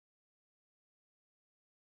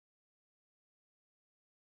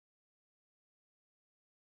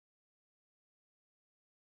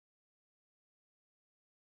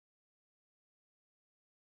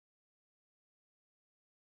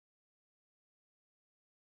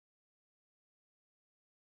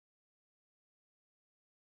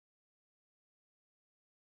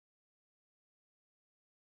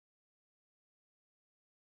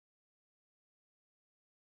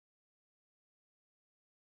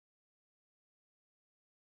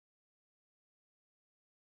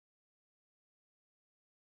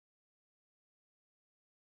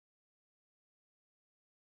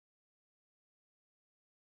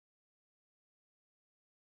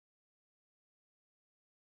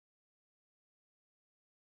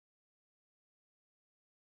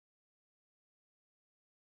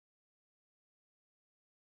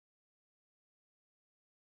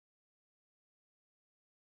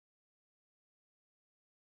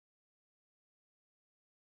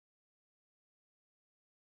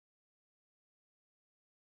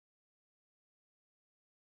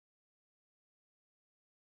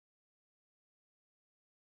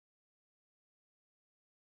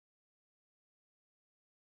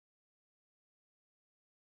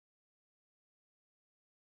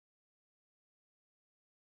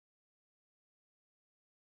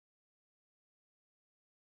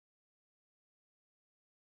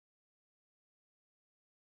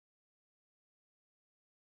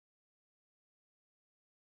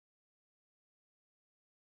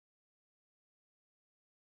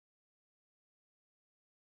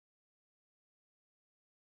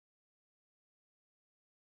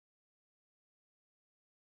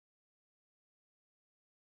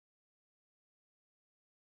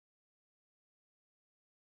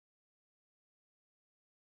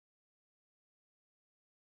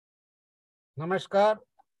नमस्कार,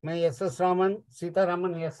 मैं S Raman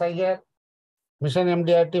Sitharaman SIR mission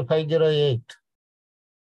MDRT 508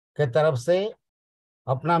 के तरफ से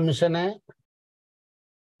अपना मिशन है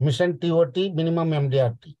मिशन TOT मिनिमम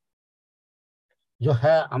MDRT जो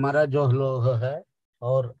है हमारा जो लोग है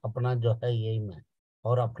और अपना जो है यही में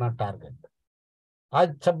और अपना टारगेट।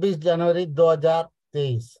 आज 26 जनवरी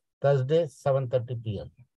 2023 थर्सडे 7:30 PM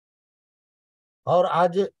और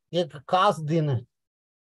आज एक खास दिन है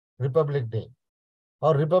रिपब्लिक डे।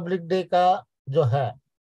 और रिपब्लिक डे का जो है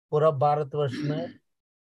पूरा भारतवर्ष में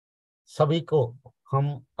सभी को हम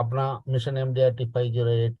अपना मिशन MDRT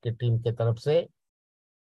 508 की टीम के तरफ से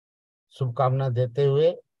शुभकामना देते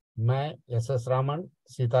हुए मैं S Raman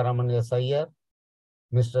Sitharaman SIR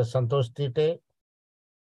mister संतोष तीटे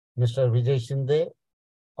मिस्टर विजय शिंदे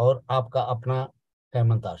और आपका अपना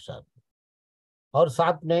हेमंत आशा और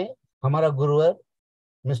साथ में हमारा गुरुवर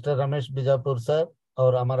मिस्टर रमेश बीजापुर सर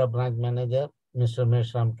और हमारा ब्रांच मैनेजर मिस्टर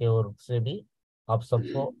मेश्राम के ओर से भी आप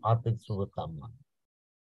सबको हार्दिक शुभकामनाएं।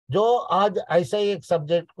 जो आज ऐसा ही एक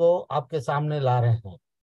सब्जेक्ट को आपके सामने ला रहे हैं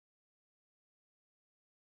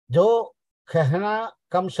जो कहना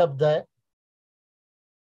कम शब्द है।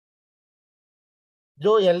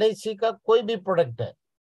 जो LIC का कोई भी प्रोडक्ट है,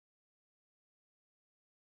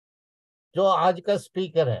 जो आज का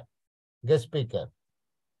स्पीकर है गेस्ट स्पीकर,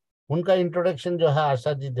 उनका इंट्रोडक्शन जो है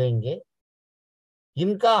आशा जी देंगे।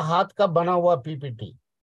 इनका हाथ का बना हुआ PPT,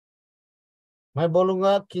 मैं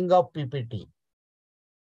बोलूंगा किंग ऑफ PPT,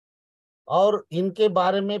 और इनके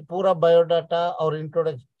बारे में पूरा बायोडाटा और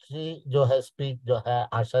इंट्रोडक्टरी जो है स्पीच जो है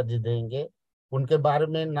आशा जी देंगे। उनके बारे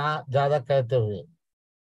में ना ज्यादा कहते हुए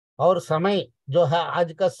और समय जो है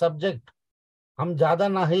आज का सब्जेक्ट हम ज्यादा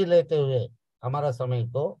ना ही लेते हुए हमारा समय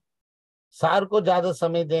को सार को ज्यादा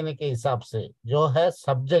समय देने के हिसाब से जो है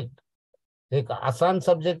सब्जेक्ट एक आसान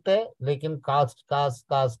सब्जेक्ट है, लेकिन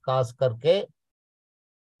कास करके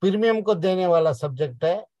प्रीमियम को देने वाला सब्जेक्ट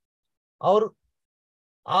है। और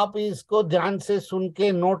आप इसको ध्यान से सुन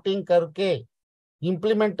के नोटिंग करके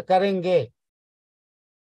इम्प्लीमेंट करेंगे,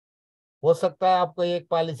 हो सकता है आपको एक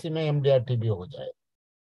पॉलिसी में MDRT भी हो जाए।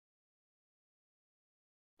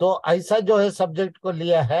 तो ऐसा जो है सब्जेक्ट को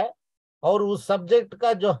लिया है और उस सब्जेक्ट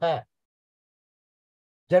का जो है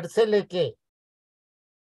जड़ से लेके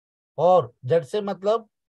और जड़ से मतलब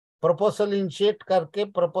प्रपोजल इनिशिएट करके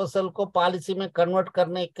प्रपोजल को पॉलिसी में कन्वर्ट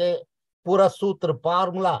करने के पूरा सूत्र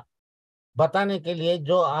फार्मूला बताने के लिए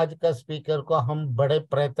जो आज का स्पीकर को हम बड़े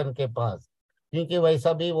प्रयत्न के पास, क्योंकि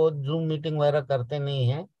वैसा भी वो जूम मीटिंग वगैरह करते नहीं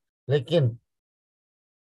है, लेकिन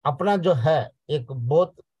अपना जो है एक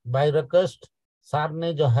बहुत बाय रिक्वेस्ट सर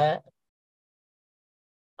ने जो है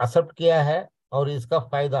एक्सेप्ट किया है और इसका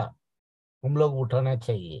फायदा हम लोग उठाना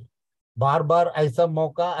चाहिए। बार बार ऐसा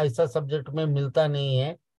मौका ऐसा सब्जेक्ट में मिलता नहीं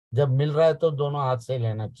है, जब मिल रहा है तो दोनों हाथ से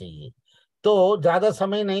लेना चाहिए। तो ज्यादा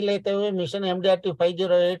समय नहीं लेते हुए मिशन MDRT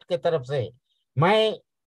 508 के तरफ से मैं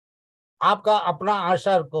आपका अपना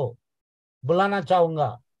आशा को बुलाना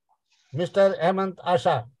चाहूंगा, mister Hemant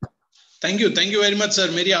Asha. Thank you very much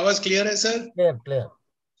sir. मेरी आवाज क्लियर है sir? Clear.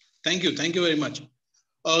 Thank you very much.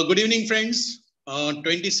 Good evening friends.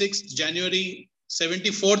 26 January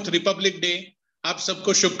 74th Republic day, आप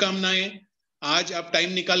सबको शुभकामनाएं। आज आप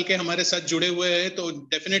टाइम निकाल के हमारे साथ जुड़े हुए हैं तो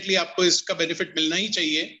डेफिनेटली आपको इसका बेनिफिट मिलना ही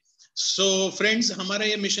चाहिए। सो फ्रेंड्स, हमारा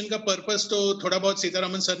ये मिशन का पर्पस तो थोड़ा बहुत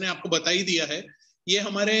सीतारामन सर ने आपको बता ही दिया है। ये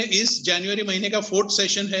हमारे इस जनवरी महीने का 4th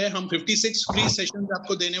सेशन है। हम 56 फ्री सेशन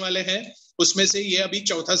आपको देने वाले हैं, उसमें से ये अभी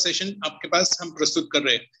 4था सेशन आपके पास हम प्रस्तुत कर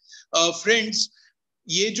रहे हैं। फ्रेंड्स,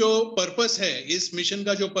 ये जो पर्पस है, इस मिशन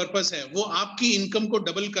का जो पर्पस है वो आपकी इनकम को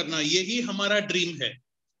डबल करना, यही हमारा ड्रीम है।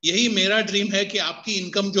 यही मेरा ड्रीम है कि आपकी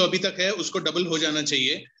इनकम जो अभी तक है उसको डबल हो जाना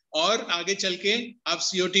चाहिए और आगे चल के आप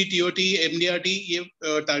COT, TOT, MDRT ये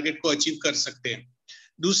टारगेट को अचीव कर सकते हैं।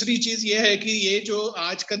 दूसरी चीज ये है कि ये जो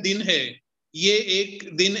आज का दिन है, ये एक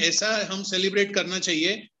दिन ऐसा हम सेलिब्रेट करना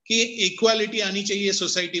चाहिए कि इक्वालिटी आनी चाहिए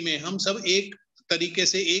सोसाइटी में। हम सब एक तरीके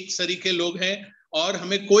से एक सरीके लोग हैं और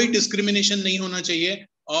हमें कोई डिस्क्रिमिनेशन नहीं होना चाहिए,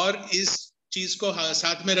 और इस चीज को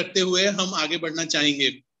साथ में रखते हुए हम आगे बढ़ना चाहेंगे।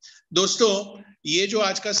 दोस्तों, ये जो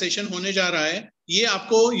आज का सेशन होने जा रहा है ये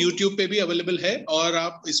आपको YouTube पे भी अवेलेबल है और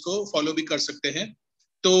आप इसको फॉलो भी कर सकते हैं।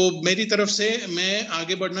 तो मेरी तरफ से मैं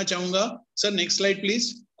आगे बढ़ना चाहूंगा। Sir next slide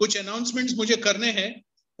please. कुछ अनाउंसमेंट्स मुझे करने हैं।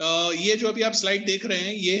 ये जो अभी आप स्लाइड देख रहे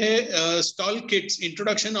हैं ये है stall kits,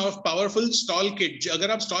 introduction of powerful stall kit.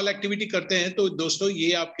 अगर आप स्टॉल एक्टिविटी करते हैं तो दोस्तों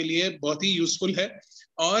ये आपके लिए बहुत ही यूजफुल है,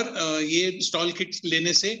 और ये स्टॉल किट्स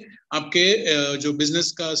लेने से आपके जो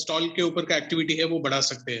बिजनेस का स्टॉल के ऊपर का एक्टिविटी है वो बढ़ा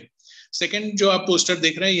सकते हैं। सेकंड जो आप पोस्टर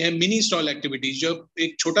देख रहे हैं ये है मिनी स्टॉल एक्टिविटीज। जब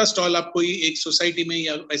एक छोटा स्टॉल आप कोई एक सोसाइटी में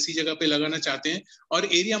या ऐसी जगह पे लगाना चाहते हैं और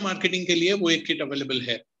एरिया मार्केटिंग के लिए वो एक किट अवेलेबल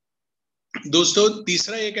है। दोस्तों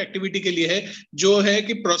तीसरा एक एक्टिविटी के लिए है जो है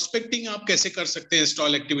कि प्रोस्पेक्टिंग आप कैसे कर सकते हैं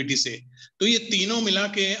स्टॉल एक्टिविटी से। तो ये तीनों मिला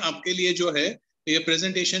के आपके लिए जो है ये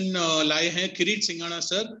प्रेजेंटेशन लाए हैं किरीट सिंघाड़ा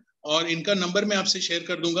सर, और इनका नंबर मैं आपसे शेयर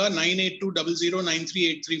कर दूंगा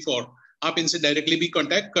 9820093834। आप इनसे डायरेक्टली भी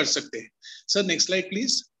कांटेक्ट कर सकते हैं। Sir next slide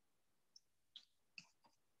please.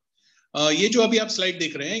 ये जो अभी आप स्लाइड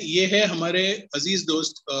देख रहे हैं ये है हमारे अजीज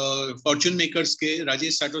दोस्त फॉर्च्यून मेकर्स के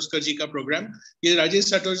राजेश साटोस्कर जी का प्रोग्राम। ये राजेश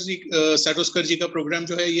साटोस्कर जी का प्रोग्राम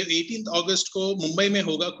जो है ये 18 अगस्त को मुंबई में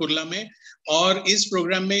होगा, कुर्ला में। और इस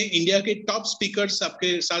प्रोग्राम में इंडिया के टॉप स्पीकर्स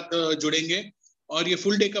आपके साथ जुड़ेंगे और ये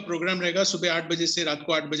फुल डे का प्रोग्राम रहेगा, सुबह 8 बजे से रात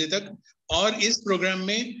को 8 बजे तक। और इस प्रोग्राम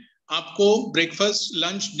में आपको breakfast,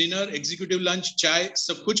 lunch, dinner, executive lunch, चाय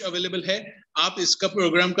सब कुछ अवेलेबल है। आप इसका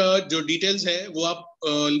प्रोग्राम का जो डिटेल्स है वो आप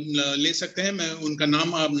ले सकते हैं। मैं उनका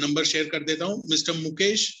नाम आप नंबर शेयर कर देता हूँ। मिस्टर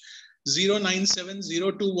मुकेश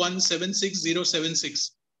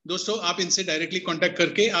 0970217676। दोस्तों आप इनसे डायरेक्टली कांटेक्ट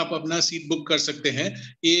करके आप अपना सीट बुक कर सकते हैं।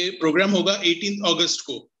 ये प्रोग्राम होगा 18 अगस्त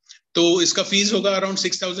को। तो इसका फीस होगा अराउंड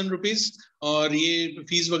 6,000 रुपीज, और ये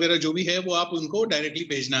फीस वगैरह जो भी है वो आप उनको डायरेक्टली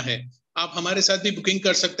भेजना है। आप हमारे साथ भी बुकिंग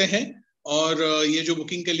कर सकते हैं, और ये जो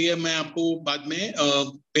बुकिंग के लिए मैं आपको बाद में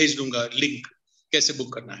भेज दूंगा लिंक कैसे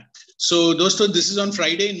बुक करना है। सो दोस्तों this is on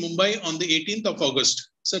Friday in Mumbai on the 18th August.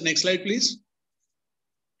 Sir next slide please.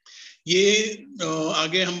 ये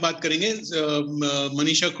आगे हम बात करेंगे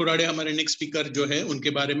मनीषा खुराड़े हमारे नेक्स्ट स्पीकर जो है उनके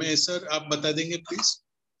बारे में। सर आप बता देंगे प्लीज।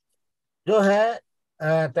 जो है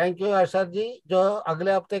थैंक यू आशा जी। जो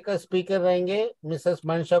अगले हफ्ते का स्पीकर रहेंगे मिसेस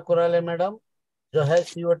मनीषा कुराले मैडम, जो है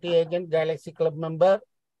COT agent, Galaxy club member,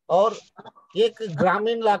 और एक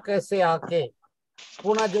ग्रामीण इलाके से आके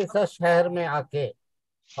पुणे जैसा शहर में आके,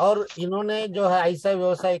 और इन्होंने जो है ऐसा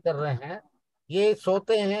व्यवसाय कर रहे हैं। ये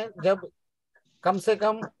सोते हैं जब कम से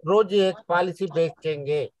कम रोज एक पॉलिसी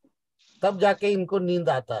बेचेंगे तब जाके इनको नींद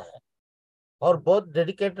आता है। और बहुत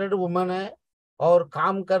डेडिकेटेड वुमन है, और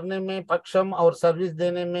काम करने में सक्षम और सर्विस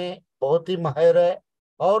देने में बहुत ही माहिर है।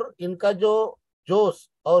 और इनका जो जोश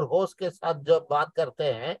और होश के साथ जब बात करते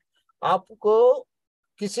हैं, आपको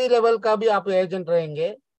किसी लेवल का भी आप एजेंट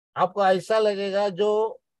रहेंगे, आपको ऐसा लगेगा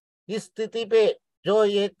जो इस स्थिति पे जो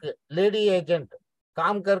एक लेडी एजेंट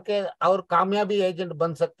काम करके और कामयाबी एजेंट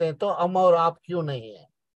बन सकते हैं, तो हम और आप क्यों नहीं है।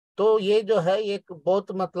 तो ये जो है एक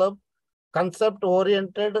बहुत मतलब कंसेप्ट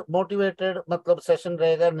ओरिएंटेड मोटिवेटेड मतलब सेशन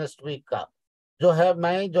रहेगा नेक्स्ट वीक का। जो है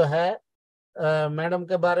मैं जो है मैडम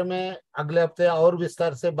के बारे में अगले हफ्ते और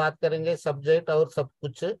विस्तार से बात करेंगे, सब्जेक्ट और सब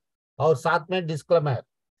कुछ, और साथ में disclaimer.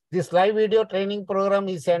 This live video training programme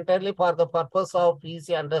is entirely for the purpose of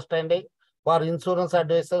easy understanding for insurance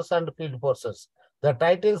advisers and field forces. The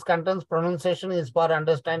titles contains pronunciation is for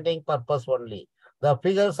understanding purpose only. The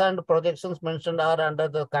figures and projections mentioned are under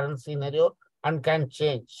the current scenario and can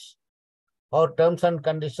change. और terms and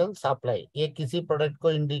conditions apply. ये किसी product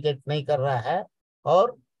को indicate नहीं कर रहा है,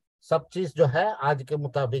 और सब चीज जो है आज के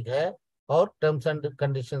मुताबिक है, और टर्म्स एंड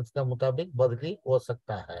कंडीशंस के मुताबिक बदली हो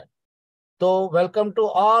सकता है। तो वेलकम टू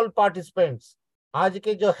ऑल पार्टिसिपेंट्स। आज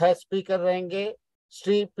के जो है स्पीकर रहेंगे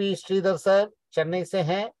श्री पी श्रीधर सर, चेन्नई से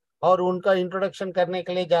हैं, और उनका इंट्रोडक्शन करने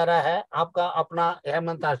के लिए जा रहा है आपका अपना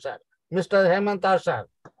हेमंत आचार्य, mister Hemant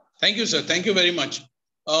Acharya. Thank you sir, thank you very much.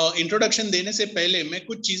 Introduction देने से पहले मैं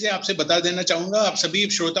कुछ चीजें आपसे बता देना चाहूंगा, आप सभी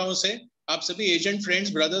श्रोताओं से। आप सभी एजेंट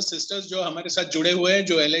फ्रेंड्स, ब्रदर्स, सिस्टर्स जो हमारे साथ जुड़े हुए हैं,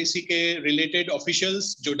 जो LIC के रिलेटेड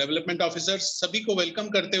ऑफिशियल्स, जो डेवलपमेंट ऑफिसर्स, सभी को वेलकम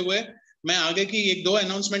करते हुए मैं आगे की एक दो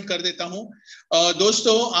अनाउंसमेंट कर देता हूं।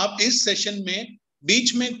 दोस्तों आप इस सेशन में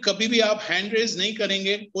बीच में कभी भी आप हैंड रेज नहीं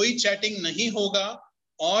करेंगे, कोई चैटिंग नहीं होगा।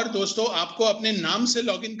 और दोस्तों आपको अपने नाम से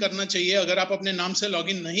लॉगिन करना चाहिए। अगर आप अपने नाम से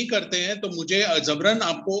लॉगिन नहीं करते हैं तो मुझे जबरन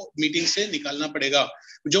आपको मीटिंग से निकालना पड़ेगा,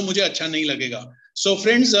 जो मुझे अच्छा नहीं लगेगा। सो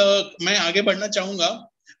फ्रेंड्स मैं आगे बढ़ना चाहूंगा।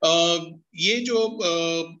 ये जो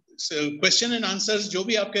क्वेश्चन एंड आंसर्स जो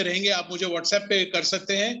भी आपके रहेंगे आप मुझे व्हाट्सएप पे कर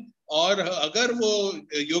सकते हैं, और अगर वो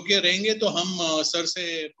योग्य रहेंगे तो हम सर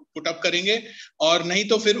से पुट अप करेंगे, और नहीं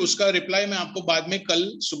तो फिर उसका रिप्लाई मैं आपको बाद में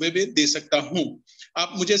कल सुबह भी दे सकता हूं।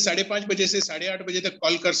 आप मुझे 5:30 बजे से 8:30 बजे तक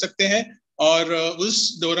कॉल कर सकते हैं, और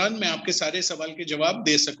उस दौरान मैं आपके सारे सवाल के जवाब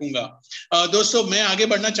दे सकूंगा। दोस्तों मैं आगे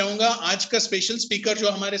बढ़ना चाहूंगा। आज का स्पेशल स्पीकर जो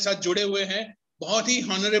हमारे साथ जुड़े हुए हैं, बहुत ही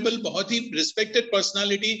हॉनरेबल, बहुत ही respected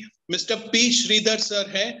personality mister P. Shridhar sir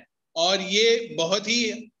है, और ये बहुत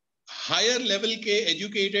ही हायर लेवल के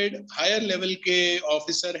एजुकेटेड, हायर लेवल के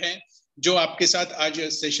ऑफिसर हैं जो आपके साथ आज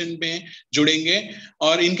सेशन में जुड़ेंगे,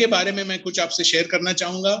 और इनके बारे में मैं कुछ आपसे शेयर करना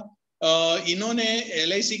चाहूंगा। इन्होंने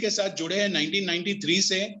LIC के साथ जुड़े हैं 1993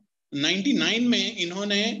 से। 99 में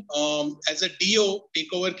इन्होंने as a DO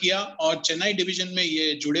take over किया, और चेन्नई डिवीजन में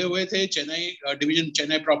ये जुड़े हुए थे। चेन्नई डिवीजन,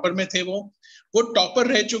 चेन्नई प्रॉपर में थे वो टॉपर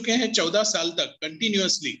रह चुके हैं 14 साल तक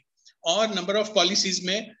कंटिन्यूअसली। और नंबर ऑफ पॉलिसीज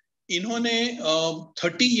में इन्होंने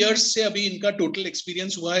 30 इयर्स से अभी इनका टोटल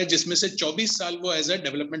एक्सपीरियंस हुआ है, जिसमें से 24 साल वो एज अ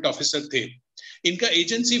डेवलपमेंट ऑफिसर थे। इनका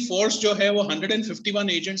एजेंसी फोर्स जो है वो 151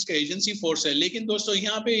 एजेंट्स का एजेंसी फोर्स है। लेकिन दोस्तों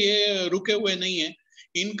यहाँ पे ये रुके हुए नहीं है,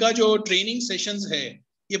 इनका जो ट्रेनिंग सेशंस है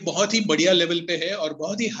ये बहुत ही बढ़िया लेवल पे है और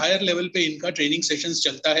बहुत ही हायर लेवल पे इनका ट्रेनिंग सेशंस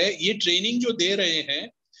चलता है। ये ट्रेनिंग जो दे रहे हैं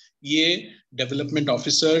ये डेवलपमेंट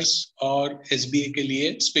ऑफिसर्स और एसबीए के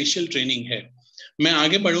लिए स्पेशल ट्रेनिंग है। मैं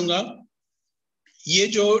आगे बढ़ूंगा। ये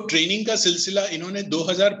जो ट्रेनिंग का सिलसिला इन्होंने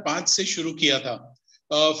 2005 से शुरू किया था।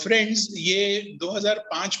 फ्रेंड्स, ये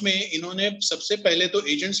 2005 में इन्होंने सबसे पहले तो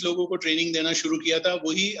एजेंट्स लोगों को ट्रेनिंग देना शुरू किया था,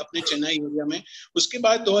 वही अपने चेन्नई एरिया में। उसके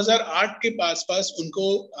बाद 2008 के पास उनको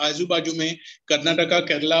आजू बाजू में कर्नाटका,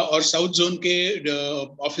 केरला और साउथ जोन के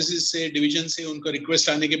ऑफिस से, डिवीजन से उनको रिक्वेस्ट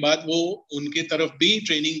आने के बाद वो उनके तरफ भी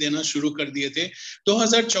ट्रेनिंग देना शुरू कर दिए थे।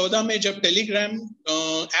 2014 में जब टेलीग्राम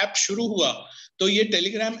ऐप शुरू हुआ तो ये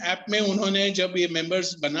टेलीग्राम ऐप में उन्होंने जब ये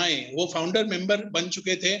मेंबर्स बनाए, वो फाउंडर मेंबर बन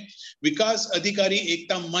चुके थे। विकास अधिकारी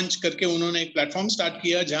एकता मंच करके उन्होंने एक प्लेटफॉर्म स्टार्ट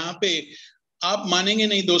किया, जहां पे आप मानेंगे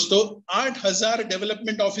नहीं दोस्तों, 8000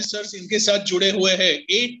 डेवलपमेमेंट ऑफिसर्स इनके साथ जुड़े हुए हैं।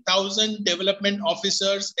 8000 डेवलपमेंट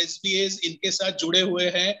ऑफिसर्स एसबीएस इनके साथ जुड़े हुए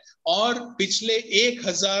हैं और पिछले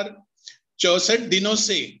 1064 दिनों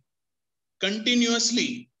से कंटिन्यूअसली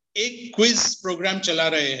एक क्विज प्रोग्राम चला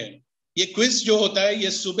रहे हैं। ये क्विज जो होता है, ये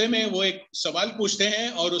सुबह में वो एक सवाल पूछते हैं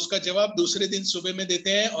और उसका जवाब दूसरे दिन सुबह में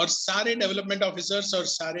देते हैं, और सारे डेवलपमेंट ऑफिसर्स और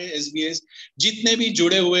सारे एसबीएस जितने भी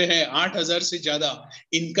जुड़े हुए हैं 8000 से ज्यादा,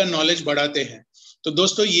 इनका नॉलेज बढ़ाते हैं। तो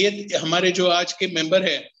दोस्तों, ये हमारे जो आज के मेंबर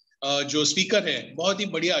है, जो स्पीकर है, बहुत ही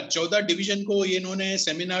बढ़िया 14 डिवीजन को ये इन्होंने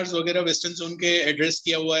सेमिनार्स वगैरह वेस्टर्न जोन के एड्रेस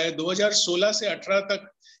किया हुआ है। 2016 से 18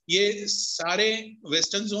 तक ये सारे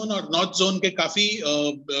वेस्टर्न जोन और नॉर्थ जोन के काफी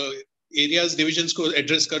एरियाज, डिविजन्स को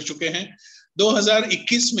एड्रेस कर चुके हैं।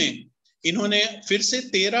 2021 में इन्होंने फिर से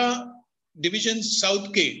 13 डिवीजन साउथ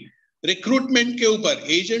के रिक्रूटमेंट के ऊपर,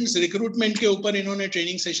 एजेंट्स रिक्रूटमेंट के ऊपर इन्होंने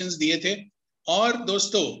ट्रेनिंग सेशंस दिए थे। और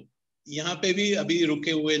दोस्तों, यहाँ पे भी अभी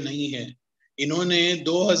रुके हुए नहीं है। इन्होंने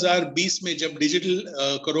 2020 में जब डिजिटल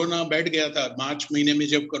कोरोना बैठ गया था, मार्च महीने में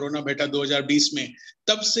जब कोरोना बैठा 2020 में,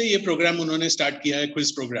 तब से ये प्रोग्राम उन्होंने स्टार्ट किया है,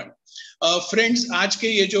 क्विज प्रोग्राम। फ्रेंड्स, आज के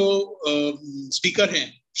ये जो स्पीकर हैं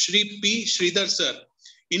श्री पी श्रीधर सर,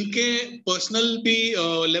 इनके पर्सनल भी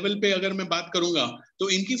लेवल पे अगर मैं बात करूंगा तो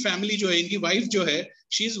इनकी फैमिली जो है, इनकी वाइफ जो है,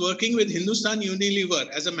 she is working with Hindustan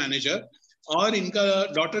Unilever as a manager, और इनका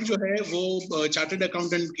डॉटर जो है वो चार्टर्ड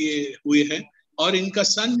अकाउंटेंट किए हुए है, और इनका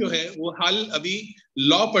सन जो है वो हाल अभी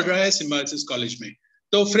लॉ पढ़ रहा है सिम्बायोसिस कॉलेज में।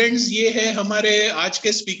 तो फ्रेंड्स, ये है हमारे आज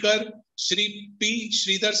के speaker Shri P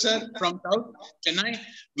Shridhar sir from south Chennai.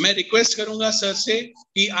 मैं रिक्वेस्ट करूंगा सर से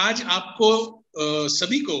कि आज आपको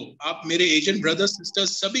सभी को, आप मेरे एजेंट ब्रदर्स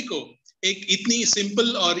सिस्टर्स सभी को एक इतनी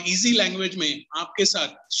सिंपल और इजी लैंग्वेज में आपके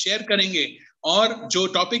साथ शेयर करेंगे। और जो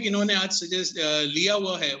टॉपिक इन्होंने आज सजेस्ट लिया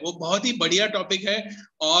हुआ है वो बहुत ही बढ़िया टॉपिक है,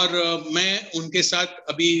 और मैं उनके साथ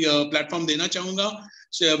अभी प्लेटफॉर्म देना चाहूंगा।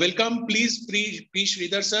 Welcome, please P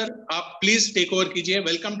Shridhar sir, आप प्लीज टेक ओवर कीजिए।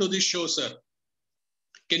 Welcome to this show sir.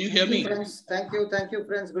 Can you hear me? Thank you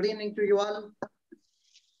friends. Good evening to you all.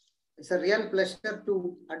 It's a real pleasure to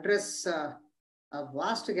address a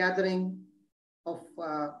vast gathering of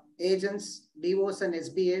agents, DOs and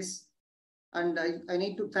SBAs. And I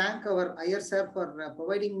need to thank our IR sir for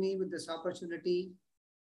providing me with this opportunity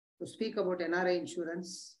to speak about NRI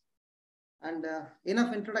insurance. And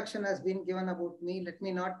enough introduction has been given about me. Let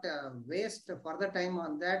me not waste further time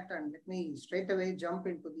on that, and let me straight away jump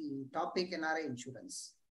into the topic NRI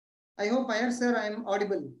insurance. I hope IR sir, I am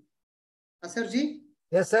audible. Asar ji?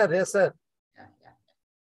 Yes sir, yes sir. Yeah.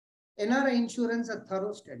 NRI insurance, a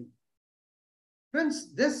thorough study. Friends,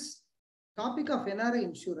 this topic of NRI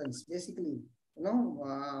insurance, basically, you know,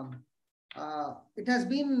 it has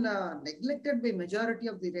been neglected by majority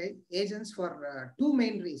of the agents for two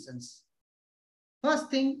main reasons. First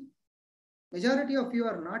thing, majority of you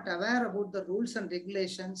are not aware about the rules and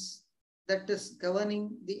regulations that is governing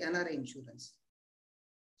the NRI insurance.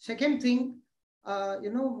 Second thing,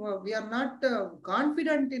 we are not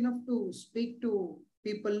confident enough to speak to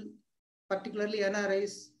people, particularly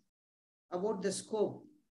NRIs, about the scope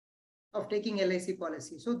of taking LIC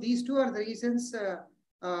policy. So these two are the reasons,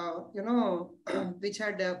 which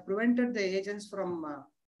had prevented the agents from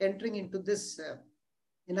entering into this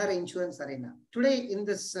NRI insurance arena. Today, in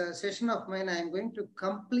this session of mine, I am going to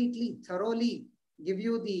completely, thoroughly give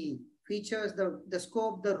you the features, the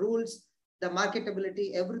scope, the rules, the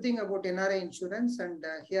marketability, everything about NRI insurance. And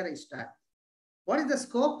here I start. What is the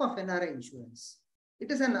scope of NRI insurance?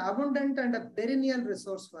 It is an abundant and a perennial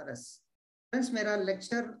resource for us. Friends, my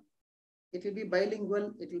lecture, it will be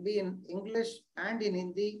bilingual. It will be in English and in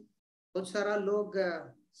Hindi. बहुत सारा लोग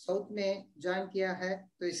south में join किया है,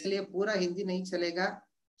 तो इसलिए पूरा हिंदी नहीं चलेगा.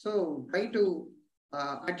 So try to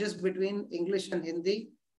adjust between English and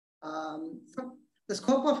Hindi. So the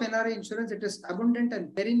scope of NRI insurance, it is abundant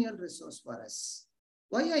and perennial resource for us.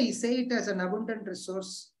 Why I say it as an abundant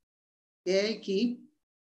resource?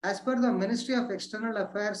 As per the Ministry of External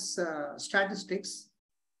Affairs statistics,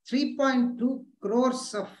 3.2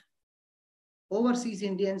 crores of overseas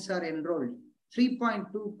Indians are enrolled.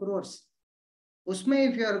 3.2 crores. Usme,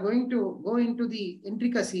 if you are going to go into the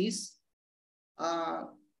intricacies,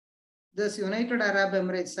 this United Arab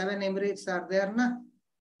Emirates, 7 Emirates are there, na?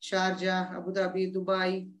 Sharjah, Abu Dhabi,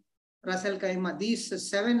 Dubai, Ras Al Khaimah. These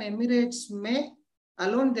 7 Emirates may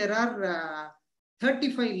alone there are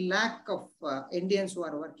 35 lakh of Indians who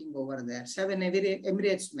are working over there. 7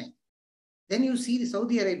 Emirates may. Then you see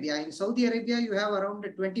Saudi Arabia. In Saudi Arabia, you have around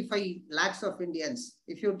 25 lakhs of Indians.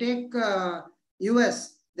 If you take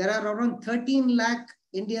US, there are around 13 lakh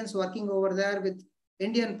Indians working over there with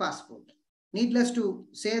Indian passport. Needless to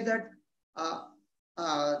say that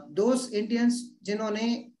those Indians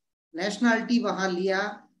जिन्होंने nationality वहाँ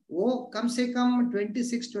लिया, वो कम से कम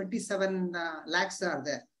 26-27 lakhs are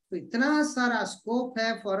there. So इतना सारा scope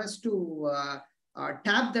है for us to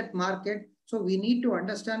tap that market. So we need to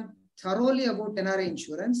understand thoroughly about NRI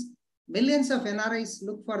insurance. Millions of NRIs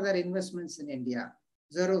look for their investments in India.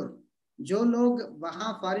 जरूर जो लोग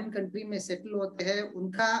वहाँ foreign country में settle होते हैं,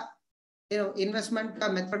 उनका investment का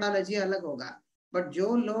methodology अलग होगा. But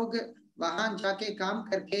जो लोग वहाँ जाके काम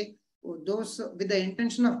करके, those with the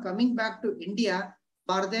intention of coming back to India,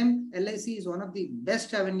 for them LIC is one of the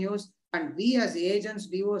best avenues. And we as agents,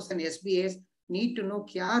 DOs and SBAs need to know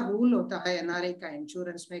क्या rule होता है NRI का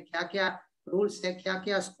insurance में, क्या rules है,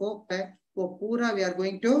 क्या scope है, वो पूरा we are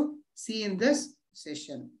going to see in this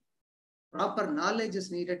session. Proper knowledge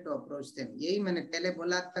is needed to approach them. यही मैंने पहले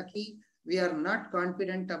बोला था कि we are not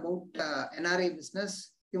confident about NRI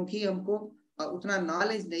business क्योंकि हमको उतना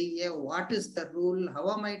knowledge नहीं है. What is the rule?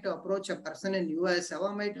 How am I to approach a person in US? How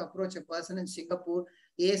am I to approach a person in Singapore?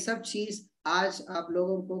 ये सब चीज आज आप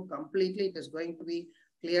लोगों को completely it is going to be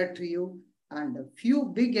clear to you, and a few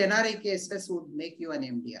big NRI cases would make you an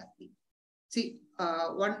MDRT. See,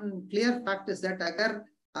 one clear fact is that agar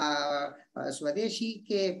Swadeshi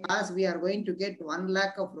ke paas we are going to get 1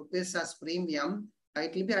 lakh of rupees as premium,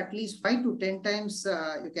 it will be at least 5 to 10 times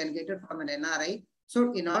you can get it from an NRI.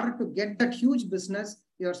 So in order to get that huge business,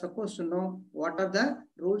 you are supposed to know what are the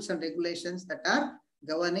rules and regulations that are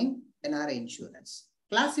governing NRI insurance.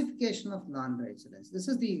 Classification of non-residents. This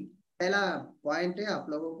is the पहला point है, आप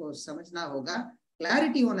लोगों को समझना होगा,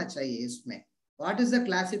 clarity होना चाहिए इसमें. What is the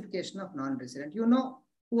classification of non-resident? You know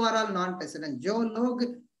who are all non-resident. जो लोग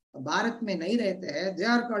भारत में नहीं रहते हैं, they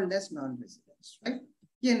are called as non-residents, right?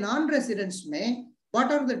 ये non-residents में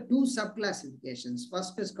what are the two sub-classifications?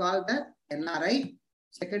 First is called the NRI.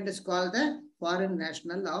 Second is called the foreign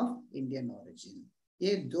national of Indian origin.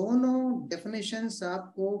 ये दोनों definitions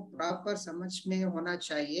आपको proper समझ में होना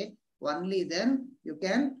चाहिए. Only then you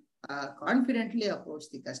can confidently approach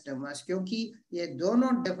the customers. क्योंकि ये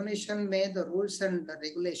दोनों definition में the rules and the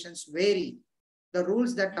regulations vary. The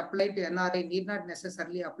rules that apply to NRI need not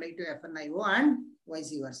necessarily apply to FNIO and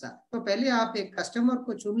vice versa. तो पहले आप एक customer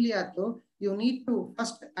को चुन लिया तो you need to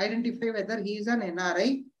first identify whether he is an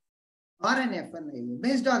NRI or an FNIO.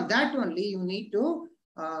 Based on that only, you need to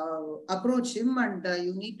approach him and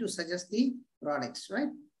you need to suggest the products, right?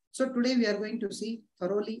 So today we are going to see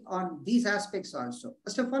thoroughly on these aspects also.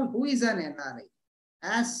 First of all, who is an NRI?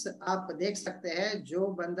 As आप देख सकते हैं, जो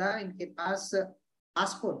बंदा इनके पास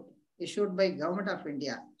passport issued by Government of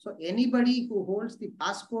India. So anybody who holds the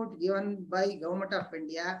passport given by Government of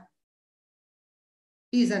India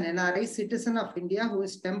is an NRI, citizen of India who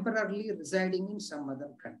is temporarily residing in some other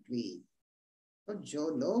country. तो जो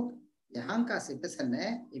लोग यहाँ का citizen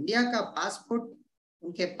है, India का passport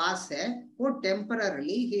उनके पास है, वो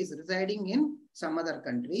temporarily he is residing in some other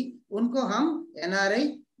country, उनको हम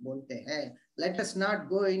NRI बोलते हैं. Let us not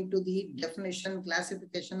go into the definition,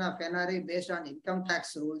 classification of NRI based on income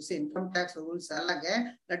tax rules. Income tax rules अलग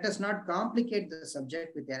है. Let us not complicate the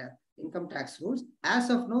subject with income tax rules. As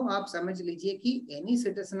of now, आप समझ लीजिए कि any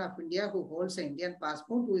citizen of India who holds an Indian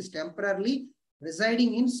passport who is temporarily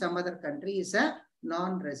residing in some other country is a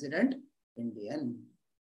non-resident Indian.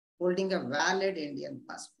 Holding a valid Indian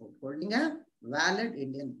passport. Holding a valid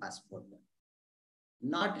Indian passport.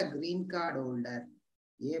 Not a green card holder.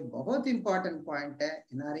 ये बहुत important point है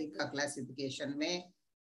NRI का classification में.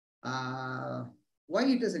 Why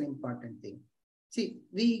it is an important thing? See,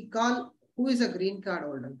 we call who is a green card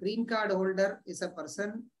holder. Green card holder is a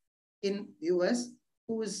person in US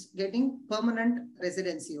who is getting permanent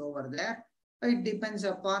residency over there. It depends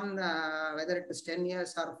upon whether it is 10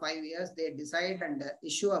 years or 5 years. They decide and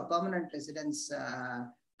issue a permanent residence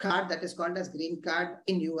card that is called as green card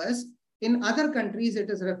in US. In other countries, it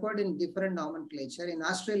is referred in different nomenclature. In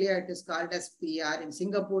Australia, it is called as PR. In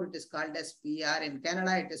Singapore, it is called as PR. In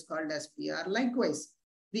Canada, it is called as PR. Likewise,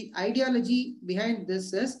 the ideology behind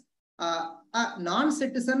this is a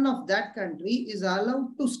non-citizen of that country is allowed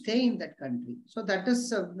to stay in that country. So that is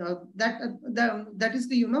that is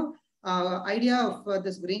the idea of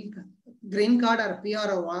this green card or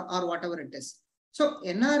PR or whatever it is. So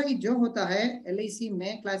NRI जो होता है LIC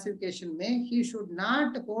में classification में, he should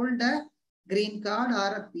not hold a green card or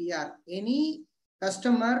a PR. Any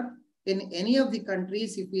customer in any of the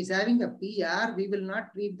countries, if he is having a PR, we will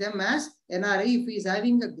not treat them as NRI. If he is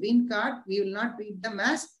having a green card, we will not treat them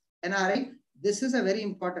as NRI. This is a very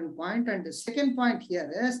important point. And the second point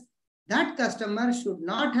here is that customer should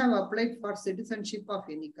not have applied for citizenship of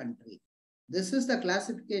any country. This is the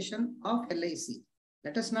classification of LIC.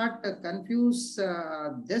 Let us not confuse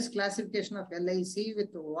this classification of LIC with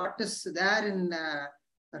what is there in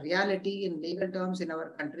reality in legal terms in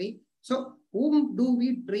our country. So whom do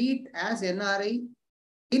we treat as NRI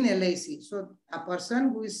in LIC? So a person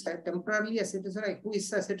who is temporarily a citizen, who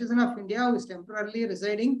is a citizen of India, who is temporarily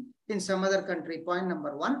residing in some other country, point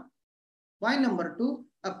number one. Point number two,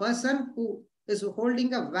 a person who is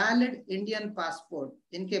holding a valid Indian passport.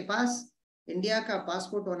 इनके पास India का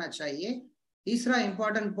passport होना चाहिए. तीसरा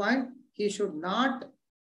important point, he should not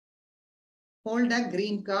hold a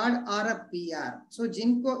green card or a PR. So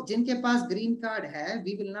जिनके पास green card है,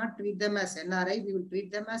 we will not treat them as NRI, we will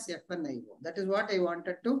treat them as FNIO. That is what I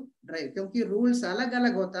wanted to drive. क्योंकि rules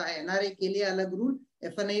अलग-अलग होता है. NRI के लिए अलग rule,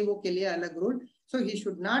 FNIO के लिए अलग rule. So he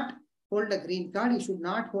should not hold a green card, he should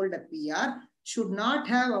not hold a PR, should not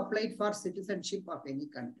have applied for citizenship of any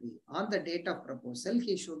country. On the date of proposal,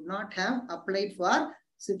 he should not have applied for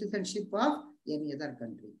citizenship of any other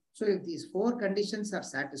country. So if these four conditions are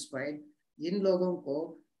satisfied, in लोगों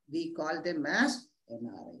को we call them as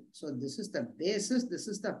NRI. So this is the basis, this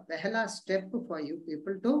is the pehla step for you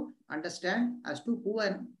people to understand as to who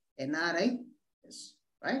an NRI is,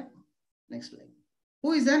 right? Next slide.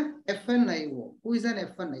 Who is an FNIO? Who is an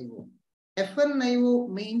FNIO? FNIO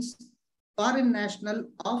means Foreign National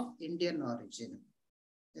of Indian Origin.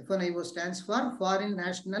 FNIO stands for Foreign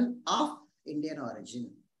National of Indian Origin.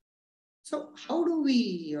 So how do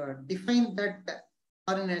we define that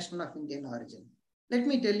Foreign National of Indian Origin? Let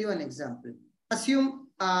me tell you an example. Assume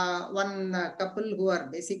one couple who are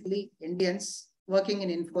basically Indians working in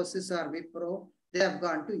Infosys or Wipro, they have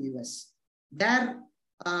gone to US. There,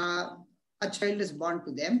 a child is born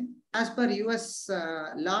to them. As per US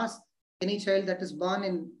laws, any child that is born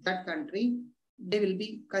in that country, they will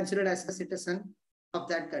be considered as a citizen of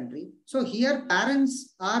that country. So here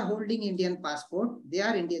parents are holding Indian passport. They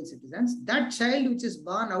are Indian citizens. That child which is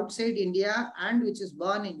born outside India and which is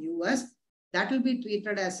born in US, that will be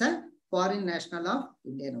treated as a foreign national of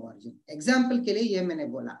Indian origin. Example ke liye ye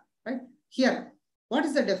maine bola, right? Here, what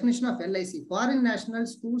is the definition of LIC? Foreign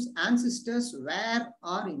nationals whose ancestors were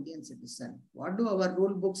or Indian citizen. What do our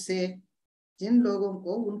rule books say? जिन लोगों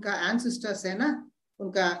को उनका ancestors है ना,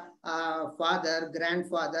 उनका father,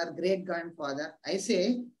 grandfather, great grandfather,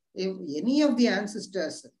 ऐसे if any of the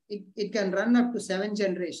ancestors, it can run up to 7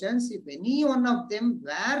 generations. If any one of them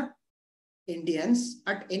were Indians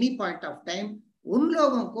at any point of time, उन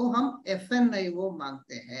लोगों को हम FNIO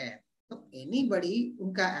मांगते हैं. So anybody,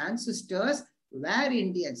 उनका ancestors were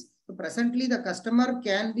Indians. So presently the customer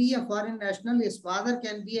can be a foreign national, his father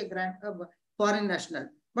can be a foreign national.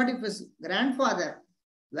 But if his grandfather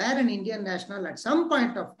were an Indian national at some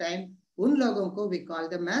point of time, उन लोगों को we call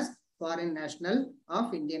them as foreign national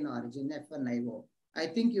of Indian origin, FNIO. I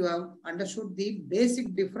think you have understood the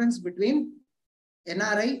basic difference between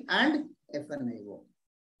NRI and FNIO.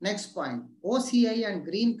 Next point, OCI and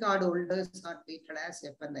green card holders are treated as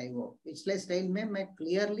FNIO. पिछले slide में मैं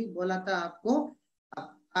clearly बोला था आपको,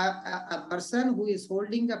 a person who is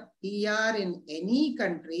holding a PR in any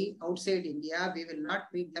country outside India, we will not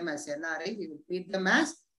treat them as NRI, we will treat them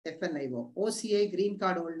as FNIO. OCI green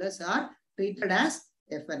card holders are treated as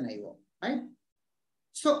FNIO, right?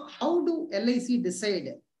 So how do LIC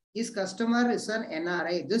decide this customer is an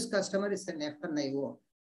NRI, this customer is an FNIO?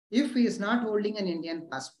 If he is not holding an Indian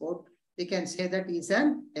passport, we can say that he is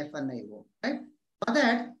an FNIO, right? For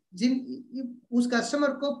that, उस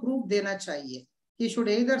customer को proof देना चाहिए. He should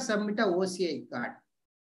either submit a OCI card.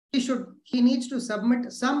 He needs to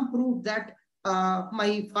submit some proof that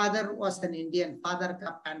my father was an Indian, father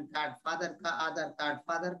ka PAN card, father ka Aadhaar card,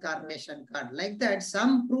 father ka ration card. Like that,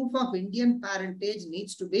 some proof of Indian parentage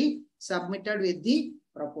needs to be submitted with the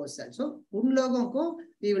proposal. So, un logon ko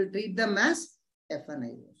we will treat them as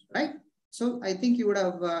FNIOs, right? So, I think you would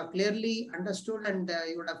have clearly understood and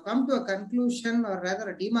you would have come to a conclusion or rather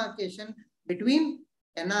a demarcation between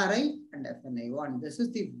NRI and FNIO. And this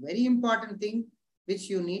is the very important thing which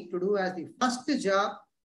you need to do as the first job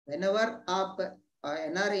whenever आप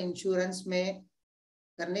NRI insurance में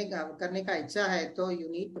करने का इच्छा है तो you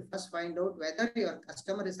need to first find out whether your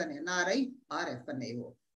customer is an NRI or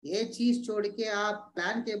FNIO. ये चीज छोड़ के आप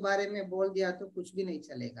प्लान के बारे में बोल दिया तो कुछ भी नहीं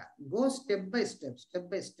चलेगा. Go step by step, step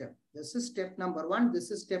by step. This is step number 1. This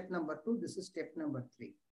is step number 2. This is step number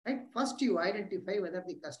 3. Right? First you identify whether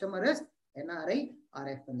the customer is NRI or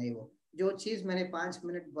FNIO. जो चीज मैंने 5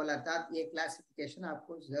 मिनट बोला था ये classification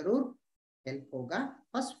आपको जरूर help होगा.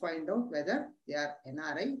 First find out whether they are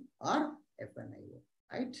NRI or FNIO.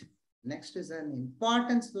 Right? Next is an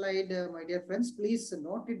important slide, my dear friends. Please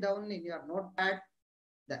note it down in your notepad.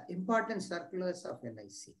 The important circulars of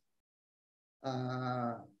LIC.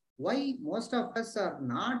 Why most of us are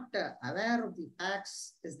not aware of the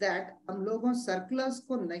facts is that हम लोगों circulars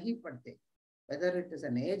को नहीं पढ़ते. Whether it is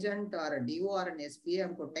an agent or a DO or an SPA,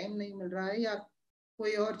 हमको time नहीं मिल रहा है या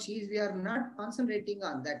कोई और चीज, we are not concentrating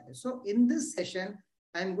on that. So in this session,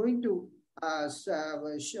 I am going to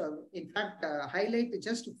in fact highlight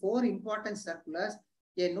just 4 important circulars.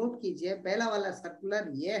 ये note कीजिए. पहला वाला सर्कुलर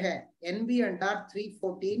ये है NB&R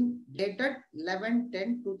 314 dated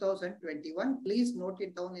 11/10/2021. Please note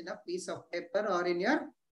it down in a piece of paper or in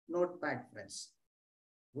your notepad, friends.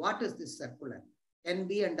 What is this circular?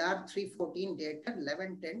 NB&R 314 dated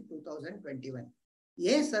 11/10/2021.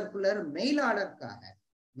 ये circular mail order का है.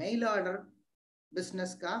 Mail order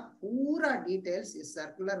business का पूरा डिटेल्स इस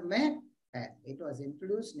सर्कुलर में है. It was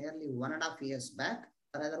introduced nearly 1.5 years back,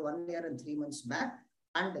 or rather 1 year and 3 months back.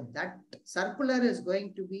 And that circular is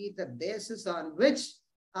going to be the basis on which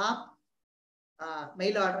आप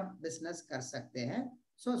mail order business कर सकते हैं.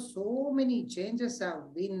 So many changes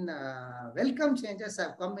have been, welcome changes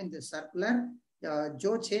have come in this circular.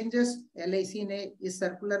 जो changes LIC ने इस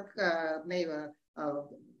circular में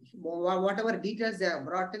whatever details they have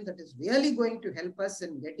brought in, that is really going to help us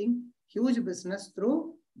in getting huge business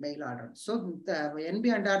through mail order. So the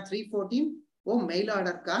NB&R 314 वो mail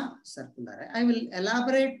order का circular है. I will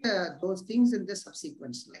elaborate those things in the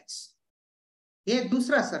subsequent slides. ये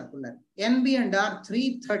दूसरा circular NB&R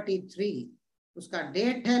 333, उसका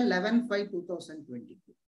date है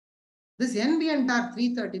 11/5/2022. This NB&R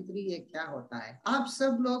 333 ये क्या होता है? आप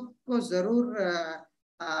सब लोग को जरूर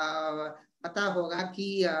पता होगा कि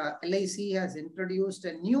LIC has introduced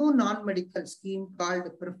a new non-medical scheme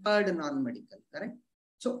called preferred non-medical, correct?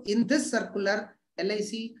 So in this circular,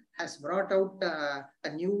 LIC has brought out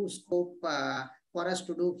a new scope for us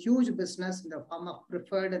to do huge business in the form of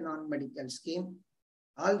preferred non-medical scheme.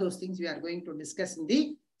 All those things we are going to discuss in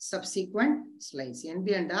the subsequent slides.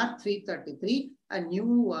 NB&R 333, a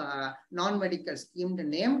new non-medical scheme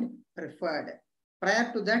named preferred.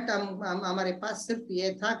 Prior to that, हमारे पास सिर्फ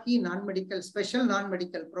ये था कि non-medical, special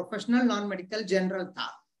non-medical, professional non-medical, general था.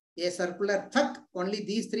 ये circular तक only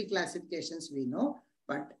these 3 classifications we know.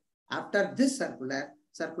 But after this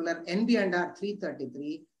circular NB&R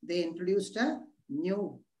 333, they introduced a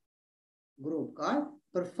new group called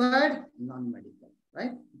preferred non-medical,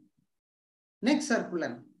 right? Next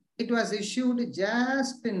circular, it was issued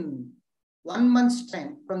just in 1 month's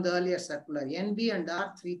time from the earlier circular,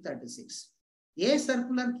 NB&R 336. ये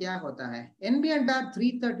circular क्या होता है? NB&R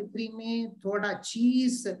 333 में थोड़ा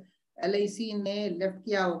चीज LIC ने left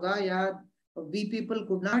किया होगा या we people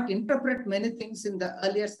could not interpret many things in the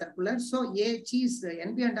earlier circular. So ये चीज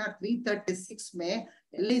NB&R 336 में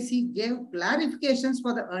LIC gave clarifications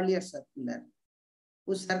for the earlier circular.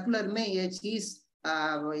 उस circular में ये चीज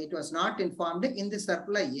it was not informed. In the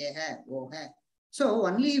circular ये है वो है. So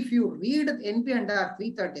only if you read NB&R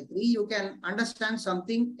 333, you can understand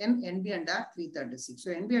something in NB&R 336.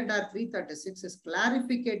 So NB&R 336 is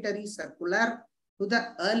clarificatory circular to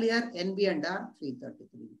the earlier NB&R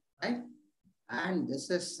 333, right? And this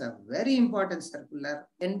is a very important circular,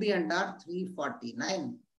 NB&R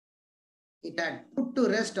 349. It had put to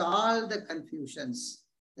rest all the confusions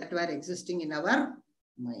that were existing in our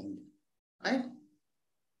mind, right?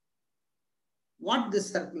 What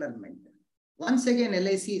this circular meant. Once again,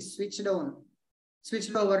 LIC switched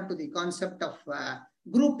over to the concept of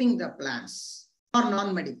grouping the plans for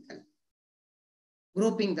non-medical.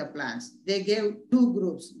 Grouping the plans. They gave 2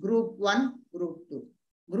 groups, group 1, group 2.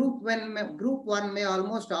 Group one में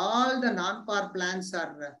almost all the non-par plans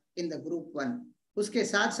are in the group one. उसके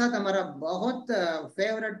साथ साथ हमारा बहुत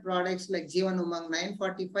favorite products like Jeevan Umang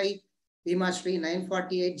 945, बीमा श्री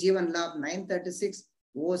 948, जीवन लाभ 936,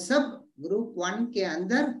 वो सब group one के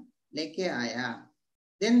अंदर लेके आया.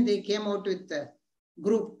 Then they came out with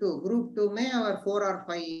group two. Group two में our 4 or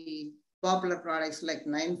 5 popular products like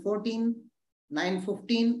 914,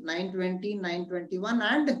 915, 920, 921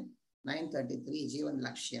 and 933 Jeevan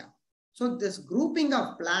Lakshya. So this grouping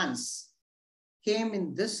of plans came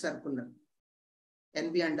in this circular,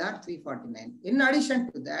 NB&R 349. In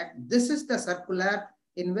addition to that, this is the circular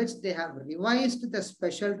in which they have revised the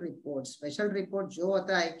special report. Special report जो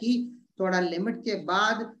होता है कि थोड़ा limit के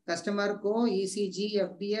बाद customer को ECG,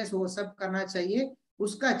 FDS वो सब करना चाहिए,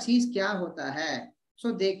 उसका चीज क्या होता है.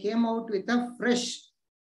 So they came out with a fresh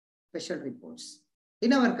special reports.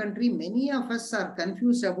 In our country, many of us are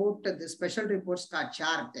confused about the special reports का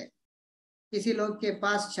chart है. किसी लोग के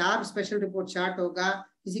पास 4 special report chart होगा,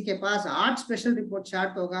 किसी के पास 8 special report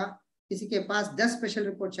chart होगा, किसी के पास 10 special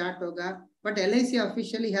report chart होगा, but LIC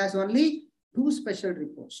officially has only 2 special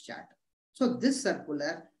reports chart. So this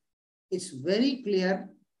circular is very clear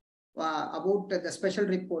about the special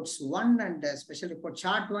reports 1 and special report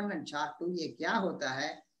chart 1 and chart 2. ये क्या होता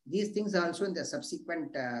है? These things are also in the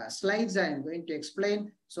subsequent slides I am going to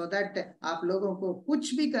explain so that आप लोगों को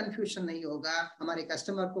कुछ भी confusion नहीं होगा. हमारे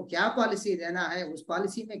customer को क्या policy देना है, उस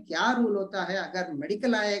policy में क्या rule होता है, अगर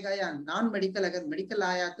medical आएगा या non medical, अगर medical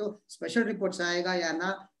आया तो special reports आएगा या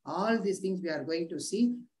ना. All these things we are going to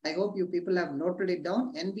see. I hope you people have noted it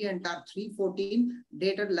down. NB&R 314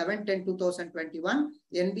 dated 11/10/2021,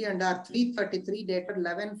 NB&R 333 dated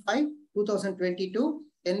 11/5/2022.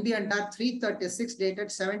 NB&R 336 dated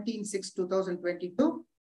 17/6/2022.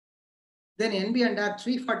 Then NB&R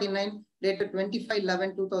 349 dated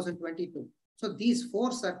 25/11/2022. So these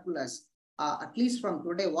 4 circulars, at least from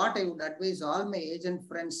today, what I would advise all my agent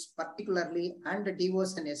friends, particularly and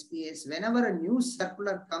DOs and SPAs, whenever a new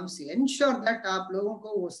circular comes, ensure that आप लोगों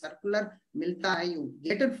को वो circular मिलता है. You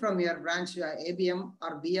get it from your branch, ABM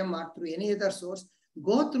or BM or through any other source.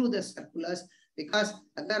 Go through the circulars. Because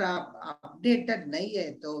अगर आप updated नहीं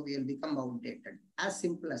है तो we will become outdated. As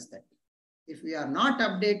simple as that. If we are not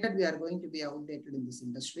updated, we are going to be outdated in this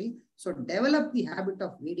industry. So develop the habit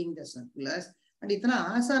of reading the circulars. And इतना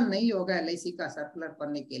आसान नहीं होगा LIC का circular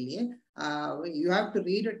पढ़ने के लिए. You have to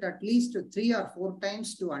read it at least 3 or 4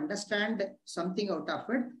 times to understand something out of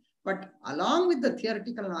it. But along with the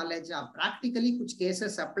theoretical knowledge, आप practically कुछ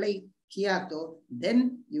cases apply किया तो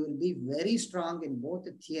then you will be very strong in both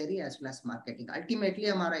theory as well as marketing. Ultimately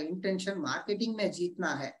हमारा intention marketing में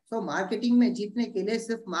जीतना है. So marketing में जीतने के लिए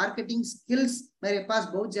सिर्फ marketing skills मेरे पास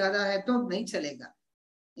बहुत ज़्यादा है तो नहीं चलेगा.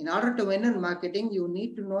 In order to win in marketing, you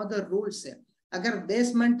need to know the rules. अगर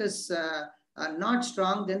basement is not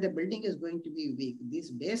strong, then the building is going to be weak.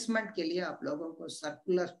 This basement के लिए आप लोगों को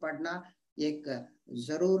circulars पढ़ना एक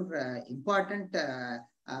ज़रूर important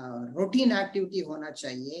routine activity होना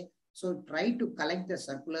चाहिए. So try to collect the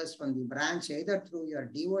circulars from the branch, either through your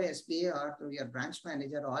DOSPA or through your branch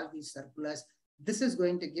manager, all these circulars. This is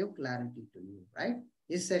going to give clarity to you, right?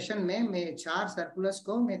 इस session में मैं 4 circulars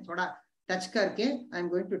को मैं थोड़ा touch करके I'm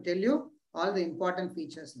going to tell you all the important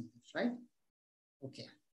features in this, right? Okay.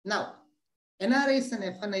 Now, NRIs and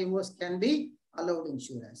FNIOs can be allowed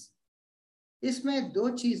insurance. इसमें 2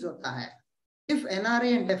 चीज होता है. If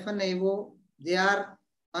NRI and FNIO, they are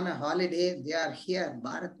on a holiday, they are here,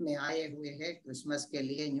 Bharat में आए हुए हैं Christmas के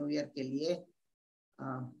लिए, न्यू ईयर के लिए,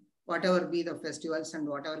 whatever be the festivals and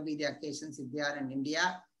whatever be the occasions, if they are in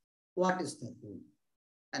India, what is the rule?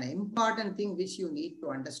 An important thing which you need to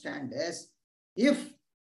understand is, if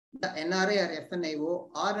the NRI or FNIO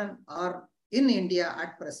are in India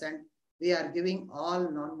at present, we are giving all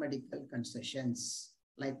non-medical concessions,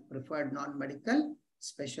 like preferred non-medical,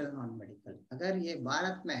 special non-medical. अगर ये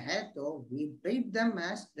भारत में है तो we treat them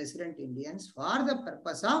as resident Indians for the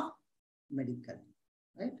purpose of medical,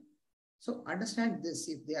 right? So understand this.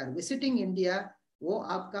 If they are visiting India, वो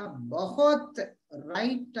आपका बहुत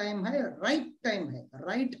right time है, right and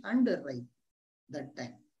right that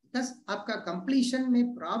time. Because आपका completion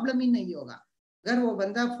में problem ही नहीं होगा. अगर वो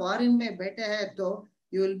बंदा foreign में बैठे है तो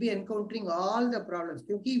you will be encountering all the problems.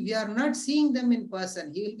 क्योंकि we are not seeing them in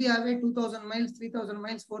person. He will be away 2,000 miles, 3,000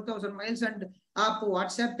 miles, 4,000 miles, and आप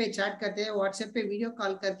WhatsApp पे chat करते हैं, WhatsApp पे video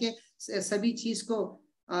call करके सभी चीज को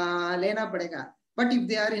लेना पड़ेगा. But if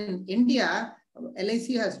they are in India,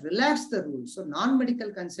 LIC has relaxed the rules. So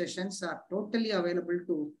non-medical concessions are totally available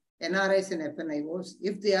to NRIs and FNIOs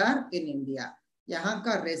if they are in India. यहाँ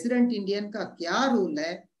का resident Indian का क्या rule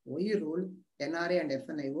है, वही rule NRI and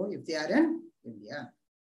FNIO if they are in India.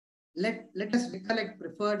 let us recollect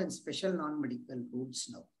preferred and special non-medical rules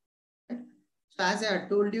now. Right? So as I had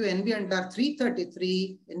told you, NB under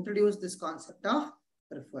 333 introduced this concept of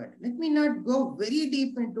preferred. Let me not go very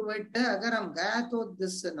deep into it. Agar hum gaya to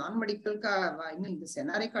this non-medical ka, I mean this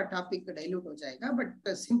NRI ka topic dilute ho jayega,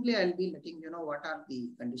 but simply I'll be letting you know what are the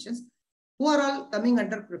conditions. Who are all coming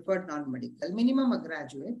under preferred non-medical? Minimum a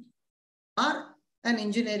graduate or an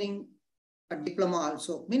engineering diploma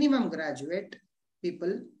also. Minimum graduate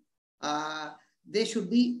people, they should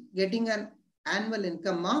be getting an annual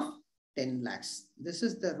income of 10 lakhs. This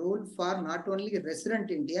is the rule for not only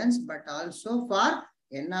resident Indians, but also for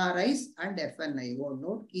NRIs and FNIO.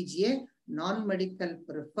 Note कीजिए, non-medical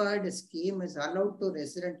preferred scheme is allowed to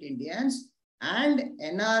resident Indians and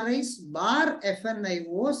NRIs bar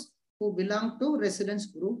FNIOs who belong to residence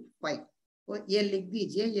group 5. तो ये लिख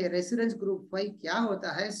दीजिए, ये residence group 5 क्या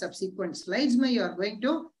होता है? Subsequent slides में you are going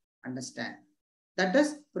to understand. That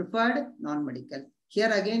is preferred non-medical.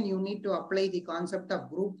 Here again, you need to apply the concept of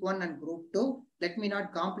group 1 and group 2. Let me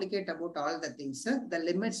not complicate about all the things. The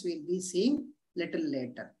limits we'll be seeing little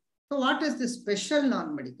later. So what is the special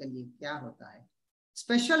non-medical? Kya hota hai?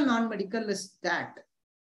 Special non-medical is that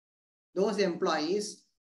those employees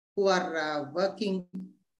who are working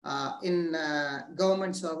in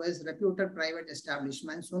government service, reputed private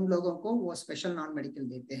establishments, उन लोगों को वो special non-medical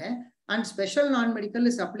देते हैं. And special non-medical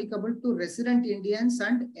is applicable to resident Indians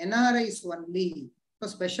and NRIs only. So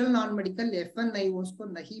special non-medical FNIOs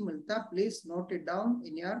को नहीं मिलता. Please note it down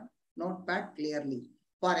in your notepad clearly.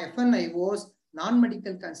 For FNIOs,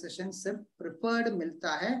 non-medical concession सिर्फ preferred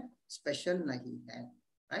मिलता है, special नहीं है,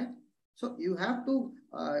 right? So you have to,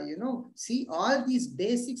 see all these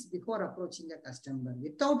basics before approaching a customer.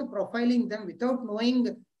 Without profiling them, without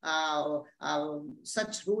knowing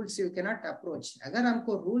such rules, you cannot approach. अगर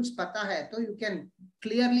हमको rules पता है, तो you can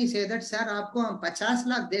clearly say that, sir, आपको हम 50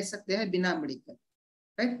 लाख दे सकते हैं बिना medical,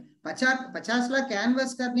 right? 50 लाख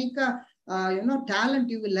canvas करने का, talent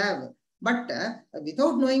you will have. But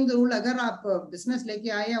without knowing the rule, अगर आप business लेके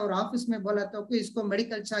आए और office में बोला तो कि इसको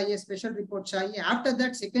medical चाहिए, special report चाहिए. After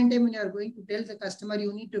that, second time when you are going to tell the customer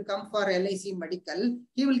you need to come for LIC medical,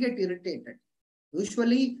 he will get irritated.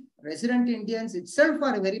 Usually, resident Indians itself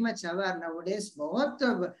are very much aware nowadays. बहुत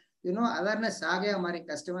awareness आ गया हमारे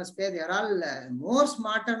customers पे. They are all more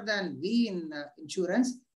smarter than we in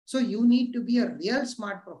insurance. So you need to be a real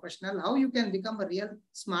smart professional. How you can become a real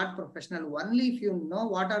smart professional? Only if you know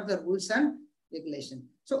what are the rules and regulations.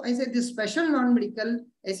 So I said this special non-medical,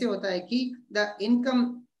 ऐसे होता है कि the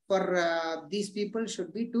income for these people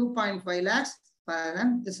should be 2.5 lakhs per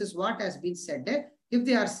annum. This is what has been said. If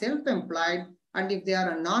they are self-employed and if they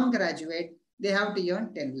are a non-graduate, they have to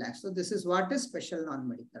earn 10 lakhs. So this is what is special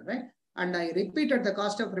non-medical, right? And I repeat at the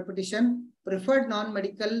cost of repetition, preferred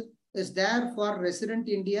non-medical is there for resident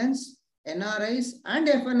Indians, NRIs, and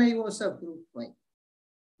FNIOs of Group 5.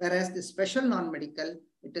 Whereas the special non-medical,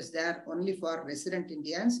 it is there only for resident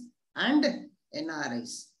Indians and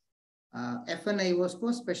NRIs. FNIOs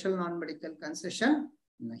को special non-medical concession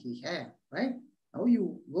नहीं है, right? Now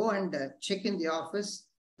you go and check in the office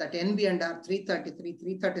that NB under 333,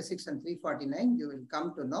 336, and 349. You will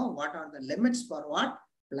come to know what are the limits for what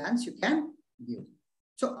plans you can give.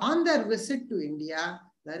 So on their visit to India,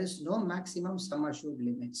 there is no maximum sum assured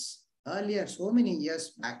limits. Earlier, so many years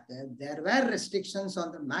back, there were restrictions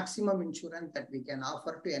on the maximum insurance that we can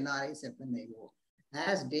offer to NRIs, FNIO.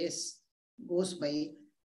 As days goes by,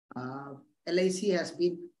 LIC has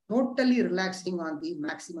been totally relaxing on the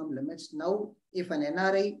maximum limits. Now, if an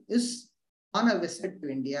NRI is on a visit to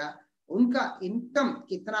India, unka income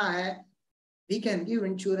kitna hai, we can give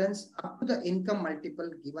insurance up to the income multiple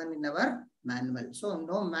given in our manual. So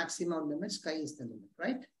no maximum limit, sky is the limit,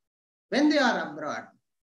 right? When they are abroad,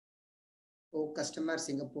 customer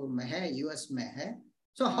Singapore mein hai, US mein hai,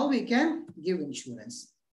 so how we can give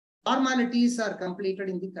insurance? Formalities are completed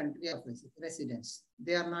in the country of residence.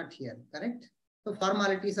 They are not here, correct? So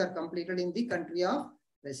formalities are completed in the country of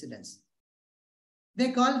residence.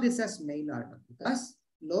 They call this as mail order because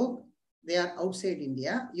they are outside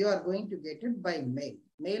India. You are going to get it by mail.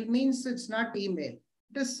 Mail means it's not email.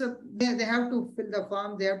 It is, they have to fill the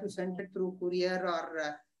form. They have to send it through courier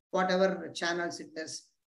or whatever channels it is.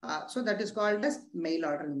 So that is called as mail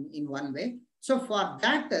order in one way. So for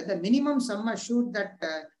that, the minimum sum assured that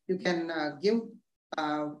you can give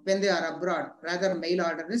when they are abroad, rather mail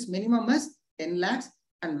order is minimum is 10 lakhs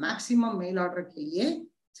and maximum mail order के लिए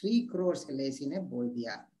 3 crores LIC ने बोल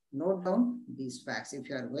दिया. Note down these facts. If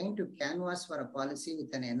you are going to canvass for a policy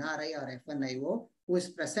with an NRI or FNIO who is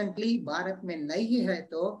presently Bharat में नहीं है,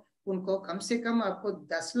 तो उनको कम से कम आपको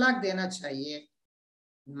 10 लाख देना चाहिए.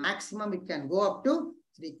 Maximum it can go up to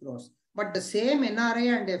 3 crores. But the same NRI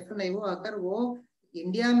and FNIO, अगर वो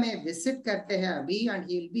इंडिया में विजिट करते हैं अभी and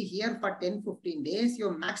he will be here for 10-15 days,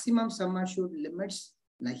 your maximum sum assured limits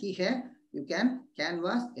नहीं है. You can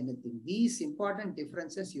canvas anything. These important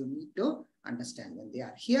differences you need to understand. When they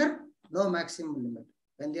are here, no maximum limit.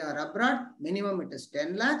 When they are abroad, minimum it is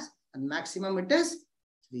 10 lakhs and maximum it is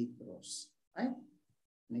 3 crores. Right?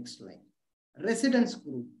 Next slide. Residence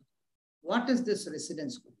group. What is this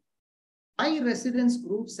residence group? 5 residence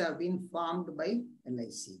groups have been formed by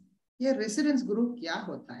LIC. ये residence group क्या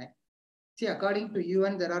होता है? See, according to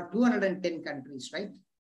UN, there are 210 countries, right?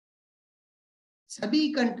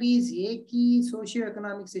 सभी countries एक ही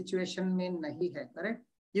socio-economic situation में नहीं है, correct?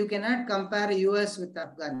 You cannot compare US with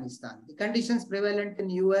Afghanistan. The conditions prevalent in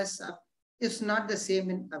US is not the same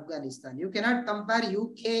in Afghanistan. You cannot compare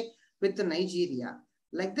UK with Nigeria.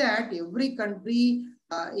 Like that, every country,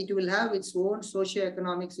 it will have its own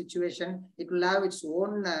socio-economic situation. It will have its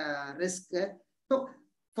own risk. So,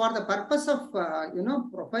 for the purpose of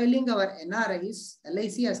profiling our NRIs,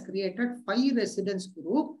 LIC has created 5 residence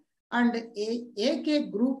group, and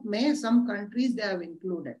AK group may some countries they have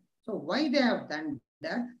included. So why they have done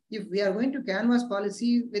that? If we are going to canvas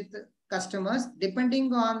policy with customers,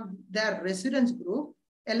 depending on their residence group,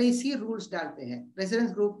 LIC rules डालते हैं.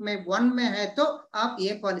 Residence group में 1 में है तो आप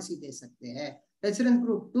ये policy दे सकते हैं. Residence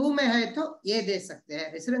group 2 में है तो ये दे सकते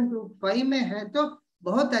हैं. Residence group 5 में है तो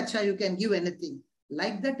बहुत अच्छा, you can give anything.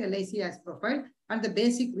 Like that LIC has profiled, and the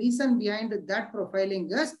basic reason behind that profiling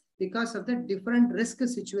is because of the different risk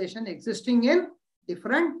situation existing in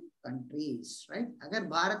different countries, right? अगर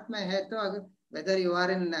भारत में है तो अगर whether you are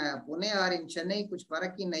in Pune or in Chennai, कुछ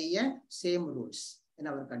फर्क ही नहीं है, same rules in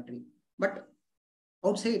our country. But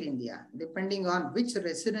outside India, depending on which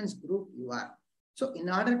residence group you are. So in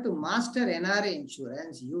order to master NRI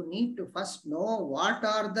insurance, you need to first know what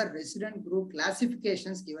are the resident group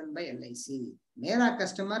classifications given by LIC. मेरा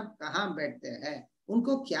customer कहाँ बैठते हैं,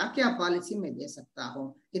 उनको क्या क्या policy में दे सकता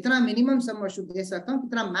हूँ, कितना मिनिमम सम अश्योर्ड दे सकता हूँ,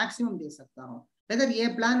 कितना मैक्सिमम दे सकता हूँ, whether ये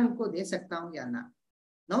प्लान उनको दे सकता हूँ या ना.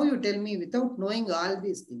 Now you tell me, without knowing all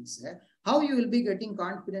these things, how you will be getting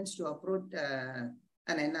confidence to approach an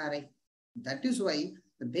NRI. That is why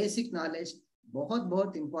the basic knowledge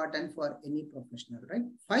बहुत important for any professional, right?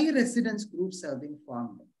 5 residence groups have been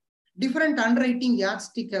formed. Different underwriting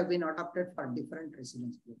yardstick have been adopted for different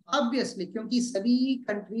residence groups. Obviously, क्योंकि सभी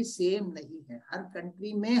country same नहीं है, हर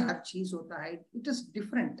country में हर चीज होता है. It is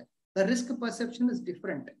different. The risk perception is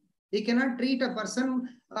different. We cannot treat a person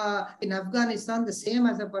in Afghanistan the same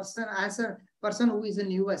as a person who is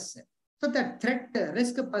in US. So that threat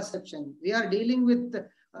risk perception, we are dealing with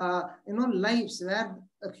lives where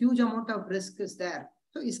a huge amount of risk is there.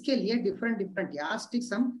 So इसके लिए different yardsticks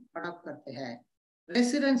हम adopt करते हैं.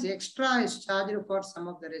 Residence extra is charged for some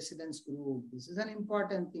of the residence group. This is an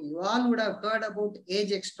important thing. You all would have heard about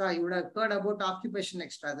age extra. You would have heard about occupation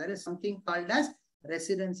extra. There is something called as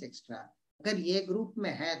residence extra. अगर ये group में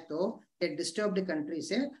है तो ये disturbed country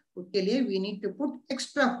से उसके लिए we need to put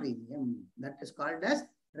extra premium. That is called as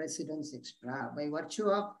residence extra by virtue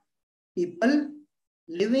of people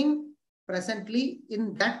living presently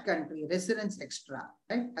in that country. Residence extra,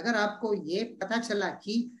 right? अगर आपको ये पता चला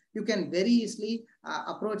कि you can very easily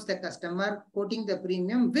approach the customer quoting the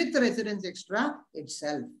premium with residence extra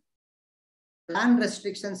itself. Plan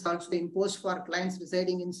restrictions also imposed for clients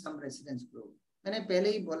residing in some residence group. मैंने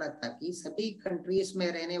पहले ही बोला था कि सभी कंट्रीज में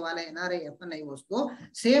रहने वाले NRI FNIOs को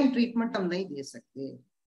सेम ट्रीटमेंट हम नहीं दे सकते,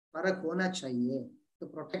 फर्क होना चाहिए. To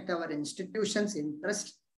protect our institutions'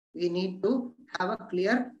 interest, we need to have a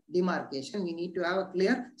clear demarcation. We need to have a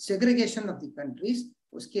clear segregation of the countries.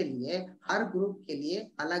 उसके लिए हर ग्रुप के लिए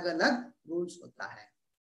अलग-अलग रूल्स होता है.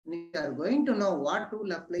 We are going to know what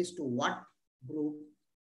rule applies to what group.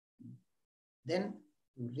 Then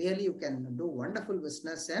really you can do wonderful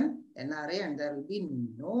business in NRI, and there will be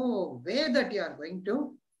no way that you are going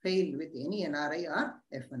to fail with any NRI or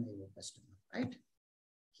FNIO customer, right?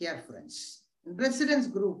 Here, friends, in residence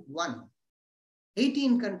group 1,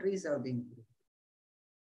 18 countries have been grouped.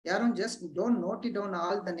 यारों, just don't note it down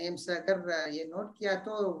all the names. अगर ये note किया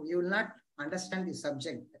तो you will not understand the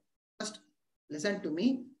subject. First, listen to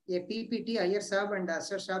me. ये PPT Iyer Saab and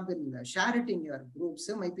Asher Saab will share it in your groups.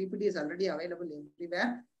 My PPT is already available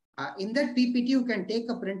everywhere. In that PPT you can take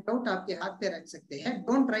a printout. आपके हाथ पे रख सकते हैं.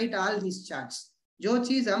 Don't write all these charts. जो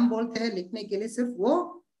चीज हम बोलते हैं लिखने के लिए सिर्फ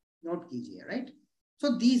वो note कीजिए, right?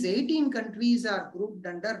 So these 18 countries are grouped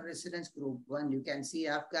under residence group 1. You can see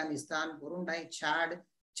Afghanistan, Burundi, Chad,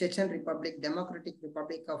 Chechen Republic, Democratic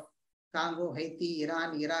Republic of Congo, Haiti,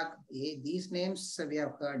 Iran, Iraq. These names we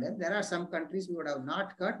have heard. There are some countries we would have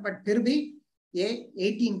not heard, but फिर भी ये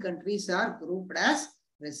 18 countries are grouped as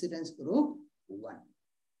residence group 1.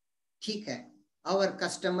 ठीक है. Our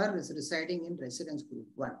customer is residing in residence group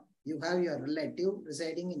 1. You have your relative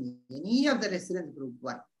residing in any of the residence group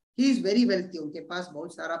 1. He is very wealthy. उनके पास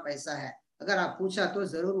बहुत सारा पैसा है. अगर आप पूछा तो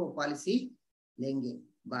जरूर वो पॉलिसी लेंगे.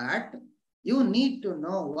 But you need to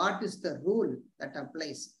know what is the rule that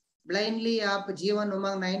applies. Blindly आप जीवन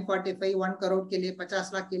उमंग 945 1 करोड़ के लिए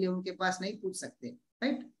 50 लाख के लिए उनके पास नहीं पूछ सकते.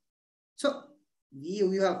 Right? So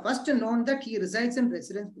you have first known that he resides in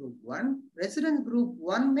residence group 1. Residence group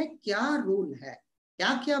 1 में क्या रूल है,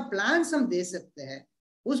 क्या क्या प्लान्स हम दे सकते हैं,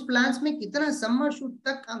 उस प्लान्स में कितना सम अश्योर्ड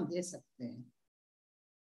तक हम दे सकते हैं.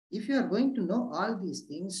 If you are going to know all these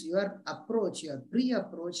things, your approach, your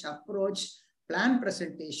pre-approach, plan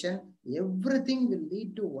presentation, everything will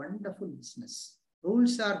lead to wonderful business.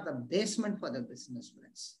 Rules are the basement for the business,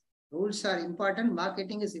 friends. Rules are important.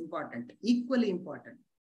 Marketing is important, equally important.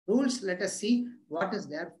 Rules, let us see what is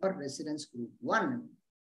there for residence group 1.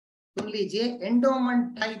 सुन लीजिए,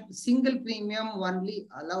 endowment type single premium only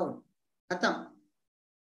allowed. Khatam.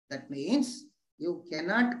 That means you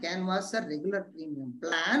cannot canvass a regular premium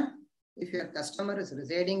plan if your customer is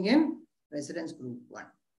residing in residence group 1.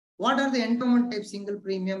 What are the endowment type single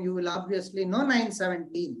premium? You will obviously know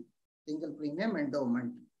 917 single premium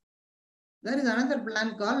endowment. There is another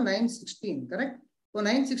plan called 916, correct? So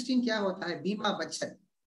 916 क्या होता है? बीमा बचत.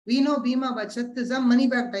 We know Bima Bachat is a money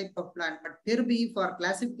back type of plan, but here be for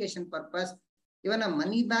classification purpose, even a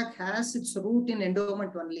money back has its root in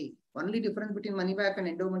endowment only. Only difference between money back and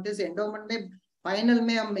endowment is endowment में final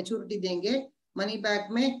में हम maturity देंगे, money back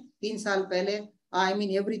में 3 साल पहले, I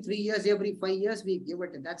mean every 3 years, every 5 years we give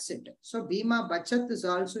it. That's it. So Bima Bachat is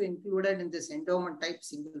also included in this endowment type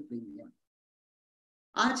single premium.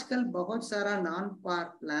 आजकल बहुत सारा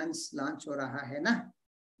non-par plans launch हो रहा है ना.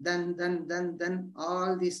 Then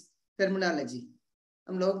all this terminology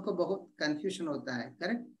हम लोगों को बहुत confusion होता है,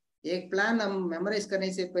 correct? एक plan हम memorize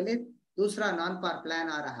करने से पहले दूसरा non-par plan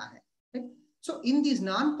आ रहा है. Right? So in these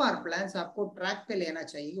non-par plans आपको track पे लेना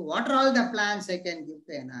चाहिए. What are all the plans I can give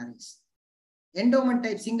to NRIs? Endowment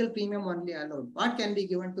type single premium only allowed. What can be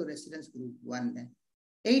given to residence group 1?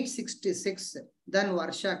 866 then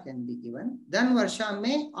Varsha can be given. Then Varsha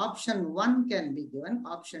में option 1 can be given,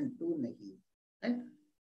 option 2 नहीं. Right?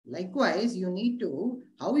 Likewise, you need to,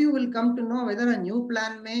 how you will come to know whether a new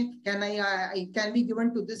plan में can be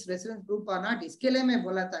given to this residence group or not. इसके लिए मैं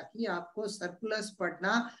बोला था कि आपको circulars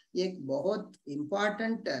पढ़ना एक बहुत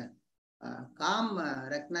important काम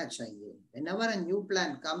रखना चाहिए. Whenever a new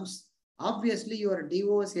plan comes, obviously your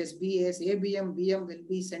DOs, SBAs, ABM, BM will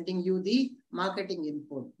be sending you the marketing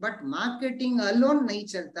input. But marketing alone नहीं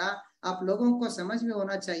चलता. आप लोगों को समझ में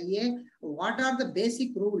होना चाहिए what are the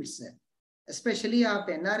basic rules. Especially आप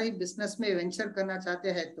NRI business में venture करना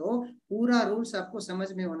चाहते हैं तो पूरा rules आपको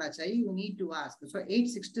समझ में होना चाहिए. You need to ask. So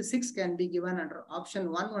 866 can be given under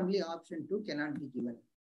option 1 only. Option 2 cannot be given.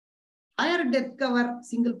 Higher death cover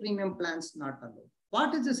single premium plans not allowed.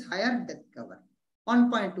 What is this higher death cover?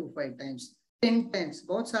 1.25 times, 10 times.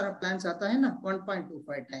 बहुत सारा plans आता है ना.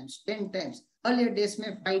 1.25 times, 10 times. Earlier days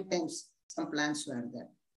में 5 times some plans were there.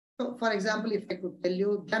 So for example, if I could tell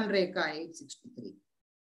you Dhanreka 863.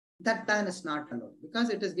 That plan is not allowed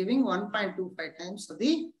because it is giving 1.25 times of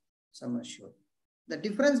the sum assured. The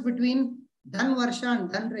difference between Dhan Varsha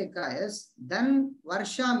and Dhan Rekha is Dhan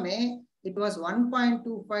Varsha mein it was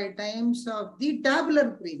 1.25 times of the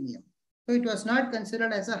tabular premium. So it was not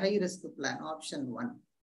considered as a high risk plan, option 1.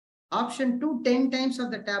 Option 2, 10 times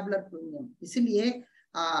of the tabular premium. इसलिए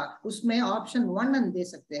उसमें option 1 हम दे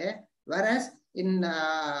सकते हैं. Whereas in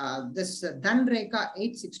this Dhan Rekha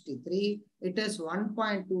 863, it is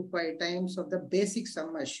 1.25 times of the basic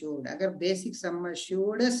sum assured. Agar basic sum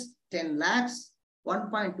assured is 10 lakhs,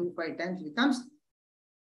 1.25 times becomes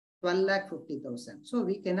 12,50,000. So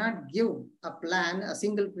we cannot give a plan, a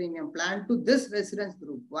single premium plan to this residence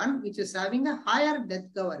group 1, which is having a higher death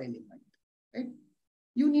cover element. Right?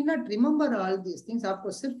 You need not remember all these things.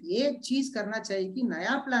 आपको सिर्फ ये चीज करना चाहिए कि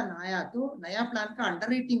नया plan आया तो नया प्लान का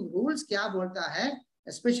अंडरराइटिंग रूल्स क्या बोलता है,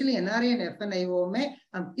 स्पेशली एनआरआई एंड एफएनआईओ में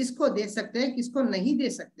हम किसको दे सकते हैं, किसको नहीं दे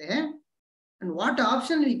सकते हैं, and what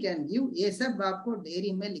option we can give, ये सब आपको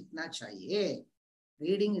डेयरी में लिखना चाहिए.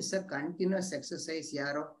 Reading is a continuous exercise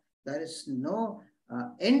यारो. There is no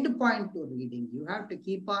end point to reading. You have to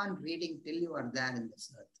keep on reading till you are there in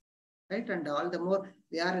this earth. Right? And all the more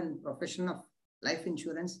we are in profession of life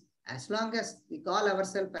insurance, as long as we call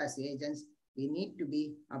ourselves as agents, we need to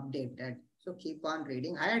be updated. So keep on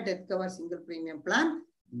reading. Higher death cover single premium plan,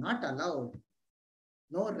 not allowed.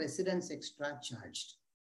 No residence extra charged.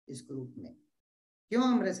 इस group में क्यों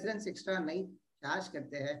हम residence extra नहीं cash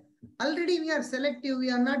करते हैं. Already we are selective, we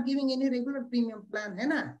are not giving any regular premium plan, है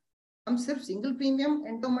ना. हम सिर्फ सिंगल प्रीमियम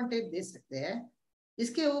एंडोमेंट टाइप दे सकते हैं,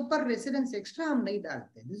 इसके ऊपर रेसिडेंस एक्स्ट्रा हम नहीं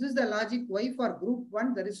डालते. This is the logic why for group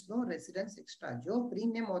 1 there is no residence extra. जो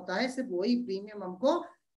प्रीमियम होता है सिर्फ वही प्रीमियम हमको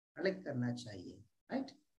कलेक्ट करना चाहिए,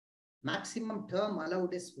 right. Maximum term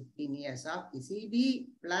allowed is 15 years. आप किसी भी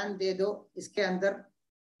प्लान दे दो इसके अंदर,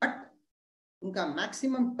 बट उनका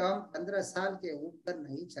मैक्सिमम टर्म 15 साल के ऊपर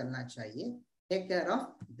नहीं चलना चाहिए. Take care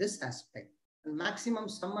of this aspect. Maximum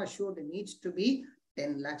sum assured needs to be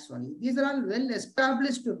 10 lakhs only. These are all well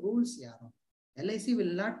established rules. LIC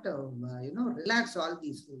will not relax all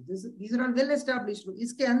these rules. These are all well established rules.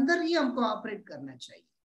 इसके अंदर ही हमको operate करना चाहिए.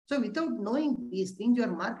 So without knowing these things, your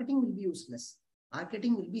marketing will be useless.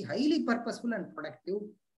 Marketing will be highly purposeful and productive,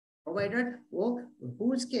 provided वो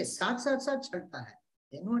rules के साथ साथ चलता है.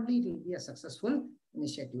 Then only it will be a successful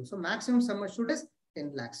initiative. So maximum sum assured is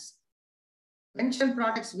 10 lakhs. Pension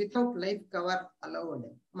products without life cover allowed.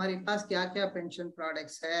 हमारे पास क्या क्या pension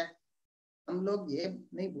products है, हम लोग ये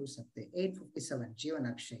नहीं बोल सकते. 857 जीवन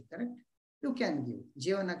Akshay, correct? You can give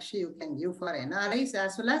जीवन Akshay, you can give for NRIs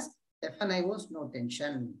as well as FNIOs, no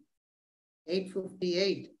tension.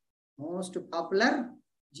 858 most popular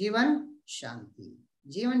जीवन शांति.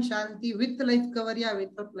 जीवन शांति with life cover या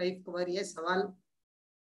without life cover ये सवाल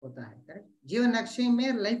होता है, करेक्ट. जीवन अक्षय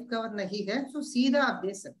में लाइफ कवर नहीं है, तो सीधा आप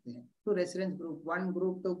दे सकते हैं to residence group 1,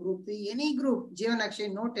 group 2, group 3, any group. जीवन अक्षय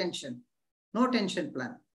नो टेंशन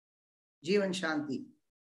प्लान. जीवन शांति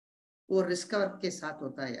वो रिस्क कवर के साथ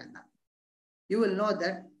होता है या ना. यू विल नो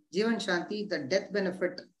दैट जीवन शांति the death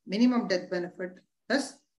benefit, minimum death benefit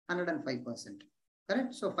is 105%,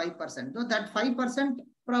 correct. सो 5%, तो दैट 5%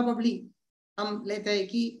 probably हम लेते हैं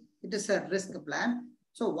कि it is a risk plan.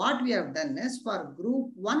 So what we have done is for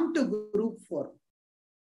group 1 to group 4.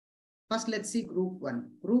 First let's see group 1.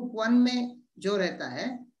 Group 1 में जो रहता है,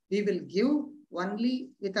 we will give only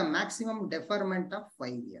with a maximum deferment of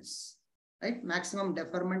 5 years. Right? Maximum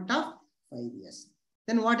deferment of 5 years.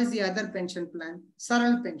 Then what is the other pension plan?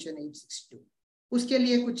 सरल pension 862. उसके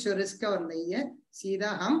लिए कुछ risk और नहीं है, सीधा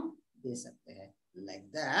हम दे सकते हैं.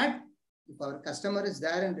 Like that, if our customer is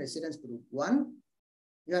there in residence group 1,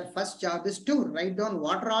 your first job is to write down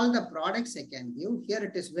what are all the products I can give. Here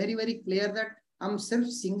it is very clear that हम सिर्फ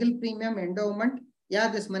single premium endowment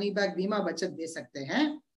या this money back बीमा बचत दे सकते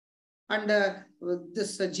हैं, and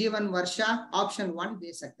this जीवन वर्षा option 1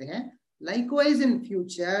 दे सकते हैं. Likewise in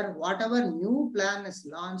future, whatever new plan is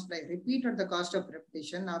launched, like repeat at the cost of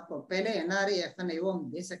repetition, आपको पहले NRI FNIO हम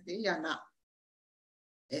दे सकते हैं या ना,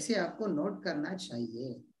 ऐसे आपको नोट करना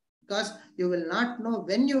चाहिए. Because you will not know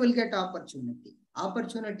when you will get opportunity.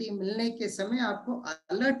 Opportunity मिलने के समय आपको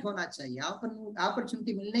अलर्ट होना चाहिए.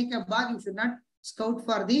 अपॉर्चुनिटी मिलने के बाद you should not scout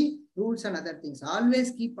for the rules and other things.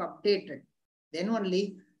 Always keep updated. Then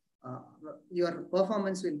only your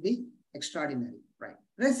performance will be extraordinary. Right?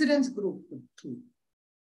 Residence group 2.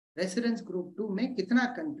 Residence group 2 में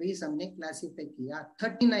कितना countries हमने classify किया?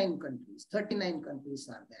 39 countries. 39 countries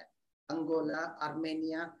are there. Angola,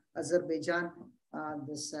 Armenia, Azerbaijan,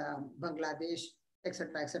 Bangladesh,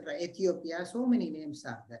 etc., Ethiopia, so many names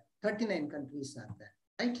are there. 39 countries are there,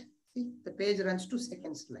 right? See, the page runs to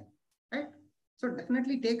second slide, right? So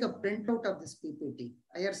definitely take a printout of this PPT.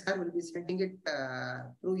 IR sir will be sending it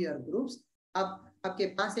through your groups. आपके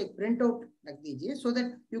पास एक printout रख दीजिए so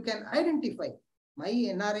that you can identify my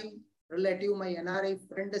NRI relative, my NRI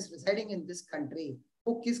friend is residing in this country.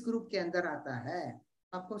 वो किस group के अंदर आता है,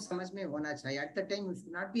 आपको समझ में होना चाहिए. At the time you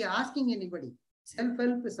should not be asking anybody.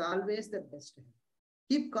 Self-help is always the best help.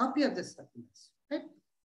 Keep copy of the circulars, right?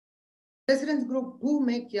 Residence group 2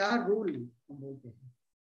 में क्या rule हम बोलते हैं?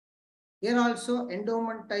 Here also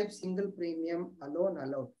endowment type single premium alone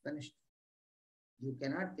allowed. Finished. You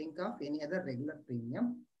cannot think of any other regular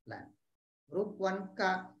premium plan. Group 1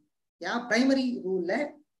 का क्या primary rule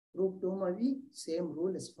है? Group 2 में भी same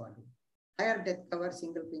rule is followed. Higher death cover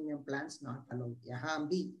single premium plans not allowed. यहाँ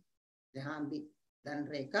भी then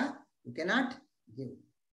Rekha you cannot give.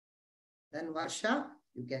 Then Varsha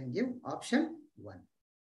you can give option 1.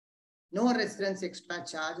 No residence extra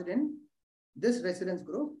charged in this residence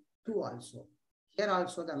group 2 also. Here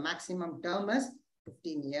also the maximum term is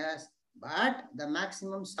 15 years, but the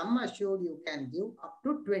maximum sum assured you can give up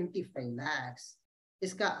to 25 lakhs.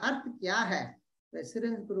 इसका अर्थ क्या है?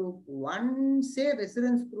 Residence group 1 से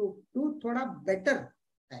residence group 2 थोड़ा better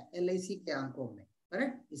है LIC के अंकों में,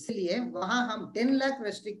 correct? इसलिए वहां हम 10 लाख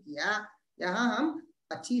रेस्ट्रिक्ट किया, यहाँ हम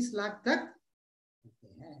 25 लाख तक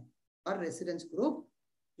हैं. और residence group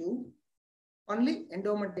 2 only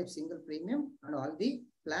endowment type single premium and all the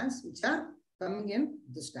plans which are coming in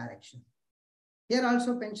this direction. Here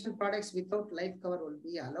also pension products without life cover will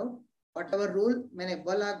be allowed. Whatever rule मैंने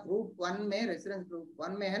बोला group 1 में residence group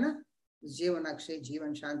 1 में है ना, जीवन अक्षय,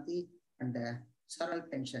 जीवन शांति and सरल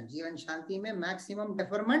pension. जीवन शांति में maximum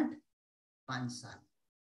deferment 5 साल,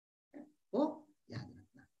 वो याद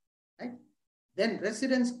रखना, right? Then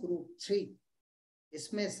residence group 3,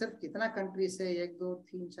 इसमें सिर्फ कितना countries है? 1 2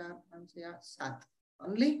 3 4 5 6 7,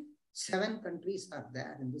 only 7 countries are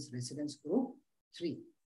there in this residence group 3.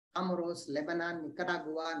 Comoros, Lebanon,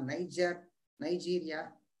 Nicaragua,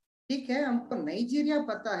 Nigeria. ठीक है, हमको नाइजीरिया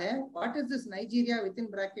पता है. What is this Nigeria within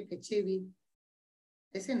bracket HAV?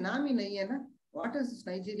 ऐसे नाम ही नहीं है ना. What is this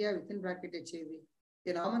Nigeria within bracket HAV?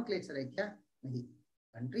 ये nomenclature है क्या? नहीं.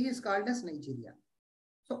 Country is called as Nigeria.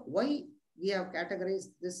 So why we have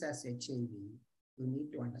categorized this as HAV? You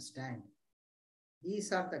need to understand.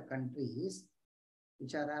 These are the countries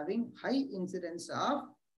which are having high incidence of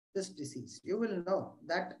this disease. You will know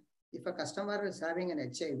that if a customer is having an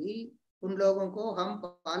HIV, उन लोगों को हम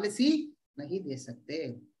policy नहीं दे सकते,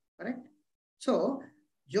 correct? सो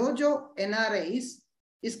जो NRIs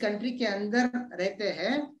इस country के अंदर रहते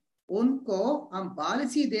हैं उनको हम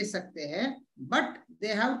पॉलिसी दे सकते हैं, but they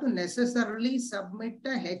have to necessarily submit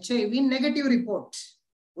HIV negative report.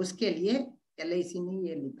 उसके लिए LIC ने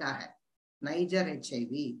ये लिखा है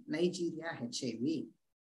नाइजीरिया HIV.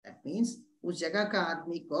 दैट मीन्स उस जगह का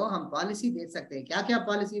आदमी को हम पॉलिसी दे सकते हैं. क्या क्या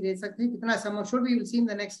पॉलिसी दे सकते हैं, कितना sum assured, we will see in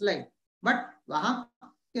the next slide. But वहां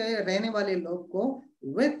के रहने वाले लोग को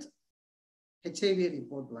विथ HIV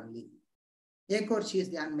रिपोर्ट ओनली. एक और चीज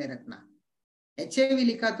ध्यान में रखना, HIV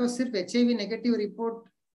लिखा तो सिर्फ HIV नेगेटिव रिपोर्ट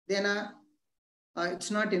देना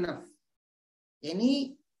it's not enough.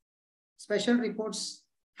 Any special reports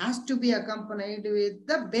has to be accompanied with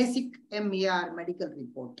the basic MER medical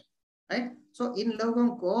report, right? So इन लोगों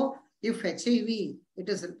को if HIV it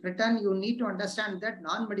is written, you need to understand that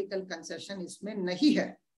non medical concession इसमें नहीं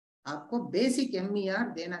है. आपको basic MER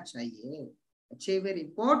देना चाहिए. HIV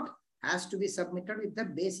report has to be submitted with the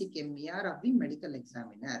basic MER of the medical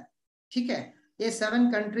examiner. ठीक है. ये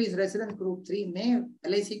 7 countries residence group 3 में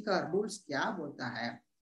LIC का rules क्या बोलता है?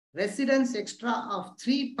 Residence extra of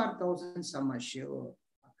 3 per 1000 sum assured.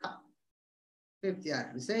 If they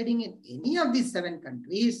are residing in any of these 7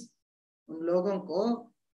 countries, उन लोगों को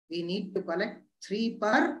we need to collect 3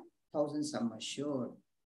 per 1000 sum assured.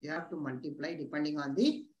 You have to multiply depending on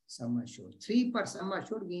the sum assured. 3 per sum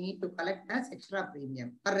assured we need to collect as extra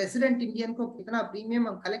premium. Per resident Indian को कितना premium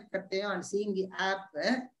हम collect करते हैं on seeing the app.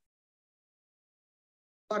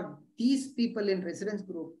 For these people in residence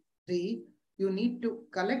group 3, you need to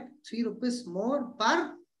collect 3 rupees more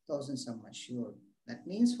per 1000 sum assured. That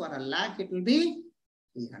means for 1 lakh it will be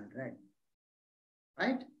 300,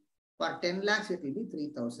 right? For 10 lakhs it will be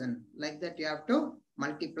 3000. Like that you have to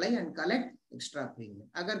multiply and collect extra premium.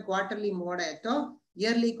 अगर quarterly mode है तो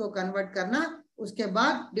yearly को convert करना, उसके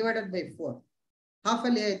बाद divided by 4. Half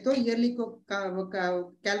yearly है तो yearly को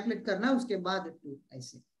calculate करना, उसके बाद 2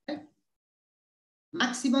 ऐसे. Right?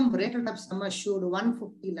 Maximum rated of sum assured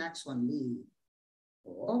 150 lakhs only.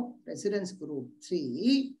 So residence group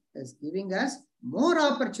 3 is giving us more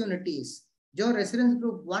opportunities. जो रेसिडेंस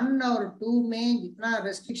ग्रुप 1 और 2 में जितना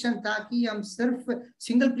रेस्ट्रिक्शन था कि हम सिर्फ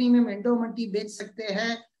सिंगल प्रीमियम एंडोमेंटी बेच सकते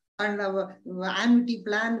हैं and annuity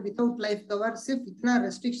plan without life cover, सिर्फ इतना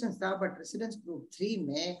रेस्ट्रिक्शन था. बट रेसिडेंस ग्रुप 3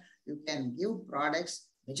 में you can give products,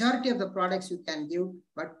 majority of the products you can give,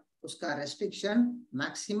 but उसका रेस्ट्रिक्शन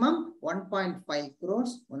मैक्सिमम 1.5 करोड़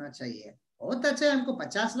होना चाहिए. बहुत अच्छा है, हमको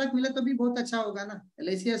 50 लाख मिले तो भी बहुत अच्छा होगा ना.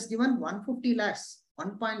 LIC has given 150 lakhs,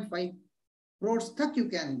 1.5 crores तक you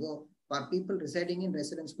can go for people residing in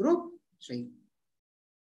residence group 3.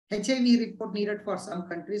 HIV report needed for some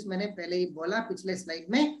countries. मैंने पहले ही बोला पिछले स्लाइड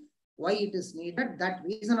में why it is needed. That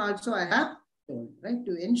reason also I have told, right?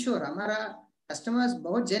 To ensure हमारा customers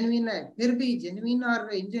बहुत genuine है, फिर भी genuine or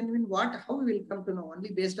ingenuine what, how we will come to know?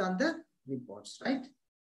 Only based on the reports, right?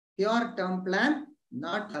 Pure term plan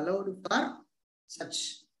not allowed for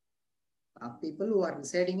such people who are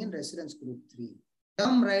residing in residence group 3.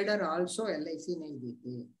 Term rider also LIC नहीं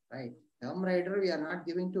देते, right? Term rider we are not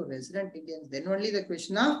giving to resident Indians. Then only the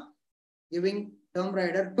question of giving term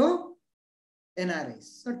rider to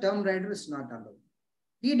NRIs. So term rider is not allowed.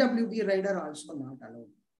 PWB rider also not allowed.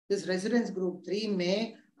 This residence group 3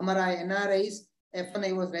 में हमारा NRIs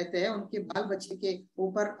FNIOs रहते हैं, उनके बाल बच्चे के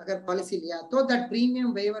ऊपर अगर पॉलिसी लिया तो that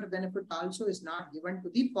premium waiver benefit also is not given to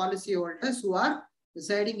the policy holders who are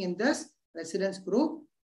residing in this residence group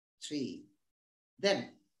 3. Then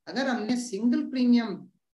अगर हमने single premium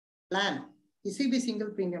plan, किसी भी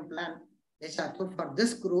single premium plan ऐसा, तो for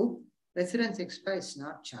this group residence extra is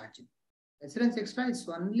not charged. Residence extra is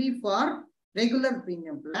only for regular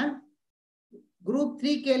premium plan. Group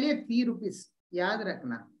 3 के लिए 3 rupees याद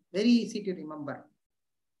रखना, very easy to remember.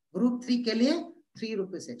 Group 3 के लिए 3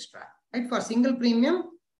 rupees extra, right? For single premium,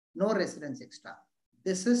 no residence extra.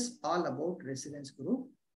 This is all about residence group.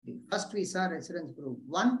 First we saw residence group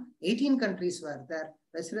 1, 18 countries were there.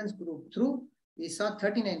 Residence group 2, we saw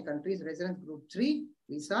 39 countries. Residence group 3,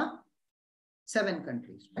 we saw 7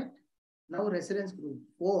 countries, right? Now residence group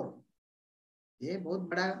 4, ये बहुत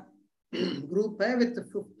बड़ा group है with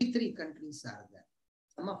 53 countries are there.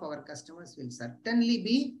 Some of our customers will certainly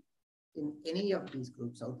be in any of these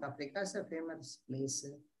groups. South Africa is a famous place.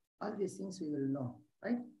 All these things we will know,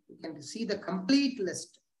 right? You can see the complete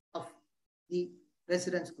list of the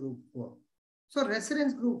residence group 4. So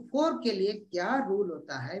residence group 4 के लिए क्या rule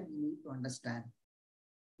होता है? We need to understand.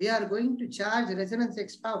 We are going to charge residence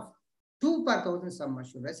extra of 2 per 1000 sum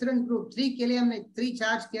assured. Residence group 3 के लिए हमने 3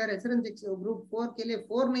 charge किया. Residence group 4 के लिए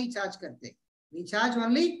 4 नहीं charge करते. We charge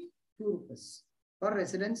only 2 rupees for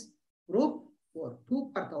residence group 4,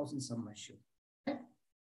 2 per 1000 sum assured. Okay?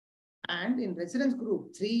 And in residence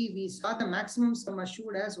group 3, we saw the maximum sum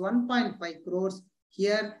assured as 1.5 crores.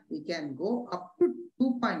 Here we can go up to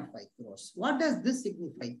 2.5 crores. What does this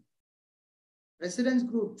signify? Residence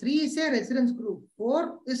group 3 is a residence group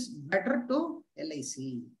 4 is better to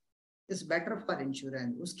LIC. Is better for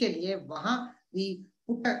insurance. Uske liye wahan we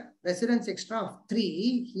put a residence extra of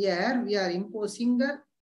 3. Here we are imposing a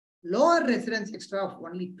lower residence extra of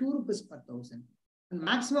only 2 rupees per 1000. And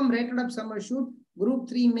maximum rated up sum assured group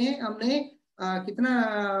 3 में हमने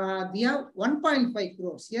कितना दिया 1.5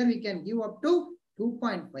 crores. Here we can give up to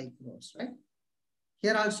 2.5 crores, right?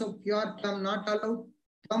 Here also pure term not allowed,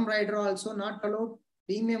 term rider also not allowed,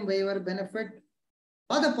 premium waiver benefit.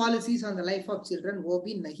 All the policies on the life of children वो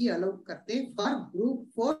भी नहीं allowed करते for group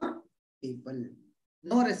 4 people.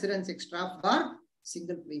 No residence extra for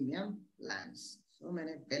single premium plans. So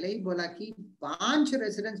मैंने पहले ही बोला कि 5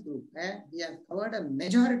 residence group है. We have covered a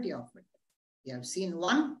majority of it. We have seen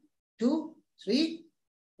 1, 2, 3,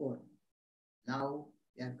 4. Now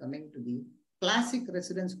we are coming to the classic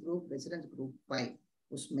residence group 5.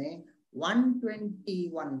 उसमें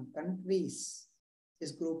 121 countries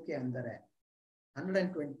इस group के अंदर है.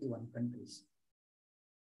 121 countries.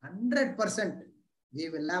 100% we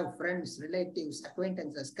will have friends, relatives,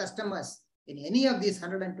 acquaintances, customers in any of these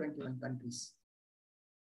 121 countries.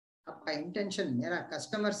 आपका intention मेरा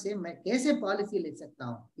customer से मैं कैसे policy ले सकता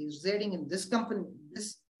हूँ? He is residing in this company,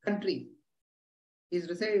 this country. He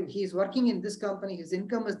is working in this company. His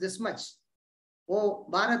income is this much. वो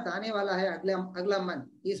भारत आने वाला है अगला month.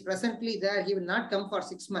 He is presently there. He will not come for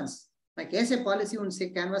 6 months. मैं कैसे policy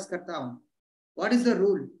उनसे canvas करता हूँ? What is the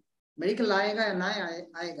rule? Medical आएगा या ना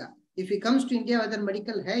आएगा? If he comes to India, whether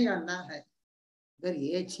medical है या ना है? अगर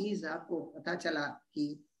ये चीज आपको पता चला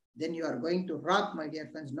कि then you are going to rock, my dear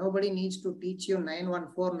friends. Nobody needs to teach you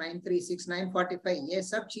 914, 936, 945. ये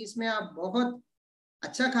सब चीज में आप बहुत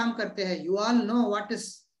अच्छा काम करते हैं. You all know what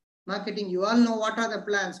is marketing. You all know what are the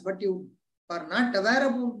plans, but you are not aware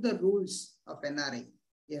about the rules of NRI.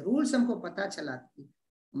 ये rules हमको पता चला कि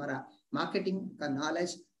हमारा marketing का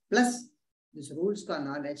knowledge plus this rules का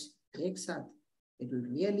knowledge एक साथ, it will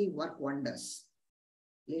really work wonders,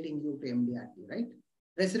 leading you to MDRT, right?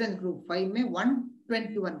 Resident group 5 में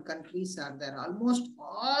 121 countries are there. Almost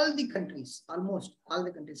all the countries,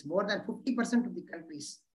 more than 50% of the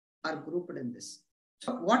countries are grouped in this.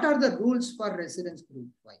 So what are the rules for residence group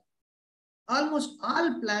 5? Almost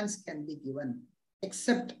all plans can be given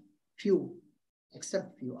except few.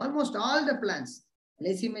 Almost all the plans.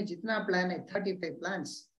 LIC में जितना plan है, 35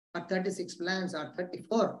 plans or 36 plans or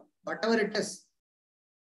 34, whatever it is,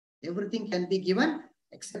 everything can be given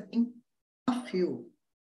excepting a few.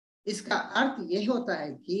 इसका अर्थ ये होता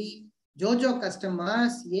है कि जो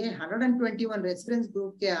customers ये 121 रेसिडेंस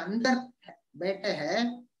ग्रुप के अंदर बैठे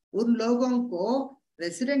हैं, उन लोगों को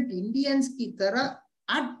रेसिडेंट इंडियंस की तरह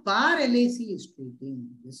at par LIC is treating.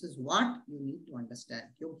 This is what you need to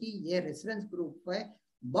understand. क्योंकि ये रेसिडेंस ग्रुप है,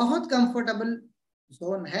 बहुत कंफर्टेबल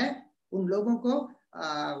जोन है. उन लोगों को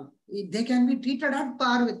they can be treated at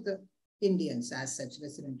par with the Indians as such,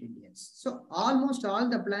 resident Indians. So almost all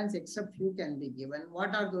the plans except few can be given.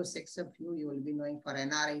 What are those except few? You will be knowing. For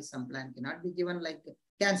NRI, some plan cannot be given, like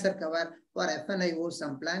cancer cover. For FNIO,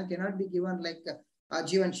 some plan cannot be given, like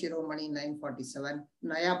Jeevan Shiromani 947.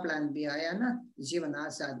 Naya plan bhi aaya na, Jeevan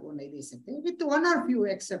Asad wo nahi de sakte, with one or few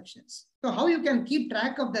exceptions. So how you can keep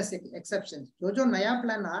track of the exceptions? जो नया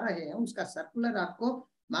plan आ रहे हैं, उसका circular आपको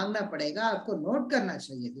मांगना पड़ेगा, आपको note करना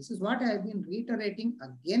चाहिए. This is what I have been reiterating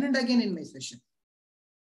again and again in my session.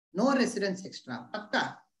 No residence extra.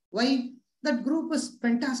 पक्का. Why? That group is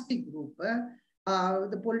fantastic group.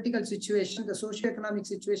 the political situation, the socio-economic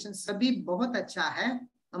situation सभी बहुत अच्छा है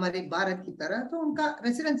हमारे भारत की तरह, तो उनका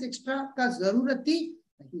रेसिडेंस एक्स्ट्रा का जरूरत ही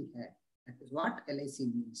नहीं है. That is what LIC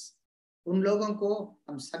means. उन लोगों को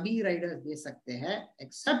हम सभी राइडर्स दे सकते हैं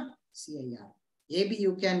except CIR. AB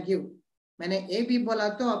you can give. मैंने AB बोला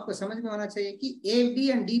तो आपको समझ में होना चाहिए कि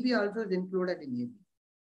AB and DB also is included in AB.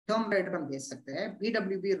 Term rider हम दे सकते हैं.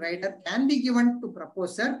 PWB rider can be given to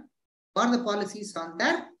proposer for the policies on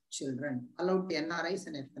their children, allowed to NRIs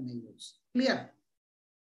and FNIs. Clear?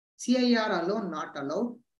 CIR alone not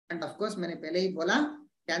allowed, and of course मैंने पहले ही बोला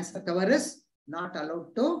cancer cover is not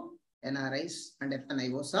allowed to NRIs and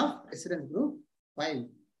FNIs of residence group 5.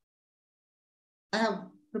 I have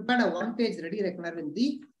prepared a one page ready reckoner in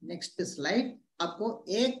the next slide. आपको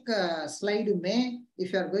एक slide में,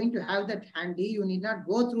 if you are going to have that handy, you need not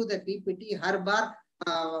go through the PPT. Her bar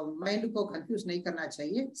mind को confuse नहीं करना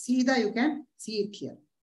चाहिए, सीधा you can see it here.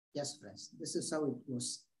 Yes friends, this is how it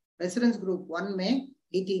goes. Residence group 1 में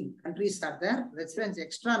 18 countries are there. Residence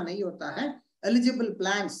extra नहीं होता है. Eligible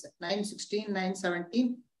plans 916,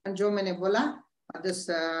 917, and जो मैंने बोला this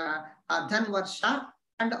Dhanvarsha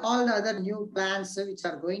and all the other new plans which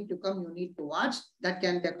are going to come, you need to watch. That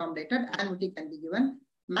can be accommodated. Annuity can be given.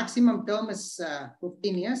 Maximum term is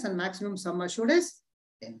 15 years and maximum sum assured is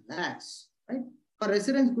 10 lakhs. Right? For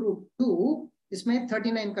residence group 2, इसमें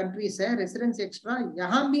 39 countries है. Residence extra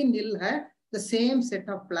यहाँ भी nil है. The same set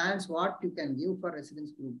of plans what you can give for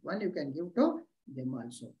residence group 1, you can give to them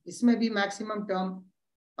also. इसमें भी maximum term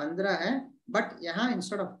 15 है. But यहाँ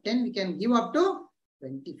instead of 10, we can give up to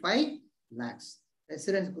 25 lakhs.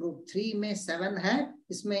 Residence group 3 में 7 है.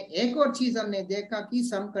 इसमें एक और चीज हमने देखा कि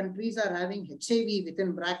some countries are having HIV with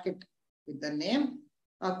in bracket with the name.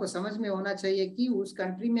 आपको समझ में होना चाहिए कि उस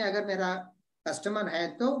कंट्री में अगर मेरा कस्टमर है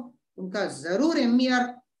तो उनका जरूर MER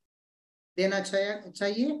देना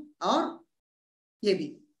चाहिए और ये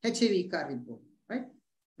भी HIV का report. Right?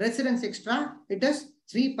 Residence extra it is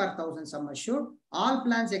 3 per 1000 sum assured. All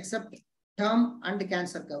plans except term and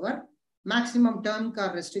cancer cover. Maximum term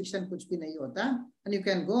का restriction कुछ भी नहीं होता, and you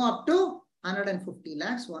can go up to 150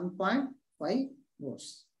 lakhs, 1.5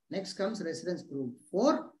 crores. Next comes residence group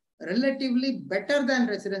 4, relatively better than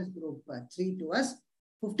residence group 3 to us.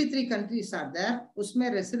 53 countries are there.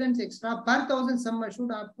 उसमें residence extra per 1000 sum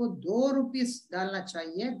assured आपको 2 rupees डालना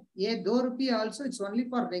चाहिए. ये 2 रुपये also it's only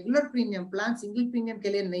for regular premium plan, single premium के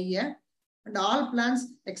लिए नहीं है. And all plans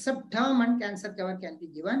except term and cancer cover can be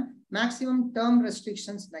given. Maximum term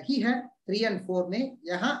restrictions नहीं है. 3 and 4 में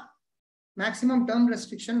यहाँ maximum term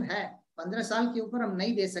restriction है. 15 साल के ऊपर हम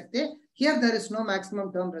नहीं दे सकते. Here there is no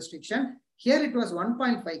maximum term restriction. Here it was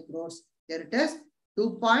 1.5 crores. Here it is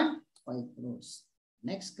 2.5 crores.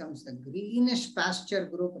 Next comes the greenish pasture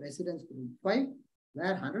group, residence group 5,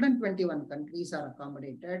 where 121 countries are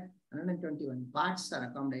accommodated. 121 parts are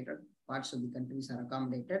accommodated. Parts of the countries are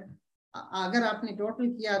accommodated. अगर आपने total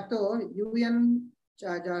किया तो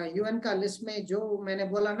UN का list में जो मैंने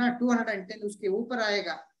बोला ना 210 उसके ऊपर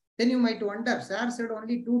आएगा. then you might wonder sir said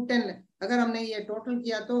only 210. अगर हमने ये टोटल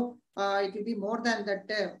किया तो it will be more than that.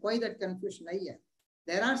 कोई that confusion नहीं है.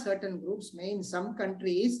 There are certain groups में in some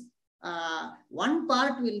countries one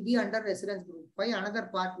part will be under residence group 5, another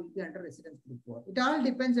part will be under residence group 4. It all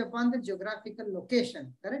depends upon the geographical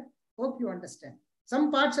location. Correct? Hope you understand.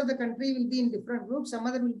 Some parts of the country will be in different groups, some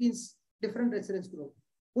other will be in different residence group.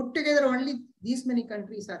 Put together only these many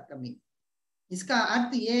countries are coming. इसका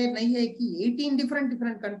अर्थ ये नहीं है कि 18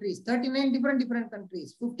 different countries, 39 different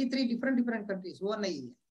countries, 53 different countries. वो नहीं है.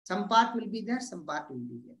 Some part will be there, some part will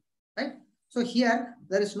be there. Right? So here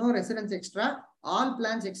there is no residence extra. All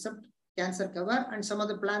plans except cancer cover and some of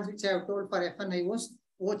the plans which I have told for FNIOs,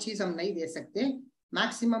 वो चीज हम नहीं दे सकते.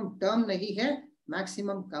 Maximum term नहीं है.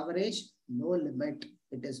 Maximum coverage no limit.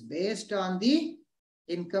 It is based on the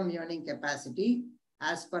income earning capacity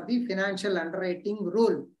as per the financial underwriting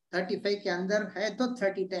rule. 35 के अंदर है तो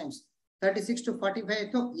 30 times, 36 to 45 है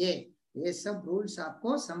तो ये सब rules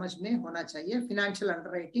आपको समझ में होना चाहिए. Financial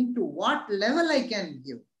underwriting to what level I can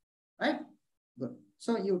give, right? Good.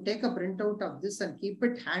 So you take a printout of this and keep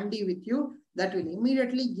it handy with you. That will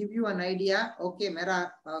immediately give you an idea. Okay,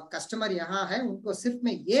 मेरा customer यहाँ है, उनको सिर्फ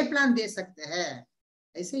मैं ये plan दे सकते हैं.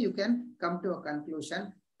 ऐसे you can come to a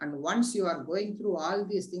conclusion. And once you are going through all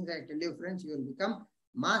these things, I tell you friends, you will become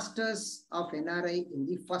masters of NRI in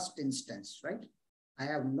the first instance, right? I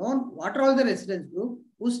have known what are all the residence group,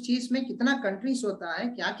 उस चीज में कितना countries होता है,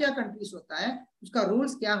 क्या-क्या countries होता है, उसका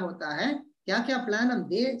rules क्या होता है, क्या-क्या plan हम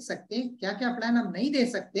दे सकते, क्या-क्या plan हम नहीं दे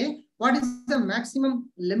सकते, what is the maximum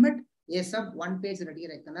limit, ये सब one page ready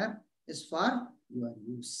reckoner is for your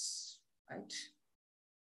use, right?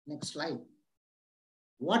 Next slide.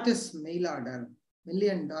 What is mail order?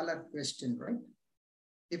 million-dollar question, right?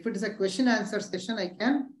 If it is a question answer session, I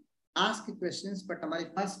can ask questions, but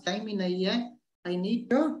हमारे पास time ही नहीं है. I need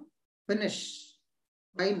to finish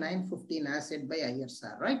by 9:15 as said by IR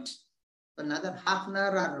sir, right? Another half an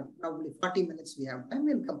hour or probably 40 minutes we have time,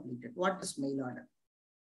 we'll complete it. What is mail order?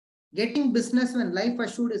 Getting business when life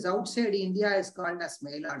assured is outside India is called as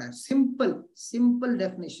mail order. Simple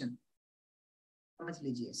definition. समझ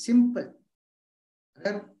लीजिए, simple.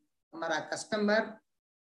 अगर हमारा customer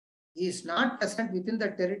is not present within the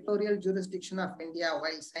territorial jurisdiction of India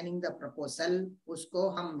while signing the proposal, उसको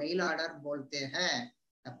हम mail order बोलते हैं.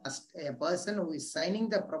 A person who is signing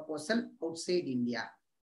the proposal outside India.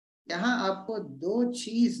 यहाँ आपको दो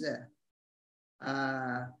चीज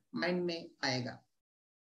माइंड में आएगा.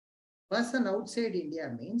 Person outside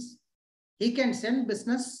India means he can send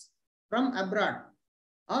business from abroad,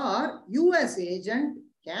 or you as agent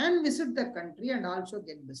can visit the country and also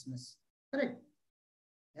get business. Correct?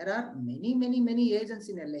 There are many agents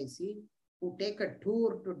in LIC who take a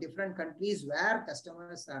tour to different countries where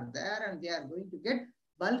customers are there and they are going to get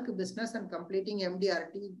bulk business and completing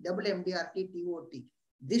MDRT, double MDRT, TOT.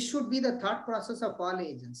 This should be the thought process of all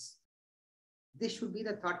agents. This should be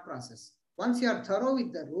the thought process. Once you are thorough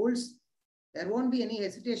with the rules, there won't be any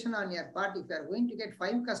hesitation on your part. If you are going to get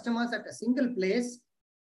 5 customers at a single place,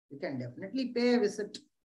 you can definitely pay a visit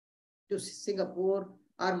to Singapore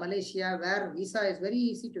or Malaysia, where visa is very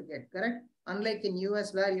easy to get, correct? Unlike in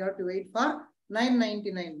US, where you have to wait for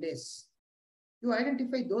 999 days. You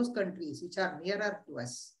identify those countries which are nearer to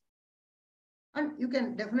us, and you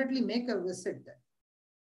can definitely make a visit there.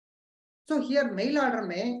 So here, mail order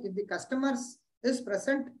may, if the customer is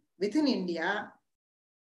present within India,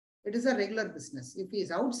 it is a regular business. If he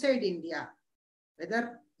is outside India,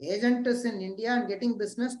 whether agent is in India and getting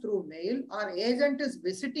business through mail, or agent is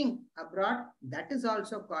visiting abroad, that is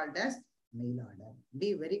also called as mail order.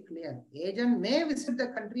 Be very clear. Agent may visit the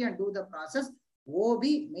country and do the process. वो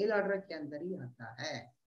भी mail order के अंदर ही आता है.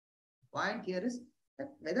 Point here is that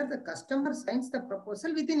whether the customer signs the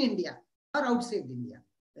proposal within India or outside India.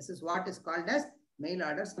 This is what is called as mail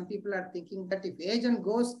order. Some people are thinking that if agent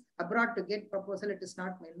goes abroad to get proposal, it is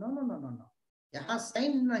not mail. No. यहाँ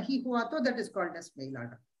sign नहीं हुआ तो that is called as mail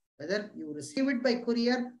order. Whether you receive it by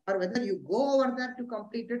courier or whether you go over there to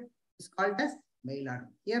complete it is called as mail order.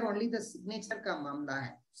 Here only the signature का मामला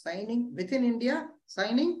है. Signing within India,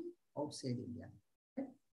 signing outside India. Okay?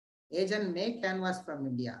 Agent may canvas from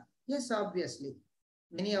India. Yes, obviously.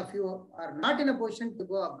 Many of you are not in a position to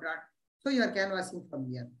go abroad, so you are canvassing from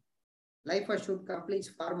here. Life assured completes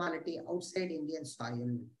formality outside Indian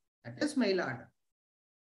soil. That is mail order.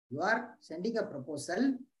 You are sending a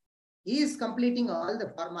proposal. He is completing all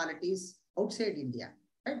the formalities outside India.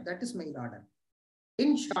 Right? That is mail order.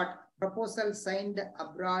 In short, proposal signed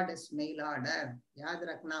abroad is mail order. Yaad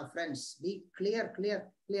rakhna, friends. Be clear,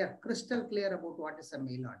 crystal clear about what is a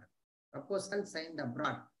mail order. Proposal signed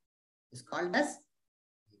abroad is called as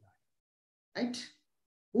mail order. Right?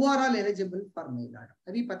 Who are all eligible for mail order?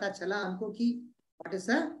 Abhi pata chala humko ki what is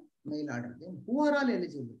a mail order. Then who are all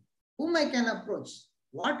eligible? Whom I can approach?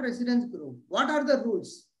 What residence group? What are the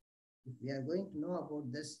rules? If we are going to know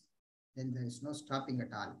about this, then there is no stopping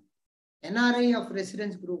at all. NRI of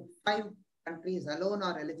residence group, 5 countries alone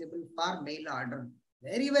are eligible for mail order.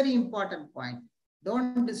 Very, very important point.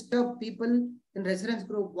 Don't disturb people in residence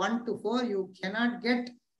group 1 to 4. You cannot get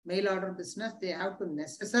mail order business. They have to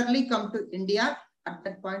necessarily come to India. At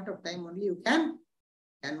that point of time only you can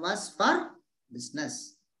canvas for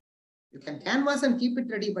business. You can canvas and keep it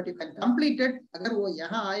ready, but you can complete it. Agar wo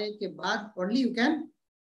yahan aaye ke baad only you can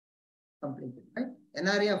complete it, right?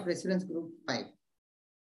 NRI of residence group 5.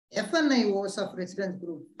 FNIOs of residence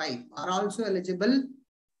group 5 are also eligible,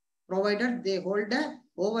 provided they hold a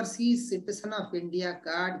overseas citizen of India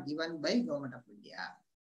card given by Government of India.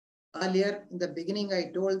 Earlier in the beginning,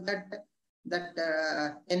 I told that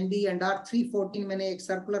NB and R 314 मैंने एक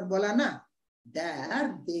circular बोला ना,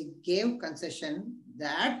 there they gave concession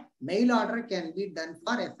that mail order can be done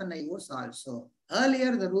for FNIOs also.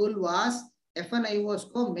 Earlier the rule was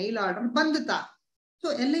FNIOs को mail order बंद था. So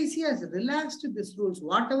LIC has relaxed this rules.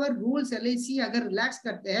 Whatever rules LIC अगर relax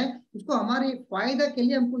करते हैं, उसको हमारे फायदा के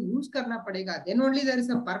लिए हमको use करना पड़ेगा. Then only there is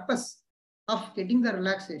a purpose of getting the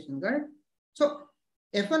relaxation, right? So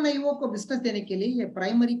FNIO को business देने के लिए ये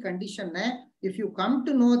primary condition है. If you come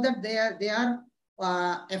to know that they are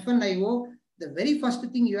FNIO, the very first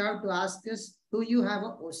thing you have to ask is, do you have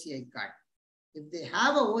a OCI card? If they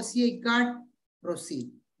have a OCI card, proceed.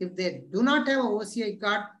 If they do not have a OCI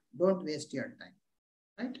card, don't waste your time.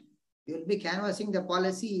 Right? You will be canvassing the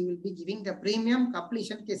policy, you will be giving the premium.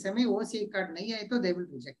 Completion के समय OCI card नहीं है तो they will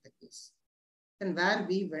reject the case. then where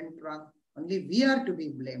we went wrong, only we are to be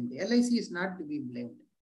blamed. LIC is not to be blamed.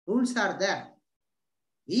 Rules are there.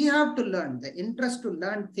 We have to learn. The interest to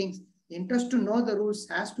learn things, interest to know the rules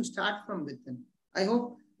has to start from within. I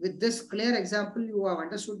hope with this clear example, you have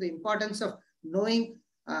understood the importance of knowing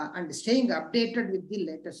and staying updated with the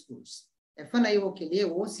latest rules. FNIO के लिए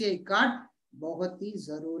OCI card बहुत ही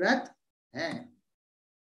जरूरत है.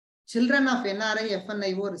 Children of NRI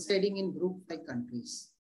FNIO residing in Group 5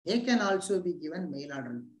 countries, they can also be given mail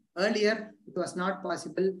order. Earlier, it was not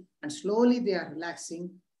possible, and slowly they are relaxing.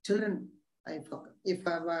 Children, if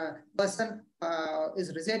a person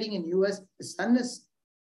is residing in US, his son is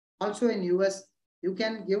also in US, you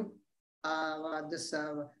can give this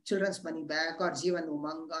children's money back, or Jeevan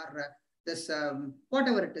Umang, or this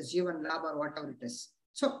whatever it is, Jeevan Labh, or whatever it is.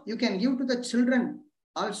 So you can give to the children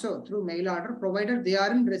also through mail order, provided they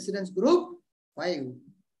are in residence group 5.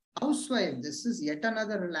 Housewife, this is yet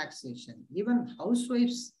another relaxation. Even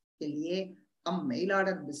housewives के लिए हम mail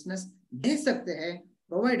order business दे सकते हैं,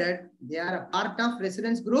 provided they are a part of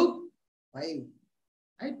residence group 5,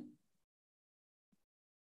 right?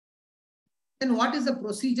 Then what is the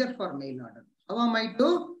procedure for mail order? How am I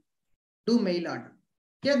to do mail order?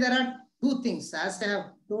 Here there are two things, as I have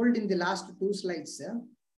told in the last 2 slides.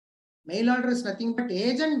 Mail order is nothing but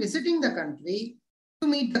agent visiting the country to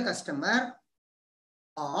meet the customer,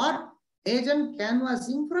 or agent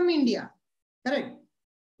canvassing from India. Correct?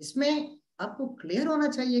 इसमें आपको clear होना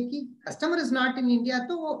चाहिए कि customer is not in India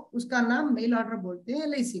तो वो उसका नाम mail order बोलते हैं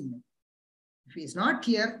LIC में. If is not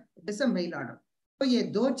clear, it is a mail order. तो ये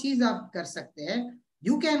 2 चीज आप कर सकते हैं.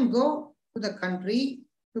 You can go to the country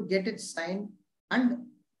to get it sign, and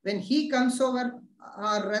when he comes over,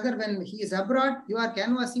 or rather when he is abroad, you are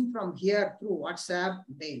canvassing from here through WhatsApp,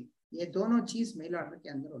 mail. ये दोनों चीज मेल ऑर्डर के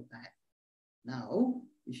अंदर होता है. Now,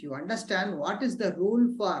 if you understand what is the rule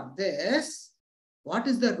for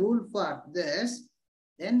this,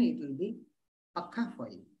 then it will be pakka for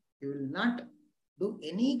you. You will not do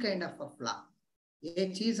any kind of a flaw.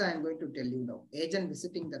 ये चीज I am going to tell you now. Agent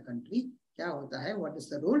visiting the country, क्या होता है? What is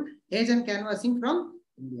the rule? Agent canvassing from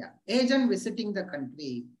India. Agent visiting the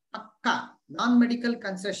country, pakka. Non-medical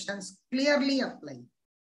concessions clearly apply.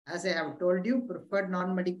 As I have told you, preferred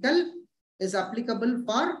non-medical is applicable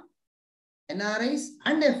for NRIs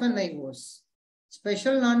and FNIOs.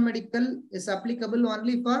 Special non-medical is applicable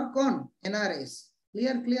only for NRIs.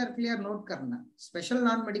 Clear note karna. Special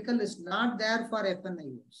non-medical is not there for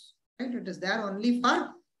FNIOs. Right? It is there only for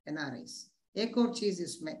NRIs. एक और चीज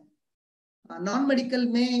इसमें,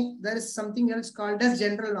 non-medical में there is something else called as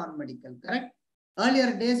general non-medical. Correct?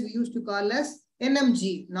 Earlier days we used to call as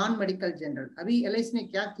NMG, non-medical general. अभी LIC ने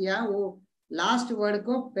क्या किया, वो last word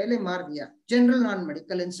को पहले मार दिया, general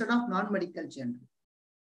non-medical instead of non-medical general.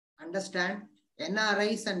 Understand?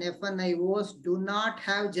 NRIs and FNIOs do not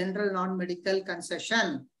have general non-medical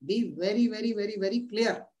concession. Be very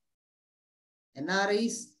clear.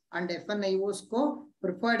 NRIs and FNIOs को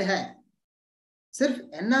preferred है, सिर्फ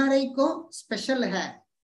NRI को special है,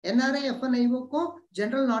 NRI FNIO को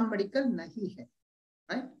general non-medical नहीं है.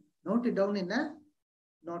 Right? Note it down in a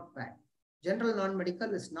notepad. General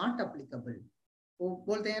non-medical is not applicable. वो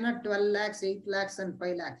बोलते हैं ना 12 lakhs, 8 lakhs and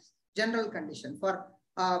 5 lakhs. General condition for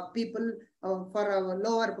people, for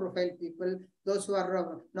lower profile people, those who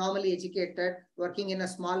are normally educated, working in a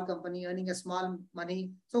small company, earning a small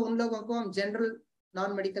money. So उन लोगों को हम general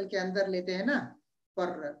non-medical के अंदर लेते हैं ना.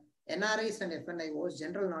 For NRIs and FNIOs,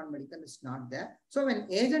 general non-medical is not there. So when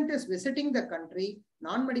agent is visiting the country,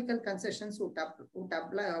 non-medical concessions would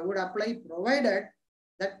apply provided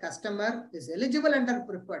that customer is eligible under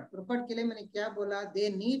preferred. Preferred के लिए मैंने क्या बोला? They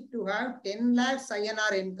need to have 10 lakhs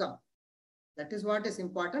INR income. That is what is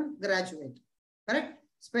important. Graduate. Correct?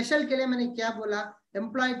 Special के लिए मैंने क्या बोला?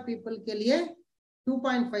 Employed people के लिए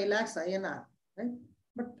 2.5 lakhs INR. Right?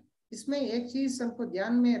 But इसमें एक चीज हमको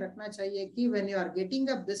ध्यान में रखना चाहिए कि when you are getting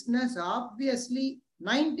a business, obviously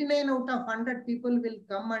 99 out of 100 people will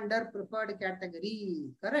come under preferred category.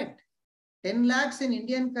 Correct? 10 lakhs in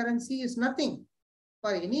Indian currency is nothing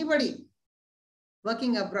for anybody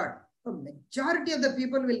working abroad. So majority of the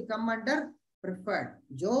people will come under preferred.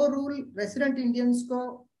 जो rule resident Indians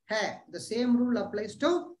को है, the same rule applies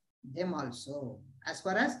to them also, as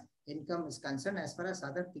far as income is concerned, as far as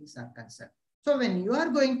other things are concerned. So when you are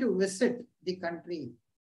going to visit the country,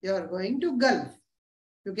 you are going to Gulf,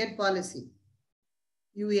 you get policy,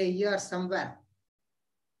 UAE or somewhere.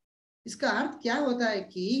 इसका अर्थ क्या होता है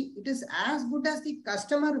कि it is as good as the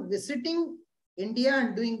customer visiting India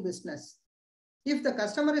and doing business. If the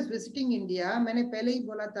customer is visiting India, मैंने पहले ही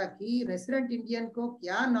बोला था कि resident Indian को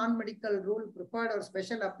क्या non-medical rule preferred और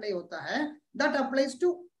special apply होता है, that applies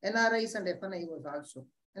to NRIs and FNIOs also.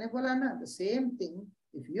 And I bola na, the same thing.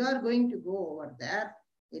 If you are going to go over there,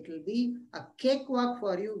 it will be a cakewalk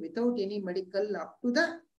for you without any medical up to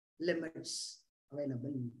the limits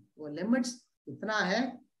available. वो limits कितना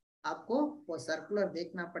है आपको वो circular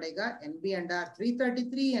देखना पड़ेगा. NB under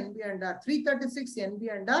 333, NB under 336,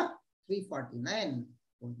 NB under 349.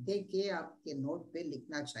 वो देख के आपके नोट पे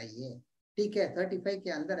लिखना चाहिए. ठीक है, 35 के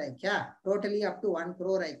अंदर है क्या? Totally up to 1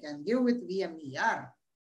 crore I can give with VMER.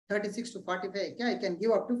 36 to 45 क्या? I can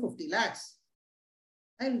give up to 50 lakhs.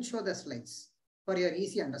 I will show the slides for your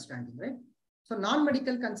easy understanding, right? So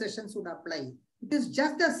non-medical concessions would apply. It is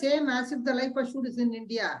just the same as if the life assured is in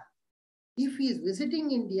India. If he is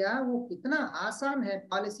visiting India, वो कितना आसान है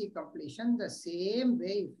policy completion. The same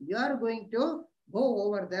way, if you are going to go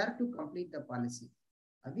over there to complete the policy.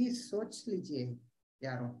 अभी सोच लीजिए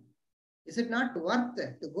यारों, is it not worth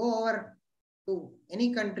to go over to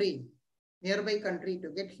any country, nearby country, to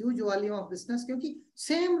get huge volume of business? क्योंकि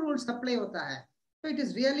same rules apply होता है. So it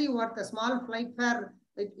is really worth a small flight fare.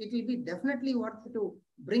 It will be definitely worth to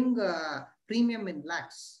bring premium in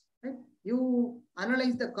lakhs. Right? You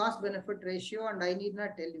analyze the cost benefit ratio, and I need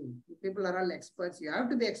not tell you. You people are all experts. You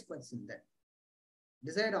have to be experts in that.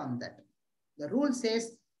 Decide on that. The rule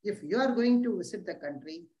says if you are going to visit the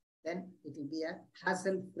country, then it will be a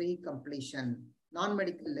hassle-free completion.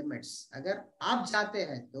 Non-medical limits. अगर आप चाहते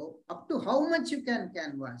हैं तो up to how much you can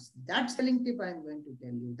canvas. That selling tip I am going to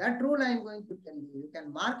tell you. That rule I am going to tell you. You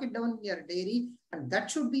can mark it down in your diary, and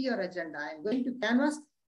that should be your agenda. I am going to canvas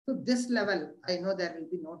to this level. I know there will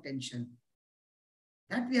be no tension.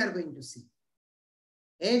 That we are going to see.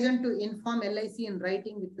 Agent to inform LIC in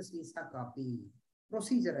writing with this visa copy.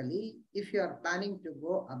 Procedurally, if you are planning to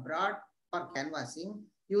go abroad for canvassing,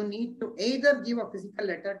 you need to either give a physical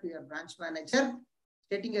letter to your branch manager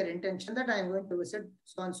stating your intention that I am going to visit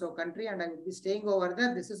so-and-so country and I will be staying over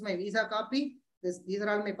there. This is my visa copy. These are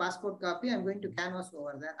all my passport copy. I am going to canvass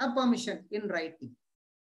over there. A permission in writing.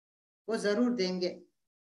 वो जरूर देंगे,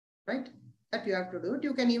 right? That you have to do it.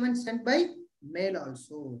 You can even send by mail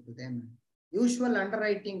also to them. Usual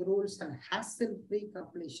underwriting rules and hassle-free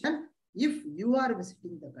completion if you are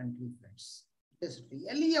visiting the country, friends. It is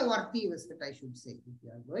really a worthy visit, I should say. If you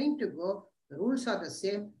are going to go, the rules are the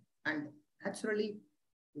same, and naturally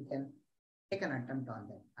you can take an attempt on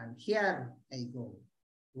that. And here I go.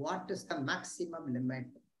 What is the maximum limit?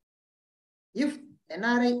 If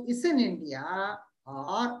NRI is in India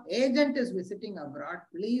or agent is visiting abroad,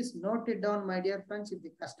 please note it down, my dear friends. If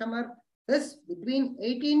the customer is between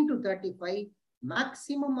 18 to 35,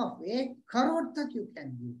 maximum of 1 crore that you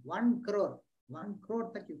can give. 1 crore. 1 crore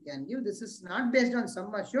that you can give. This is not based on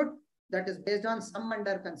sum assured. That is based on sum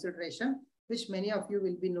under consideration, which many of you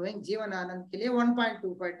will be knowing. Jeevan Anand ke liye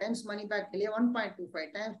 1.25 times, money back ke liye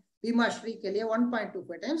 1.25 times, Bima Shri ke liye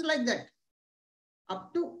 1.25 times, like that.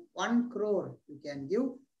 Up to 1 crore you can give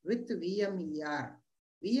with VMER.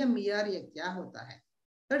 VMER ye kya hota hai?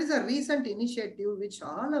 That is a recent initiative which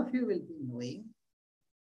all of you will be knowing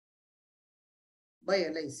by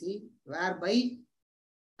LIC, whereby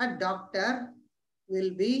a doctor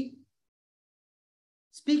will be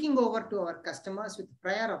speaking over to our customers with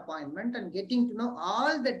prior appointment and getting to know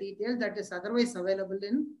all the details that is otherwise available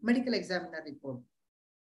in medical examiner report.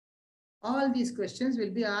 All these questions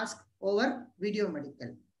will be asked over video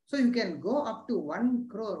medical. So you can go up to 1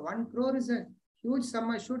 crore. 1 crore is a huge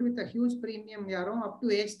sum assured with a huge premium, up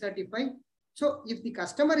to age 35. So if the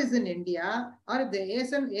customer is in India or if the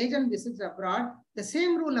agent visits abroad, the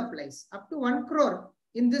same rule applies. Up to 1 crore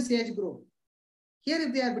in this age group. Here,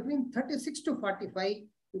 if they are between 36 to 45,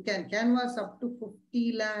 you can canvas up to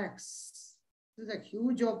 50 lakhs. This is a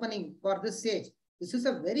huge opening for this age. This is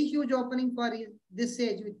a very huge opening for this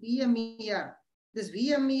age with VMER. This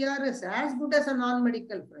VMER is as good as a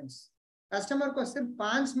non-medical, friends. Customer को सिर्फ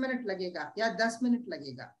 5 minute लगेगा या 10 minute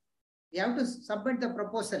लगेगा. You have to submit the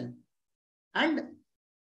proposal. And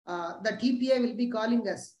the TPA will be calling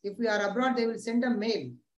us. If we are abroad, they will send a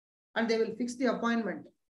mail and they will fix the appointment.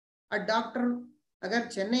 A doctor, अगर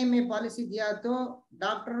चेन्नई में policy दिया तो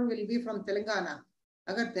doctor will be from Telangana.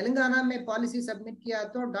 अगर तेलंगाना में policy submit किया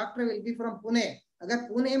तो doctor will be from Pune. अगर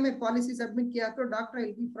पुणे में पॉलिसी सबमिट किया तो doctor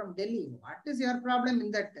will be from Delhi. What is your problem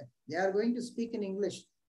in that? They are going to speak in English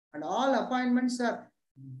and all appointments are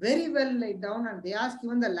very well laid down, and they ask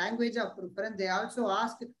even the language of preference. They also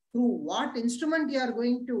ask through what instrument you are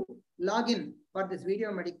going to log in for this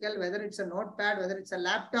video medical, whether it's a notepad, whether it's a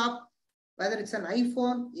laptop, whether it's an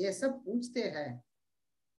iPhone. ये सब पूछते हैं.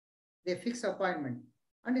 They fix appointment,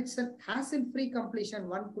 and it's a hassle-free completion.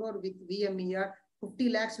 1 crore with VMER, 50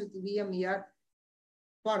 lakhs with VMER.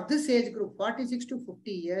 For this age group, 46 to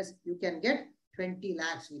 50 years, you can get 20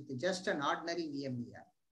 lakhs with just an ordinary VMER.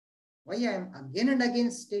 Why I am again and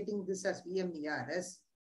again stating this as VMER is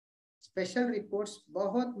special reports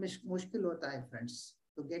बहुत मुश्किल होता है friends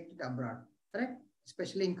to get it abroad, correct?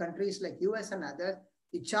 Especially in countries like US and others,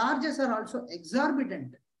 the charges are also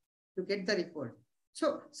exorbitant to get the report.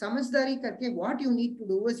 So, samajhdari karke, what you need to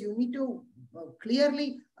do is you need to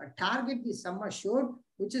clearly target the sum assured,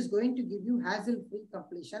 which is going to give you hassle-free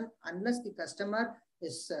completion unless the customer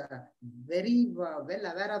is very well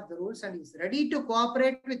aware of the rules and is ready to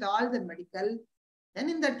cooperate with all the medical. Then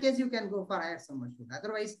in that case, you can go for higher sum assured.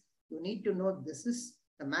 Otherwise, you need to know this is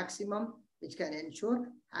the maximum which can ensure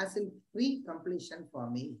hassle-free completion for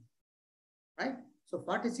me, right? So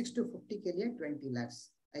 46 to 50 ke liye 20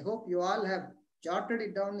 lakhs. I hope you all have jotted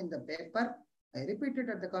it down in the paper. I repeat it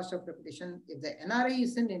at the cost of repetition. If the NRI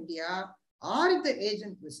is in India or if the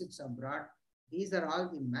agent visits abroad, these are all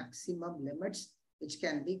the maximum limits which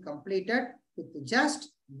can be completed with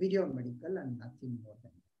just video medical and nothing more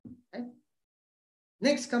than that. Right?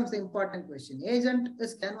 Next comes the important question. Agent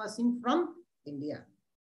is canvassing from India.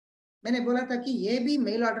 मैंने बोला था कि ये भी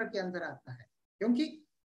mail order के अंदर आता है क्योंकि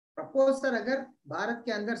प्रपोजर अगर भारत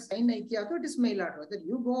के अंदर साइन नहीं किया तो it is male order that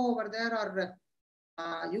you go over there और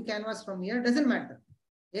you canvas from here doesn't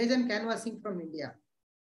matter agent canvassing from India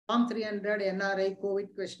form 300 NRI Covid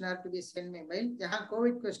questionnaire to be send में मेल यहाँ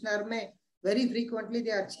कोविड क्वेश्चनर में very frequently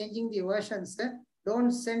they are changing the versions.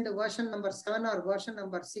 Don't send version number 7 or version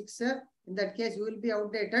number 6. In that case you will be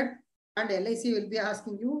outdated and LIC will be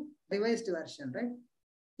asking you revised version, right?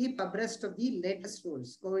 Keep abreast of the latest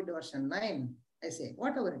rules. COVID version 9, I say,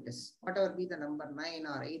 whatever it is, whatever be the number 9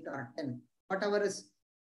 or 8 or 10, whatever is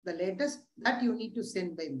the latest, that you need to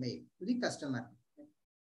send by mail to the customer.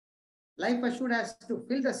 Life assured has to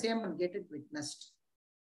fill the same and get it witnessed.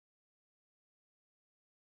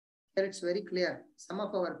 Here it's very clear. Some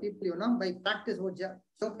of our people, you know, by practice, वो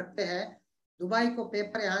जो करते हैं, Dubai को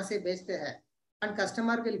paper यहाँ से भेजते हैं, and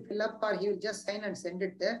customer will fill up or he will just sign and send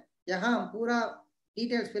it there. यहाँ हम पूरा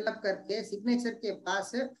details fill up करके signature के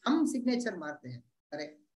पास हम signature मारते हैं.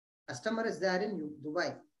 Correct. Customer is there in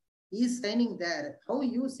Dubai. He is signing there. How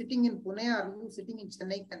you sitting in Pune or you sitting in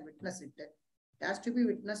Chennai can witness it? It has to be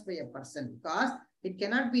witnessed by a person because it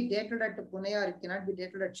cannot be dated at Pune or it cannot be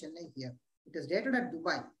dated at Chennai here. It is dated at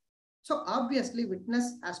Dubai. So obviously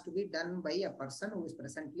witness has to be done by a person who is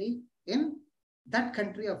presently in that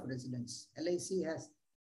country of residence. LIC has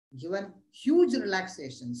given huge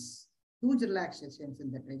relaxations in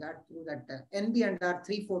that regard through that NB and R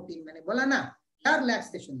 314. मैंने बोला ना क्या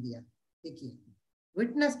relaxation दिया? देखिए,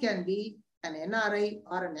 witness can be an NRI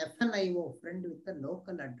or an FNIO friend with a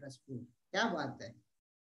local address proof. क्या बात है?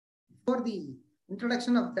 For the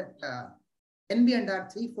introduction of that NB and R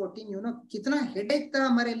 314, you know, कितना headache था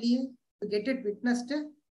हमारे लिए to get it witnessed.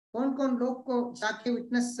 कौन लोग को जाके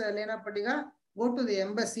witness लेना पड़ेगा? Go to the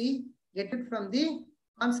embassy, get it from the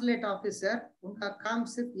consulate officer. उनका काम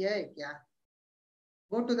सिर्फ यह है क्या?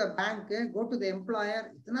 Go to the bank, go to the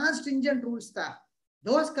employer. इतना stringent rules था.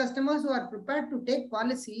 Those customers who are prepared to take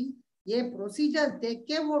policy, ये procedures देख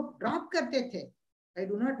के वो drop करते थे. I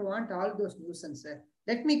do not want all those nuisances.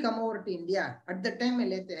 Let me come over to India. At the time,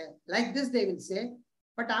 like this, they will say.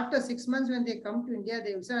 But after 6 months, when they come to India,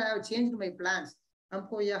 they will say, I have changed my plans.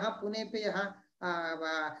 हमको यहाँ पुणे पे यहाँ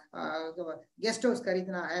guest house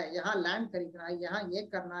खरीदना है, यहाँ land खरीदना है, यहाँ ये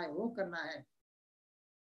करना है, वो करना है.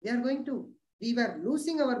 We were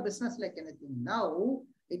losing our business like anything. Now,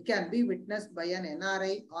 it can be witnessed by an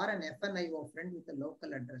NRI or an FNIO friend with a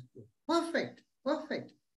local address proof. Perfect.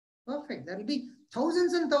 There will be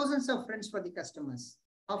thousands and thousands of friends for the customers,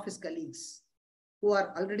 office colleagues who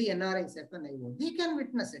are already NRIs, FNIO. They can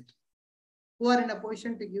witness it. Who are in a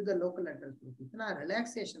position to give the local address proof. Itna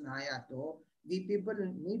relaxation aaya to, we people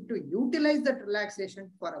need to utilize that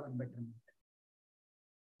relaxation for our betterment.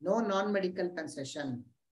 No non-medical concession.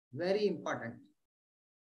 Very important.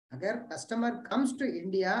 Agar customer comes to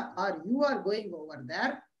India or you are going over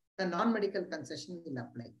there, the non-medical concession will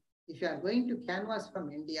apply. If you are going to canvas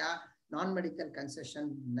from India, non-medical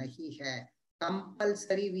concession nahi hai.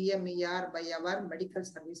 Compulsory VMER by our medical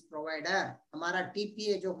service provider. हमारा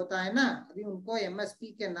TPA जो होता है ना, अभी उनको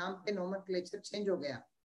MSP के नाम पे nomenclature change हो गया.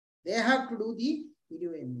 They have to do the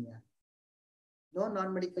video MER. No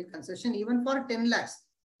non-medical concession even for 10 lakhs.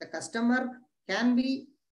 The customer can be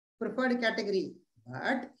preferred category,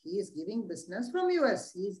 but he is giving business from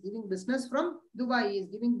US. He is giving business from Dubai. He is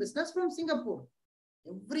giving business from Singapore.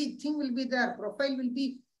 Everything will be there. Profile will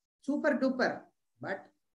be super duper. But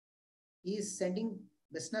he is sending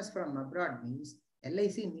business from abroad means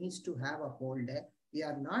LIC needs to have a hold. We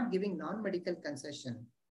are not giving non-medical concession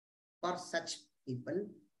for such people.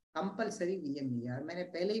 Compulsory VMER. मैंने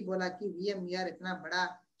पहले ही बोला कि VMER इतना बड़ा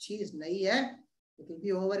चीज नहीं है. It will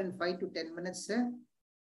be over in 5 to 10 minutes.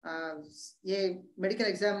 ये मेडिकल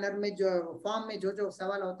एग्जामिनर में जो फॉर्म में जो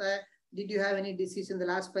सवाल होता है, did you have any disease in the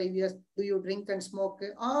last 5 years, do you drink and smoke,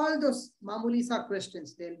 all those मामूली सा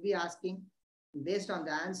questions they will be asking. Based on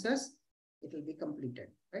the answers it will be completed,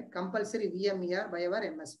 right? Compulsory VMER by our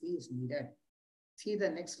MSP is needed. See the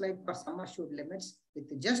next slide for sum assured limits.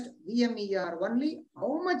 With just VMER only,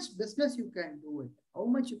 how much business you can do it, how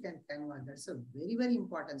much you can canvas. That's a very, very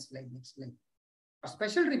important slide. Next slide. For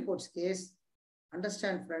special reports case,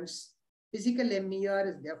 understand friends, physical MER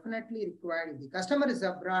is definitely required. If the customer is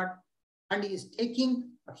abroad and he is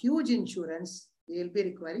taking a huge insurance, he will be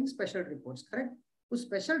requiring special reports, correct? उस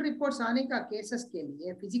special reports आने का cases के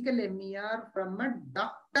लिए physical MER from a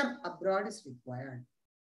doctor abroad is required.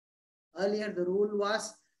 Earlier the rule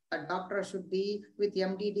was a doctor should be with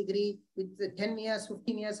MD degree, with 10 years,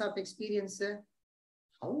 15 years of experience.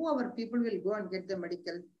 How our people will go and get the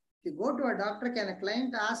medical? If you go to a doctor, can a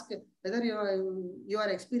client ask whether you are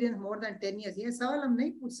experienced more than 10 years? Yes, सवाल हम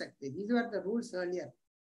नहीं पूछ सकते. These were the rules earlier.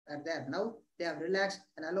 Are there now? They have relaxed.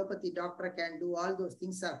 An allopathy doctor can do all those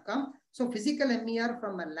things have come. So physical MER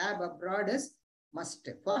from a lab abroad is must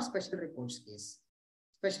for special reports case.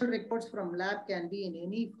 Special reports from lab can be in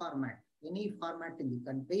any format in the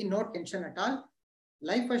country. No tension at all.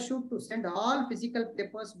 Life assured to send all physical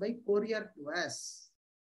papers by courier to us.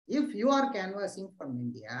 If you are canvassing from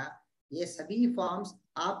India, ये सभी forms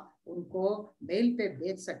आप उनको mail पे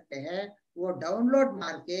भेज सकते हैं. वो download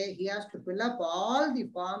मार के, he has to fill up all the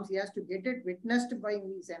forms. He has to get it witnessed by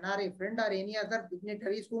his NRI friend or any other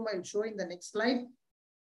dignitaries whom I will show in the next slide.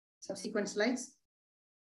 Subsequent slides.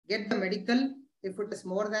 Get the medical. If it is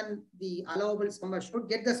more than the allowable sum assured,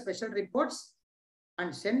 get the special reports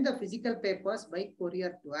and send the physical papers by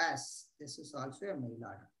courier to us. This is also a mail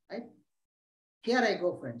order, right? Here I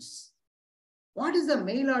go, friends. What is the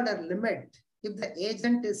mail order limit if the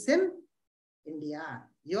agent is in India?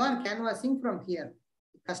 You are canvassing from here.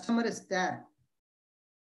 The customer is there.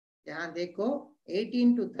 यहाँ देखो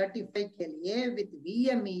 18 to 35 के लिए with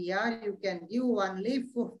VMER you can give only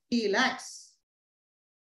 50 lakhs.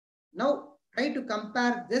 Now try to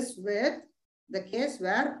compare this with the case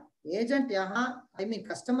where agent यहाँ,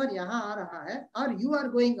 customer यहाँ आ रहा है or you are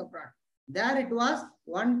going abroad. There it was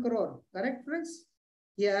 1 crore. Correct, friends?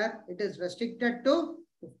 Here it is restricted to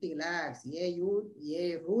 50 lakhs.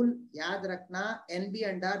 ये rule याद रखना.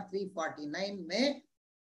 NB&R 349 में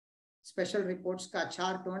special reports का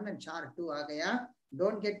chart 1 and chart 2 आ गया.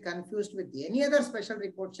 Don't get confused with any other special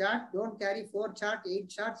report chart. Don't carry 4 charts, 8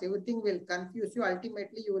 charts. Everything will confuse you.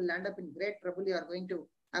 Ultimately, you will land up in great trouble. You are going to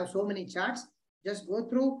have so many charts. Just go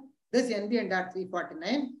through this NB&R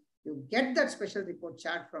 349. You get that special report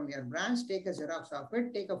chart from your branch. Take a Xerox of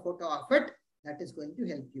it. Take a photo of it. That is going to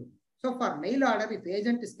help you. So for mail order, if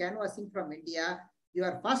agent is canvassing from India,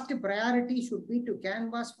 your first priority should be to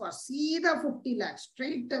canvass for सीधा 50 lakhs.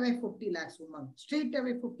 Straight away 50 lakhs, Umang. Straight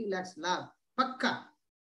away 50 lakhs लाभ. Pakka.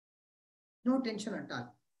 No tension at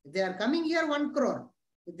all. If they are coming here, 1 crore.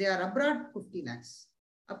 If they are abroad, 50 lakhs.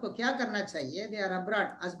 आपको क्या करना चाहिए? They are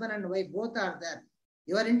abroad. Husband and wife both are there.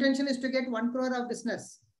 Your intention is to get 1 crore of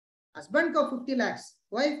business. Husband को 50 lakhs.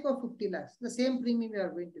 Wife को 50 lakhs. The same premium you are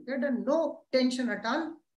going to get and no tension at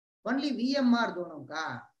all. Only VMR दोनों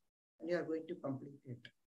का. And you are going to complete it.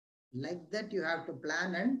 Like that you have to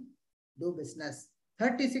plan and do business.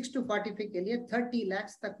 36 to 45 के लिए 30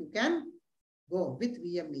 lakhs तक you can go with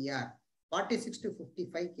VMER. 46 to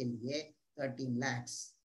 55 के लिए 13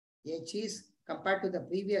 lakhs. ये चीज compared to the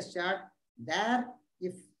previous chart, there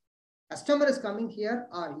if customer is coming here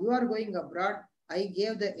or you are going abroad, I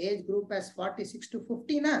gave the age group as 46 to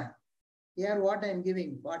 50 na. Here what I am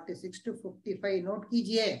giving 46 to 55. Note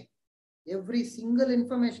कीजिए. Every single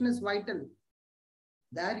information is vital.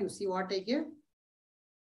 There you see what I gave.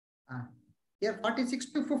 Here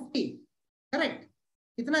 46 to 50. Correct.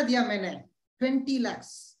 कितना दिया मैंने? 20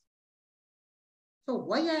 lakhs. So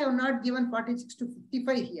why I have not given 46 to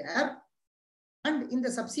 55 here? And in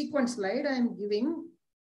the subsequent slide, I am giving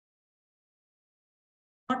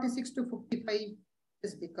 46 to 55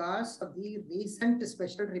 is because of the recent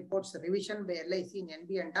special reports revision by LIC in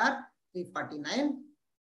NB&R 349.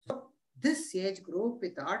 So this age group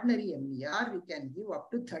with ordinary MER, you can give up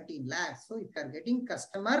to 13 lakhs. So if you are getting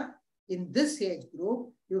customer in this age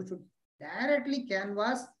group, you should directly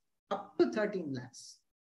canvass up to 13 lakhs.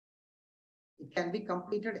 It can be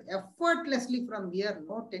completed effortlessly from here.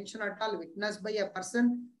 No tension at all. Witnessed by a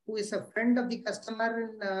person who is a friend of the customer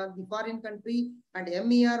in the foreign country and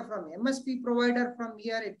MER from MSP provider from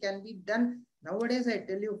here. It can be done. Nowadays, I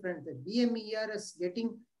tell you friends, that VMER is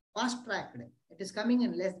getting fast-tracked. It is coming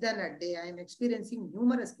in less than a day. I am experiencing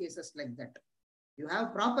numerous cases like that. You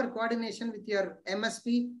have proper coordination with your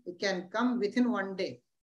MSP, it can come within 1 day.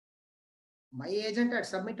 My agent had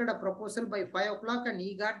submitted a proposal by 5 o'clock and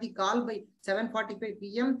he got the call by 7:45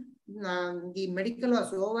 p.m. The medical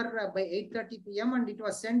was over by 8:30 p.m. and it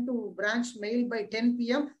was sent to branch mail by 10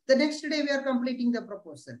 p.m. The next day we are completing the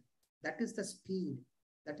proposal. That is the speed.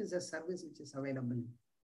 That is the service which is available.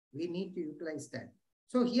 We need to utilize that.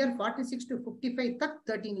 So here 46 to 55,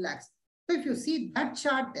 13 lakhs. So if you see that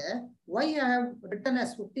chart, why I have written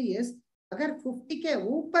as 50 is, agar 50 ke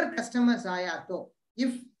upar customers aaya to,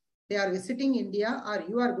 if they are visiting India or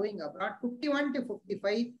you are going abroad, 51 to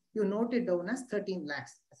 55, you note it down as 13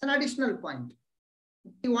 lakhs. That's an additional point.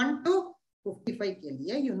 51 to 55 ke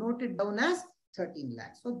liye, you note it down as 13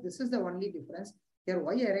 lakhs. So this is the only difference. Here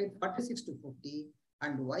why I write 46 to 50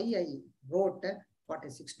 and why I wrote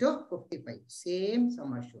 46 to 55. Same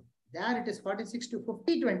sum assured. There it is 46 to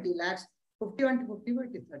 50, 20 lakhs. 51 to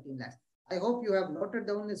 55 is 13 lakhs. I hope you have noted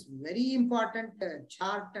down this very important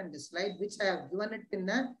chart and slide, which I have given it in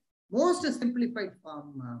a most simplified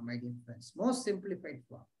form, my dear friends. Most simplified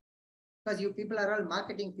form. Because you people are all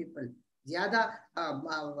marketing people. Zyada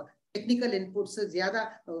technical inputs,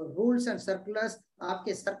 zyada rules and circulars,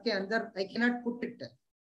 aapke sar ke andar, I cannot put it.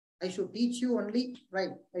 I should teach you only,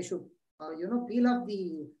 right? I should, peel off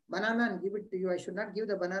the banana and give it to you. I should not give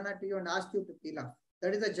the banana to you and ask you to peel off.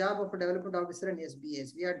 That is the job of a development officer in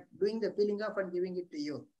SBS. We are doing the peeling off and giving it to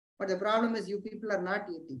you. But the problem is you people are not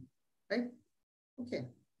eating, right? Okay,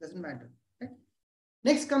 doesn't matter. Right?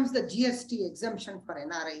 Next comes the GST exemption for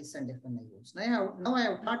NRIs and FNIOs. Now I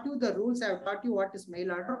have taught you the rules. I have taught you what is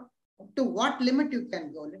mail order. Up to what limit you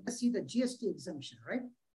can go. Let us see the GST exemption, right?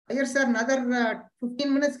 Here, sir, another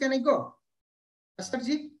 15 minutes. Can I go?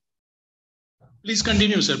 Astarji? Please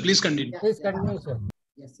continue, sir. Please continue. Please continue, sir.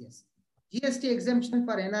 Yes. GST exemption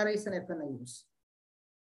for NRIs and FNIOs.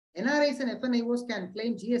 NRIs and FNIOs can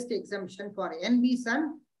claim GST exemption for NBs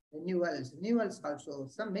and renewals. Renewals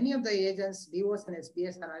also. Many of the agents, DOs and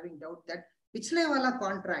SBS are having doubt that pichle wala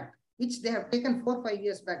contract, which they have taken 4-5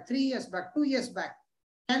 years back, 3 years back, 2 years back,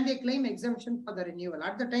 can they claim exemption for the renewal?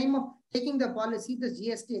 At the time of taking the policy, the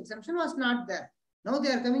GST exemption was not there. Now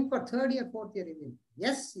they are coming for 3rd year, 4th year review.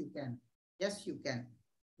 Yes, you can. Yes, you can.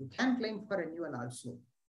 You can claim for renewal also.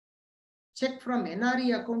 Check from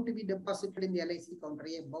NRI account to be deposited in the LIC counter.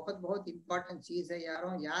 ये बहुत important चीज है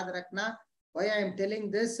यारों, याद रखना. Why I am telling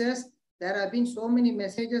this is there have been so many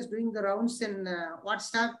messages doing the rounds in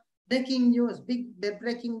WhatsApp. Breaking news, big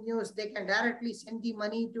breaking news. They can directly send the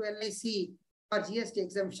money to LIC for GST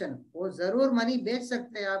exemption. वो जरूर money बेच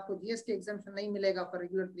सकते हैं, आपको GST exemption नहीं मिलेगा for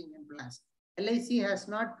regular premium plans. LIC has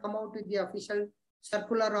not come out with the official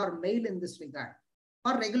circular or mail in this regard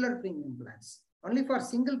for regular premium plans. Only for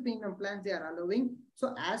single premium plans they are allowing.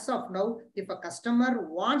 So as of now, if a customer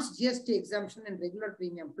wants GST exemption in regular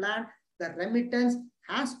premium plan, the remittance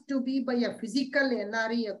has to be by a physical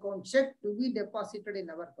NRI account check to be deposited in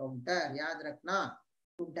our counter. Yaad rakhna.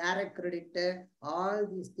 To direct credit, all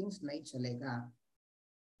these things nahi chalega.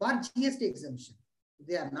 For GST exemption, if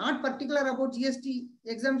they are not particular about GST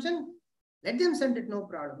exemption, let them send it, no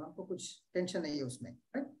problem. Aapko kuch tension nahi hai usme,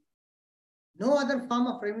 right? No other form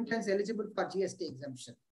of remittance eligible for GST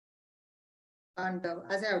exemption. And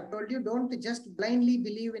as I have told you, don't just blindly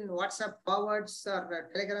believe in WhatsApp forwards or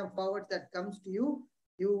Telegram forwards that comes to you.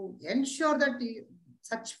 You ensure that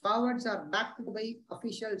such forwards are backed by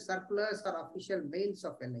official circulars or official mails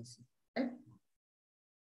of LIC. Right?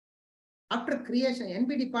 After creation,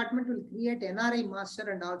 NB department will create NRI master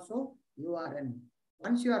and also URN.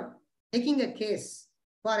 Once you are taking a case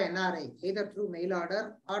for NRI, either through mail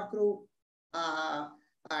order or through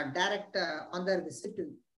direct on their visit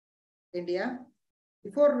to India,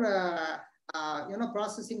 before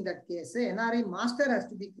processing that case, NRI master has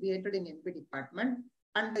to be created in NP department,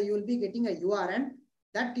 and you will be getting a URN.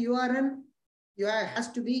 That URN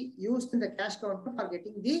has to be used in the cash counter for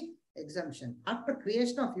getting the exemption. After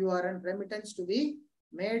creation of URN, remittance to be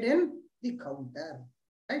made in the counter.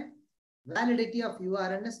 Right? Validity of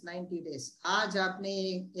URN is 90 days. आज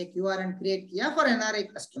आपने एक URN create किया for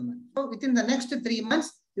NRI customer. So within the next 3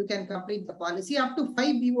 months, you can complete the policy. Up to 5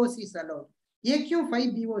 BOCs allowed. ये क्यों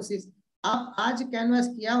 5 BOCs? आप आज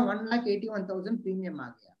canvas किया 1,81,000 premium आ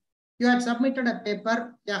गया. You had submitted a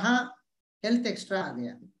paper, यहाँ health extra आ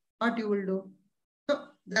गया. What you will do? So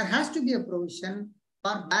there has to be a provision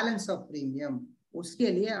for balance of premium.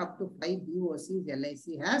 उसके लिए up to 5 BOCs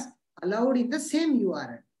LIC has allowed in the same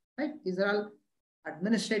URN. Right? These are all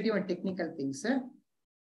administrative and technical things.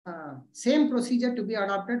 Same procedure to be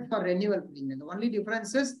adopted for renewal premium. The only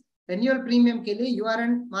difference is Annual premium ke liye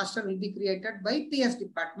URN master will be created by PS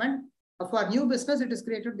department. For new business, it is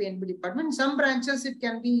created by NB department. In some branches, it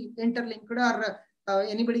can be interlinked or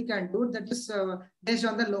anybody can do it. That is based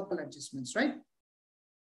on the local adjustments, right?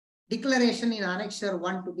 Declaration in Annexure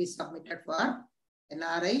 1 to be submitted for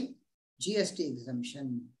NRI GST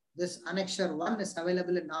exemption. This Annexure 1 is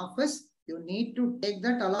available in office. You need to take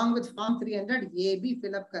that along with Form 300 AB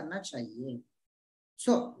fill up karna chahiye.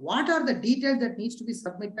 So what are the details that needs to be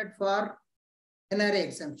submitted for NRI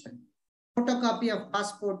exemption? Photocopy of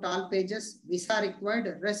passport, all pages, visa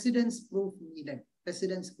required, residence proof needed,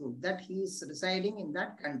 residence proof that he is residing in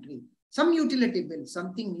that country. Some utility bill,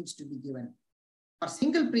 something needs to be given. For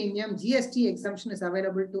single premium, GST exemption is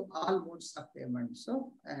available to all modes of payment.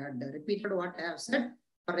 So I had repeated what I have said.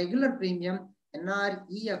 For regular premium,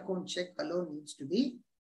 NRE account check alone needs to be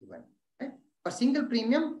given. Right? For single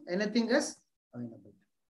premium, anything is available.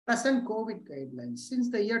 Present COVID guidelines. Since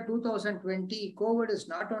the year 2020, COVID is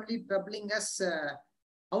not only troubling us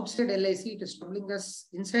outside LIC, it is troubling us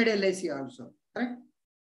inside LIC also. Correct?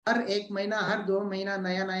 हर एक महीना, हर 2 महीना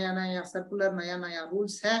नया circular नया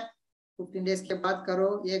rules है. 15 days के बाद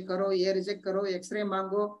करो, ये रिजेक्ट करो, एक्सरे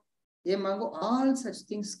मांगो, ये मांगो. All such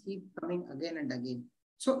things keep coming again and again.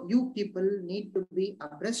 So you people need to be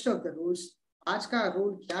abreast of the rules. आज का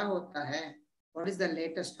rule क्या होता है? What is the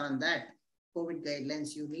latest on that? COVID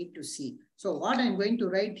guidelines you need to see. So what I'm going to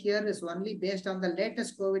write here is only based on the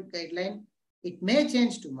latest COVID guideline. It may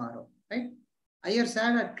change tomorrow, right? Iyer sir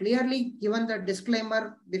had clearly given the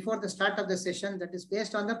disclaimer before the start of the session that is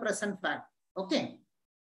based on the present fact. Okay.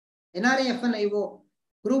 NRI FNIO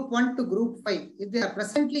group 1 to group 5, if they are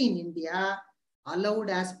presently in India, allowed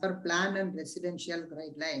as per plan and residential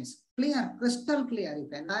guidelines. Clear, crystal clear. If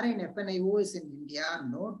NRI and FNIO is in India,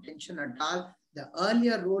 no tension at all. The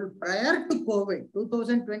earlier rule prior to COVID,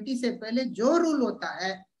 2020 से पहले जो rule होता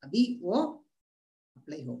है, अभी वो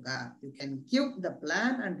apply होगा. You can give the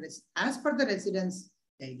plan and as per the residence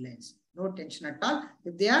guidelines. No tension at all.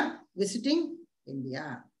 If they are visiting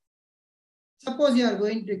India. Suppose you are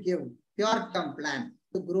going to give pure term plan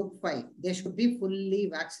to group 5. They should be fully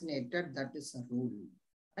vaccinated. That is a rule.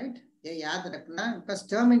 Right? ये याद रखना, because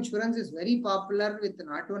term insurance is very popular with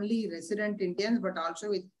not only resident Indians but also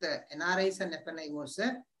with NRIs and FNIOs.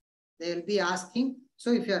 They will be asking.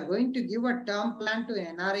 So if you are going to give a term plan to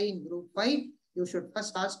NRI in group 5, you should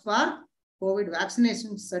first ask for COVID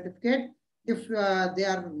vaccination certificate. If they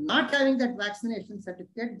are not having that vaccination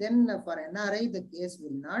certificate, then for NRI the case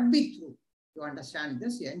will not be through. You understand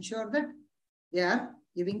this? You ensure that they are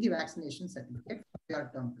giving the vaccination certificate for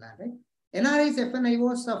your term plan, right? NRIs,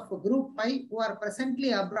 FNIOs of group 5 who are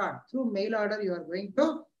presently abroad, through mail order you are going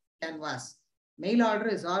to canvass. Mail order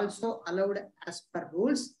is also allowed as per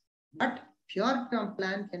rules, but pure term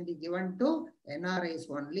plan can be given to NRIs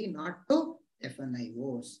only, not to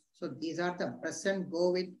FNIOs. So these are the present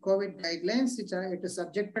COVID guidelines which are it is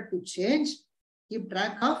subjected to change. Keep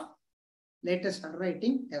track of latest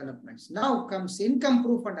underwriting developments. Now comes income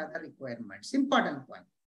proof and other requirements. Important point.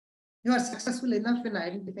 You are successful enough in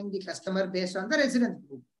identifying the customer based on the residence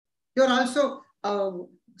group. You are also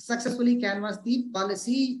successfully canvassed the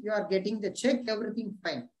policy. You are getting the check, everything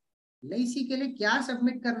fine. LIC के लिए क्या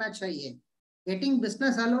submit करना चाहिए? Getting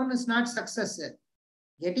business alone is not success.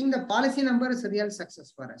 Getting the policy number is a real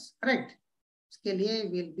success for us. Correct? इसके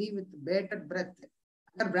लिए will be with bated breath.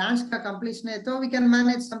 अगर branch का completion है तो we can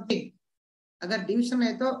manage something. अगर division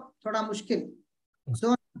है तो थोड़ा मुश्किल.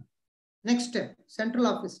 So next step, central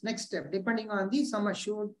office, next step, depending on the sum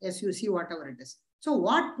assured, SUC, whatever it is. So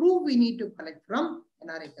what proof we need to collect from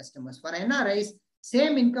NRI customers? For NRIs,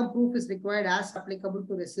 same income proof is required as applicable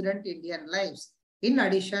to resident Indian lives. In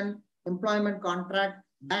addition, employment contract,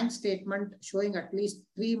 bank statement showing at least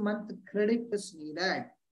 3-month credit is needed.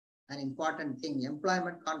 An important thing,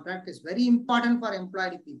 employment contract is very important for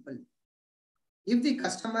employed people. If the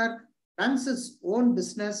customer runs his own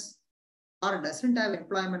business or doesn't have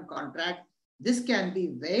employment contract, this can be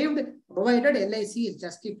waived provided LIC is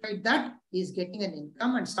justified that he is getting an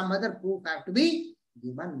income and some other proof have to be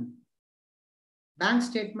given. Bank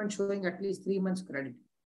statement showing at least 3 months credit.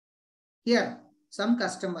 Here, some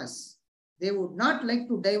customers, they would not like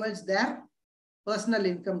to divulge their personal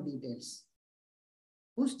income details.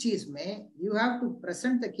 Whose cheese may, you have to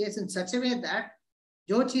present the case in such a way that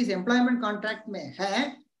jo cheese employment contract mein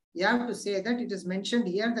hai, you have to say that it is mentioned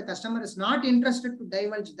here, the customer is not interested to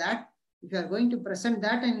divulge that. If you are going to present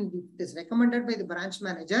that and it is recommended by the branch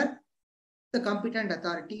manager, the competent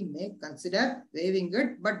authority may consider waiving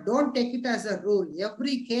it, but don't take it as a rule.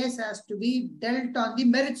 Every case has to be dealt on the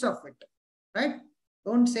merits of it, right?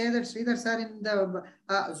 Don't say that Sridhar sir in the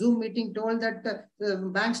Zoom meeting told that the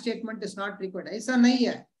bank statement is not required. Aisa nahi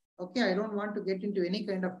hai. Okay, I don't want to get into any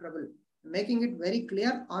kind of trouble. Making it very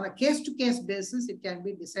clear on a case-to-case basis, it can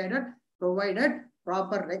be decided, provided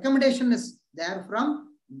proper recommendation is there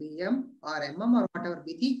from BM or MM or whatever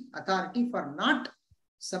be the authority for not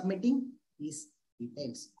submitting these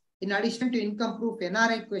details. In addition to income proof,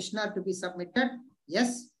 NRI questionnaire to be submitted.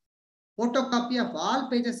 Yes. Photocopy of all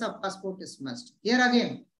pages of passport is must. Here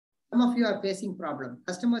again, some of you are facing problem.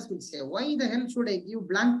 Customers will say, why the hell should I give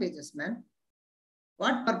blank pages, man?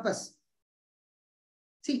 What purpose?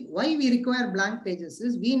 See, why we require blank pages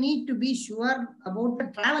is we need to be sure about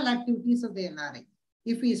the travel activities of the NRI.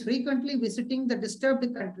 If he is frequently visiting the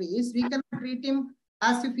disturbed countries, we cannot treat him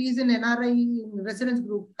as if he is in NRI in residence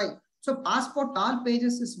group 5. So passport, all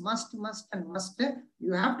pages is must.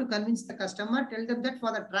 You have to convince the customer, tell them that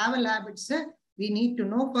for the travel habits, we need to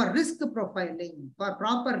know for risk profiling, for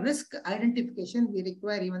proper risk identification, we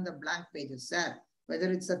require even the blank pages, sir.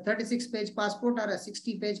 Whether it's a 36-page passport or a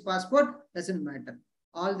 60-page passport, doesn't matter.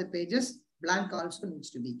 All the pages, blank also needs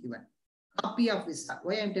to be given. Copy of visa.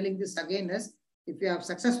 Why I'm telling this again is, if you have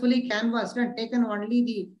successfully canvassed and taken only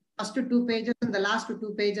the first 2 pages and the last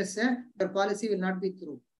 2 pages, your policy will not be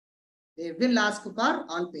through. They will ask for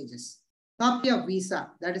all pages. Copy of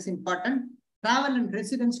visa, that is important. Travel and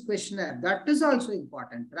residence questionnaire, that is also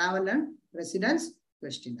important. Travel and residence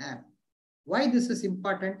questionnaire. Why this is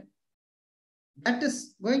important? That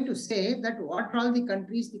is going to say that what are all the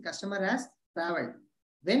countries the customer has traveled.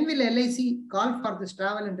 When will LIC call for this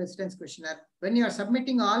travel and residence questionnaire? When you are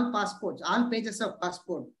submitting all passports, all pages of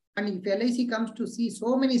passport, and if LIC comes to see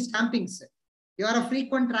so many stampings, you are a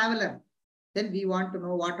frequent traveler, then we want to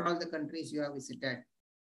know what are all the countries you have visited.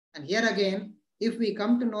 And here again, if we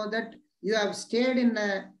come to know that you have stayed in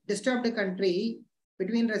a disturbed country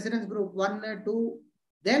between residence group 1 and 2,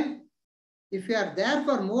 then if you are there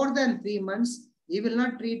for more than 3 months, we will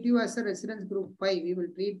not treat you as a residence group 5. We will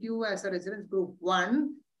treat you as a residence group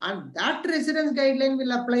 1, and that residence guideline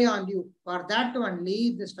will apply on you. For that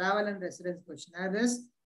only, this travel and residence questionnaire is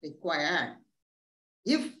required.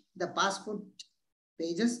 If the passport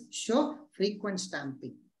pages show frequent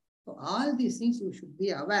stamping. So all these things you should be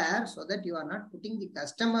aware so that you are not putting the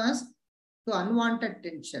customers to unwanted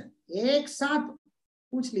tension. एक साथ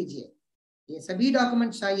पूछ लीजिए. ये सभी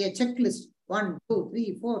document चाहिए, checklist 1, 2,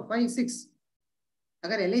 3, 4, 5, 6.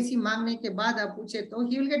 अगर LIC मांगने के बाद आप पूछे तो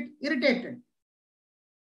he will get irritated.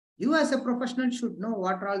 You as a professional should know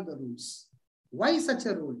what are all the rules. Why such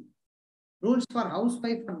a rule? Rules for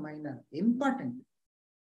housewife and minor, important.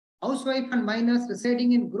 Housewife and minors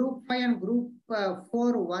residing in group 5 and group 4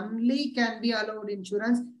 only can be allowed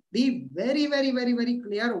insurance. Be very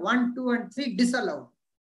clear. 1, 2 and 3 disallowed.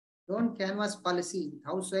 Don't canvas policy with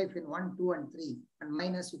housewife in 1, 2 and 3 and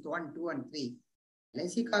minors with 1, 2 and 3.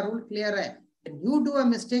 LIC ka rule clear hai. When you do a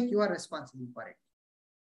mistake, you are responsible for it.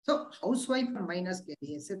 So housewife and minors ke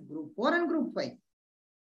liye sirf group 4 and group 5.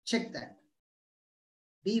 Check that.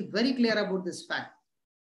 Be very clear about this fact.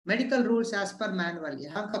 Medical rules as per manual.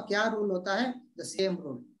 यहाँ का क्या rule होता है? The same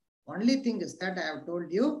rule. Only thing is that I have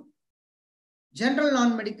told you, general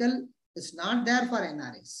non-medical is not there for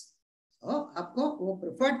NRIs. So आपको वो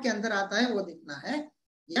preferred के अंदर आता है वो देखना है,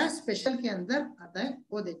 या special के अंदर आता है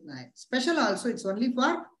वो देखना है. Special also it's only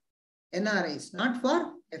for NRIs, not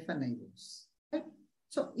for FNI rules. Right?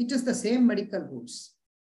 So it is the same medical rules.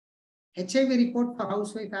 HIV report for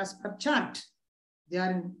housewife as per chart. They are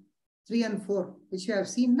in 3 and 4, which you have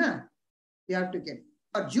seen now. You have to get.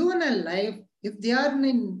 For juvenile life, if they are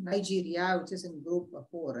in Nigeria, which is in group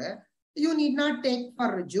 4, you need not take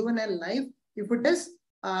for juvenile life. If it is,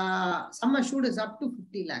 sum assured is up to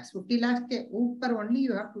 50 lakhs. 50 lakhs ke upar only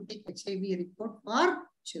you have to take HIV report for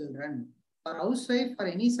children. For housewife, for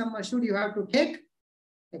any sum assured, you have to take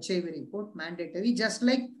HIV report mandatory, just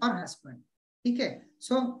like for husband. Okay.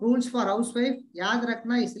 So rules for housewife, याद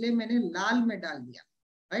रखना इसलिए मैंने लाल में डाल दिया.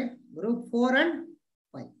 Right? Group 4 and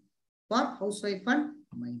 5 for housewife and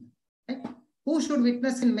minor. Right? Who should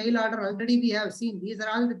witness in mail order? Already we have seen. These are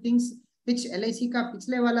all the things which LIC का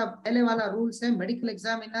पिछले वाला पहले वाला rules है. Medical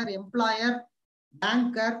examiner, employer,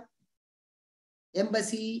 banker,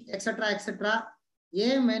 embassy, etc.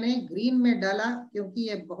 ये मैंने green में डाला क्योंकि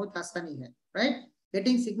ये बहुत आसानी है. Right?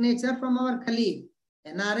 Getting signature from our colleague,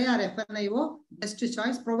 NRI or FNI, वो best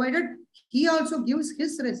choice provided. He also gives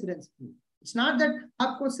his residence proof. It's not that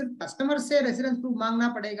आपको सिर्फ customer से residence proof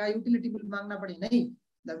मांगना पड़ेगा, utility bill मांगना पड़ेगा, नहीं.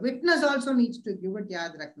 The witness also needs to give it.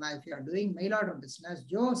 याद रखना, if you are doing mail order business,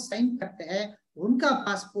 जो sign करते हैं, उनका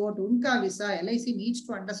passport, उनका visa, LIC needs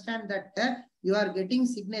to understand that you are getting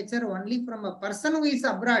signature only from a person who is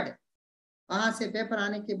abroad. वहां से paper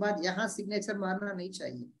आने के बाद यहाँ सिग्नेचर मारना नहीं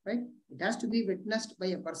चाहिए, right? It has to be witnessed by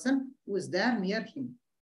a person who is there near him.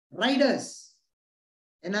 Riders,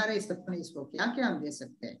 NRI FNIs को क्या हम दे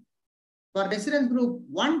सकते हैं? For residence group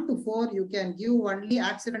 1 to 4, you can give only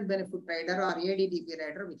accident benefit rider or ADDP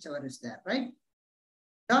rider, whichever is there, right?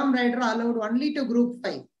 Term rider allowed only to group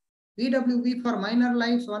 5. PWB for minor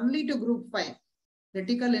lives only to group 5.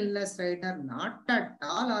 Critical illness rider not at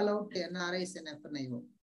all allowed to NRIs and FNIO.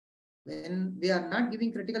 When we are not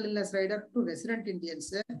giving critical illness rider to resident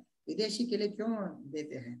Indians, विदेशी के लिए क्यों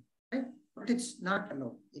देते हैं, right? But it's not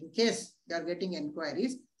allowed. In case you are getting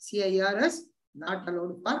inquiries, CIR is not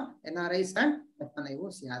allowed for NRIs and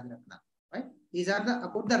FNIOs, याद रखना, right? These are the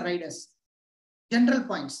about the riders. General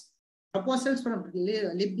points. Proposals from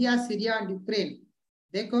Libya, Syria, and Ukraine.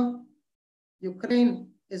 देखो, Ukraine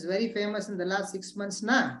is very famous in the last 6 months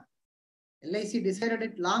now. LIC decided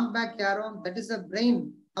it long back, Yaron. That is the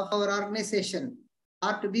brain of our organization,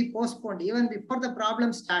 are to be postponed. Even before the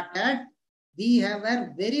problem started, we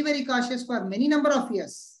were very, very cautious for many number of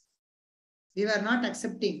years. We were not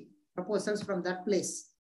accepting proposals from that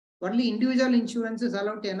place. Only individual insurance is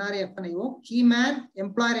allowed to NRI FNIO. Key man,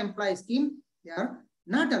 employer-employee scheme, they are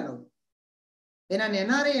not allowed. When an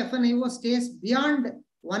NRI FNIO stays beyond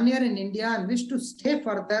 1 year in India and wish to stay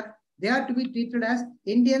further, they are to be treated as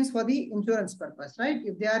Indians for the insurance purpose, right?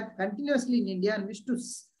 If they are continuously in India and wish to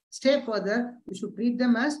stay further, we should treat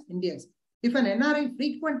them as Indians. If an NRI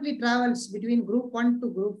frequently travels between group 1 to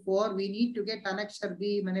group 4, we need to get annexure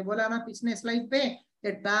B. मैंने बोला ना पिछले slide पे,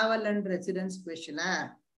 a travel and residence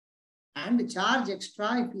questionnaire, and charge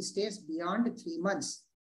extra if he stays beyond 3 months.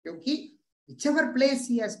 क्योंकि whichever place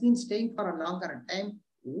he has been staying for a longer time,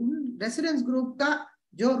 residence group का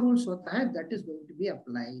जो rules होता है, that is going to be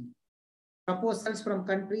applied. Proposals from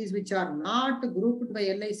countries which are not grouped by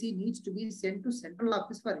LIC needs to be sent to central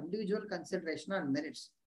office for individual consideration on merits.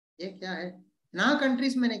 ये क्या है? ना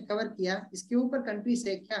countries मैंने cover किया, इसके ऊपर countries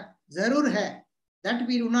है क्या? जरूर है. That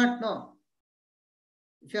we do not know.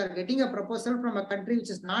 If you are getting a proposal from a country which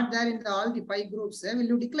is not there in all the 5 groups, will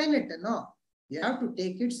you decline it? No. You have to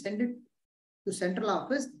take it, send it to central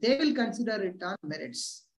office. They will consider it on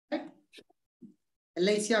merits. Right?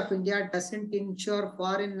 LIC of India doesn't insure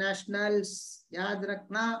foreign nationals. Yaad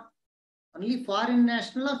rakhna. Only foreign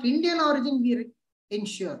national of Indian origin we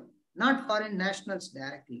insure, not foreign nationals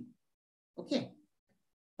directly. Okay.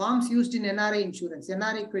 Forms used in NRI insurance,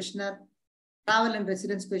 NRI questionnaire, travel and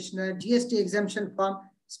residence questionnaire, GST exemption form,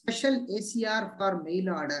 special ACR for mail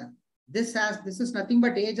order. This is nothing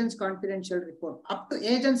but agent's confidential report. Up to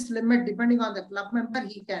agent's limit, depending on the club member,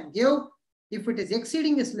 he can give. If it is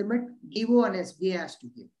exceeding his limit, DO and SBA has to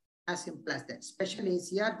give. As simple as that. Special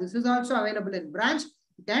ACR. This is also available in branch.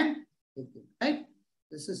 You can take it, right?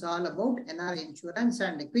 This is all about NRI insurance.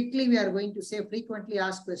 And quickly, we are going to say frequently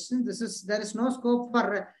asked questions. There is no scope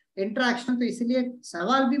for interaction. तो इसलिए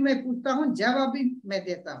सवाल भी मैं पूछता हूँ, जवाब भी मैं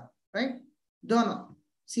देता हूँ, right? दोनों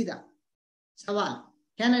सीधा सवाल.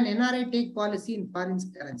 Can an NRI take policy in foreign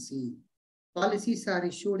currency? Policies are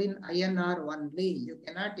issued in INR only. You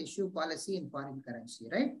cannot issue policy in foreign currency,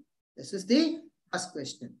 right? This is the first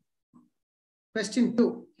question. Question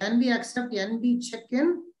 2. Can we accept NB check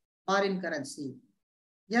in foreign currency?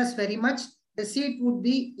 Yes, very much. Receipt would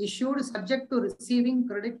be issued subject to receiving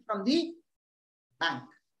credit from the bank.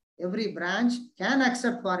 Every branch can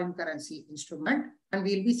accept foreign currency instrument, and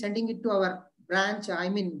we'll be sending it to our branch,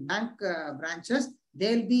 bank branches.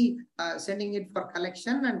 They'll be sending it for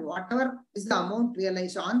collection, and whatever is the amount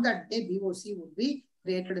realized on that day, BOC would be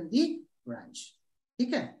created in the branch.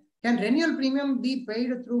 Okay. Can renewal premium be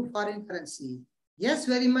paid through foreign currency? Yes,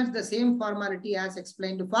 very much the same formality as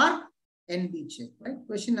explained for NB check. Right?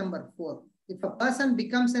 Question number 4. If a person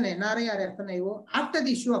becomes an NRI or FNIO after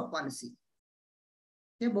the issue of policy,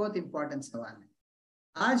 ये बहुत important सवाल है.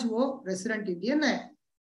 आज वो resident Indian है,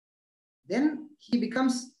 then he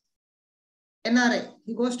becomes NRI.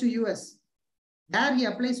 He goes to US. There he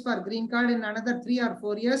applies for green card in another 3 or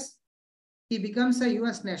 4 years. He becomes a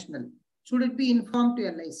US national. Should it be informed to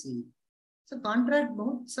LIC? So contract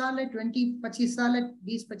बहुत साल है, 20-25 साल है,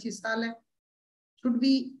 20-25 साल है. Should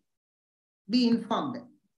we be informed?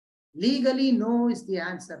 Legally, no is the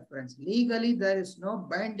answer, friends. Legally, there is no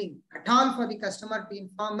binding at all for the customer to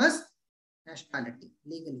inform us nationality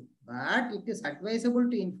legally. But it is advisable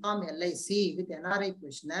to inform LIC with NRI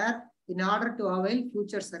questionnaire in order to avail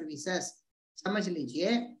future services. समझ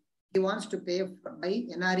लीजिए, he wants to pay by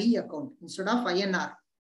NRE account instead of INR.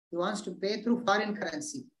 He wants to pay through foreign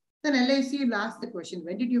currency. Then LIC will ask the question,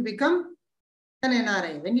 when did you become an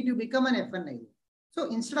NRI? When did you become an FNI? So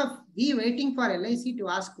instead of we waiting for LIC to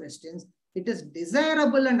ask questions, it is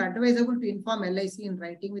desirable and advisable to inform LIC in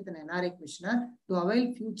writing with an NRI questionnaire to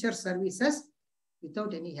avail future services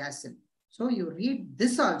without any hassle. So you read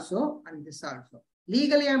this also and this also.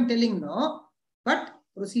 Legally, I am telling no, but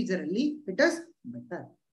procedurally, it is better.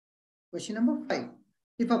 Question number 5.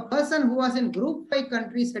 If a person who was in group 5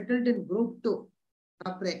 country settled in group 2,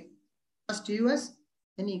 first US,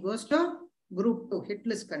 then he goes to group 2, hit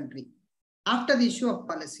list country, after the issue of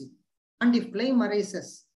policy, and if claim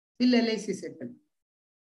arises, will LIC settle?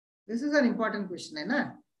 This is an important question, right?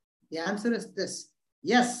 The answer is this.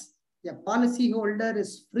 Yes, the policy holder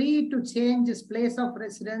is free to change his place of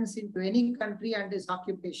residence into any country and his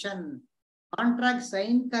occupation. Contract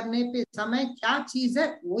sign करने पे समय क्या चीज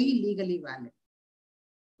है वही legally valid,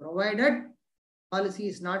 provided policy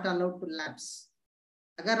is not allowed to lapse.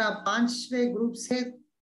 अगर आप 5वें ग्रुप से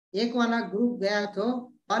एक वाला ग्रुप गया तो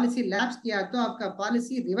पॉलिसी लैप्स किया तो आपका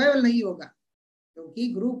पॉलिसी रिवाइवल नहीं होगा, क्योंकि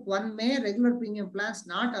ग्रुप 1 में regular premium plans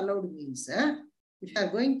not allowed means if you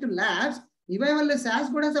are going to lapse, revival is as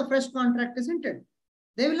good as a fresh contract, isn't it?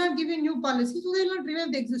 They will not give you new policy, so they will not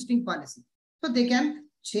revive the existing policy. So they can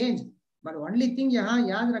change. But only thing यहाँ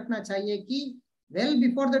याद रखना चाहिए कि well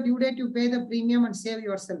before the due date you pay the premium and save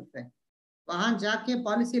yourself. वहाँ जाके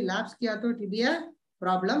policy lapse किया तो it will be a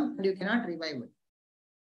problem and you cannot revive it.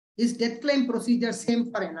 Is death claim procedure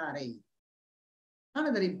same for NRI?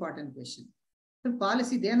 Another important question. So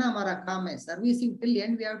policy देना हमारा काम है, servicing till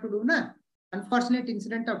end we have to do ना. Unfortunate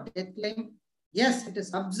incident of death claim, yes, it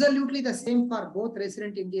is absolutely the same for both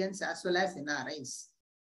resident Indians as well as NRIs.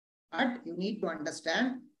 But you need to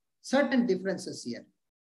understand certain differences here.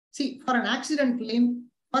 See, for an accident claim,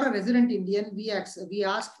 for a resident Indian, we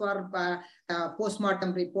ask for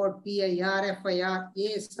postmortem report, PIR, FIR,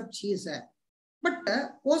 ये सब चीज है. But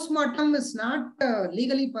postmortem is not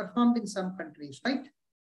legally performed in some countries, right?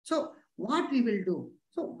 So what we will do?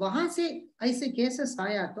 So वहाँ से ऐसे cases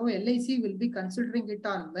आया तो LIC will be considering it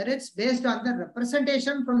on merits based on the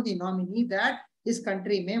representation from the nominee that इस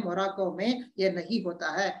country में Morocco में ये नहीं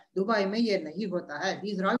होता है, दुबई में ये नहीं होता है.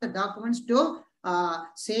 These are all the documents to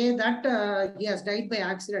say that he has died by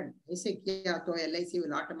accident. ऐसे किया तो LIC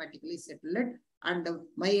will automatically settle it, and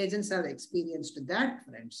my agents have experienced that,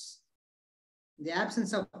 friends. In the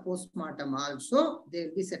absence of postmortem also, they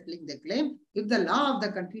will be settling the claim. If the law of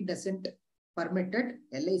the country doesn't permit it,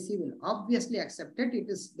 LIC will obviously accept it. It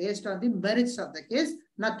is based on the merits of the case.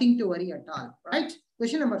 Nothing to worry at all, right?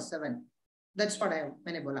 Question number 7. That's what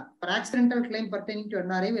मैंने बोला. For accidental claim pertaining to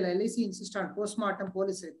NRI, will LIC insist on postmortem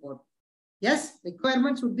police report? Yes,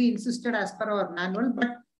 requirements would be insisted as per our manual,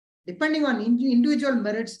 but depending on individual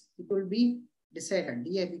merits, it will be decided.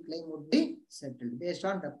 DIB claim would be settled based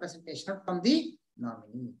on representation from the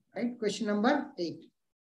nominee, right? Question number 8.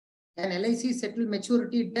 Can LIC settle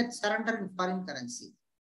maturity, death, surrender in foreign currency?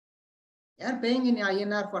 They are paying in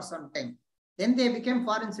INR for some time. Then they became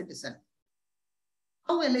foreign citizen.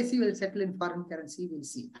 How LIC will settle in foreign currency, we'll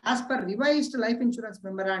see. As per revised life insurance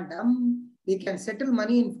memorandum, we can settle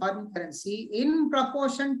money in foreign currency in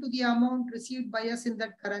proportion to the amount received by us in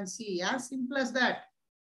that currency. As simple as that.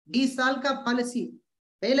 20 साल का policy,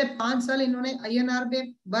 पहले 5 साल इन्होंने INR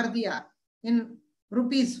में भर दिया in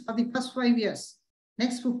rupees for the first 5 years.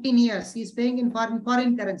 Next 15 years, he is paying in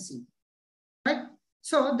foreign currency, right?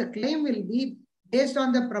 So the claim will be based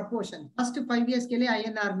on the proportion. First 5 years के लिए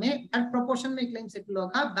INR में that proportion में claim settle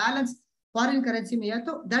होगा. Balance foreign currency में है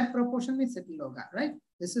तो that proportion में settle होगा, right?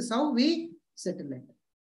 This is how we settle it.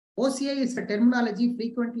 OCI is a terminology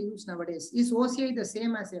frequently used nowadays. Is OCI the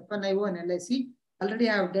same as FNIO and LIC? Already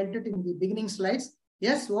I have dealt it in the beginning slides.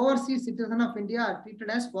 Yes, overseas citizens of India are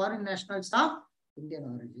treated as foreign nationals of Indian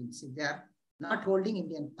origins if they are not holding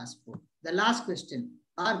Indian passport. The last question.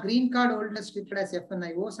 Are green card holders treated as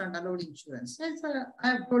FNIOs and allowed insurance? As I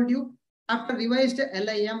have told you, after revised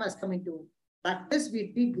LIM has come into practice,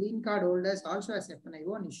 we treat green card holders also as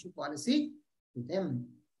FNIO and issue policy to them.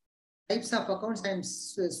 Types of accounts I am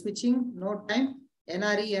switching, no time.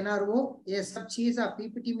 NRI, NRO, ये सब चीज आप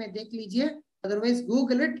PPT में देख लीजिए. Otherwise,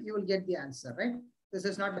 Google it, you will get the answer, right? This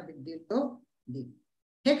is not a big deal to do.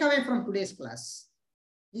 Take away from today's class.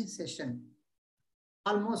 This session,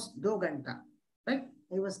 almost 2 घंटा, right?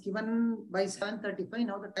 It was given by 7:35.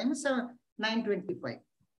 Now the time is 9:25.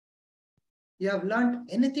 You have learned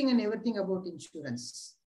anything and everything about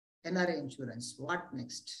insurance, NRI insurance. What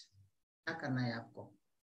next? क्या करना है आपको?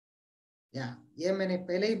 Yeah, ये मैंने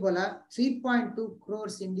पहले ही बोला. 3.2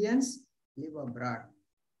 crores Indians live abroad.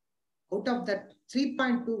 Out of that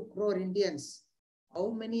 3.2 crore Indians, how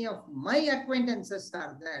many of my acquaintances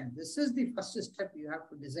are there? This is the first step you have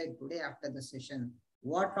to decide today after the session.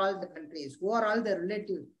 What all the countries, who are all the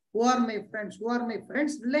relatives, Who are my friends? Who are my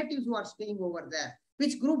friends' relatives who are staying over there?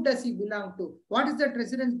 Which group does he belong to? What is that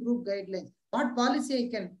residence group guidelines? What policy I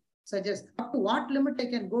can suggest? Up to what limit I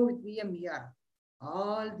can go with VMER?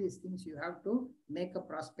 All these things you have to make a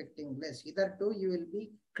prospecting list. Either two, you will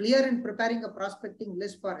be clear in preparing a prospecting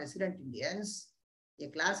list for resident Indians. A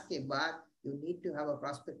class ke baad, you need to have a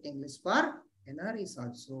prospecting list for NRIs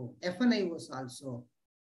also, FNIOs also.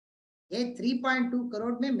 ये 3.2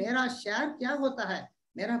 crore में मेरा share क्या होता है?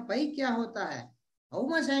 मेरा pie क्या होता है? How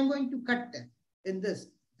much I am going to cut in this?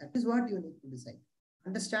 That is what you need to decide.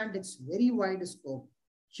 Understand it's very wide scope,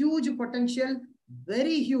 huge potential,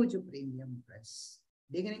 very huge premium price.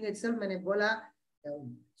 Beginning itself, मैंने बोला,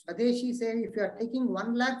 Swadeshi say if you are taking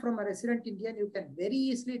 1 lakh from a resident Indian, you can very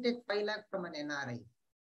easily take 5 lakh from an NRI.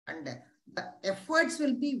 And the efforts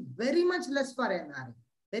will be very much less for NRI,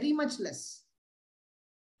 very much less.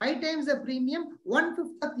 5 times the premium,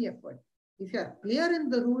 1/5 of the effort. If you are clear in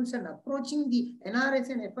the rules and approaching the NRS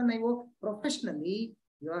and FNIO professionally,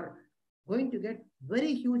 you are going to get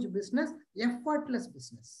very huge business, effortless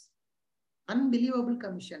business. Unbelievable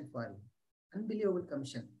commission for you. Unbelievable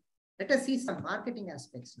commission. Let us see some marketing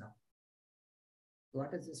aspects now.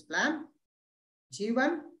 What is this plan?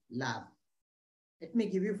 Jeevan Lab. Let me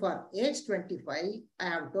give you for age 25. I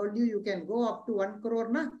have told you you can go up to 1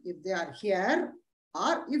 crore na, if they are here,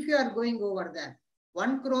 or if you are going over there.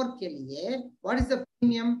 1 crore ke liye, what is the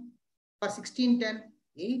premium for 1610?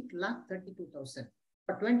 8,32,000.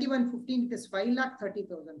 For 2115, it is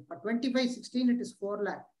 5,30,000. For 2516, it is 4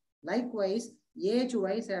 lakh. Likewise,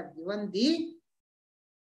 age-wise, I have given the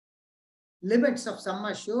limits of sum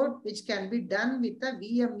assured, which can be done with a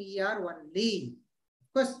VMER only.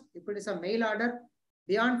 Of course, if it is a mail order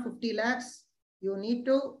beyond 50 lakhs, you need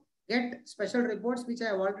to get special reports, which I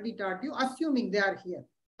have already taught you, assuming they are here,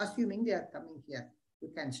 assuming they are coming here. You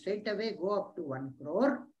can straight away go up to 1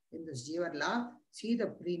 crore in this Jeevan Law, see the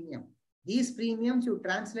premium. These premiums you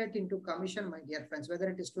translate into commission, my dear friends, whether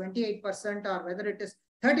it is 28% or whether it is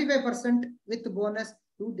 35% with bonus,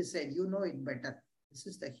 you decide, you know it better. This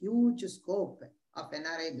is the huge scope of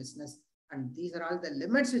NRI business, and these are all the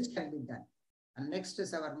limits which can be done. And next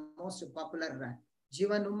is our most popular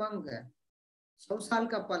Jeevan Umang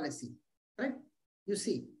Sausalka policy, right? You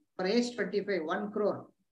see, for age 25, 1 crore.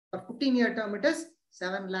 For 15-year term, it is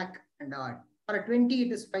 7 lakh and odd. For a 20,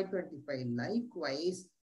 it is 525. Likewise,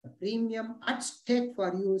 the premium at stake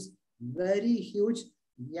for you is very huge,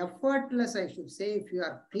 effortless, I should say. If you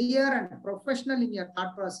are clear and professional in your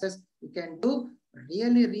thought process, you can do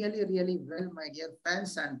really, really, really well, my dear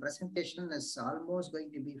friends. And presentation is almost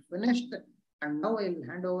going to be finished. And now I will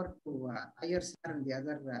hand over to Iyer sir and the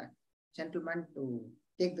other gentleman to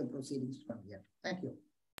take the proceedings from here. Thank you.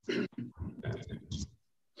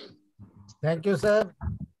 Thank you, sir.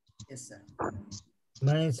 Yes, sir.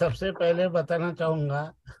 मैं सबसे पहले बताना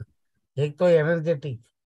चाहूंगा, एक तो energetic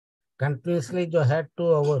continuously जो है 2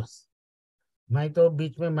 hours, मैं तो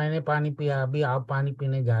बीच में मैंने पानी पिया, अभी आप पानी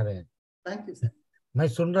पीने जा रहे हैं. Thank you sir. मैं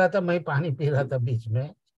सुन रहा था, मैं पानी पी रहा था बीच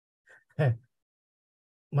में.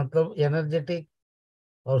 मतलब एनर्जेटिक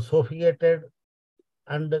और सोफिस्टिकेटेड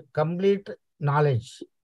एंड कंप्लीट नॉलेज.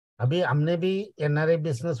 अभी हमने भी एनआरआई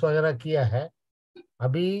बिजनेस वगैरह किया है.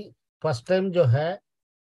 अभी फर्स्ट टाइम जो है,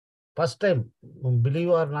 फर्स्ट टाइम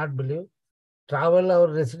बिलीव और नॉट बिलीव, ट्रैवल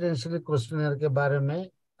और रेसिडेंशियल क्वेश्चनर के बारे में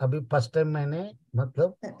अभी फर्स्ट टाइम मैंने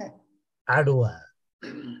मतलब ऐड हुआ है.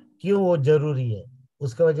 क्यों वो जरूरी है,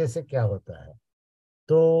 उसके वजह से क्या होता है.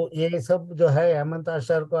 तो ये सब जो है हेमंत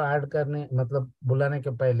सर को ऐड करने मतलब बुलाने के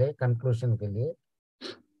पहले कंक्लूजन के लिए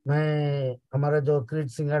मैं हमारा जो क्रीट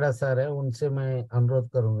सिंगाड़ा सर है उनसे मैं अनुरोध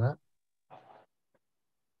करूंगा.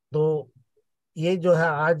 तो ये जो है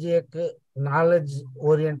आज एक knowledge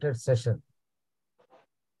oriented session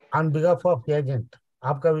on behalf of agent,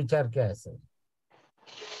 आपका विचार क्या है sir?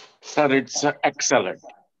 Sir, it's excellent.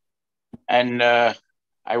 And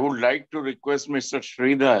I would like to request Mr.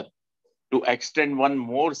 Sridhar to extend one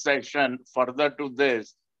more session further to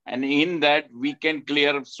this. And in that, we can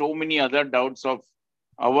clear so many other doubts of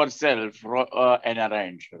ourselves for NRI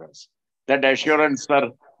insurance. That assurance,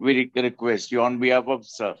 sir, we request you on behalf of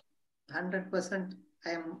sir. 100%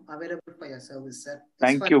 I am available for your service, sir.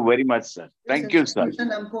 Thank you very much, sir. Thank you, sir.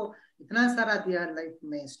 हमको इतना सारा दिया life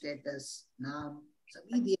में, status, नाम,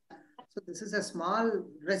 सभी दिया. So this is a small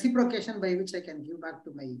reciprocation by which I can give back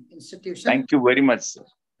to my institution. Thank you very much, sir.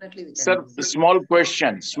 Sir, small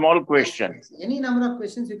question. Yes. Any number of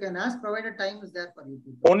questions you can ask, provided time is there for you.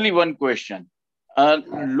 Only one question.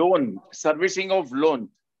 Loan, servicing of loan.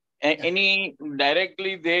 Any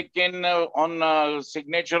directly they can on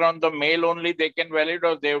signature on the mail only they can valid,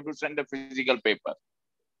 or they have to send a physical paper?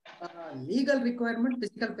 Legal requirement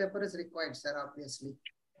physical paper is required sir obviously.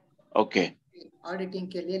 Okay.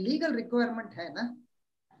 Auditing के लिए legal requirement है ना,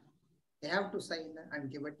 they have to sign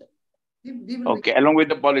and give it. We will Okay, along with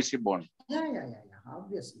the policy bond. Yeah,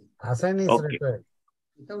 obviously. Assign is Okay. required.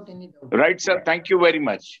 Without any doubt. Right, sir. Thank you very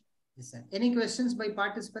much. Yes, sir. Any questions by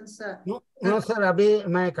participants? No sir, अभी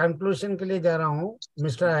मैं conclusion के लिए जा रहा हूँ.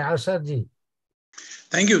 Mister Ashar ji,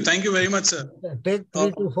 Thank you very much, sir. take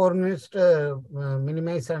 3 to 4 minutes to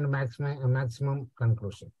minimize and maximum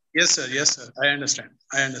conclusion. Yes, sir. I understand.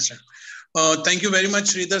 Thank you very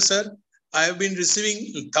much, Sridhar sir. I have been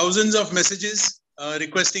receiving thousands of messages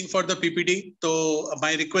requesting for the PPT. So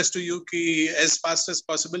my request to you ki as fast as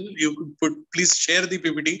possible, you could please share the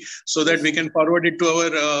PPT so that we can forward it to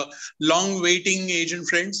our long waiting agent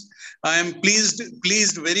friends. I am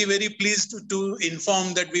very pleased to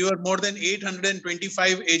inform that we were more than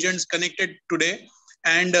 825 agents connected today.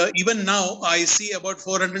 And even now, I see about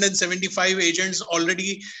 475 agents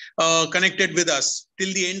already connected with us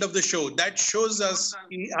till the end of the show. That shows us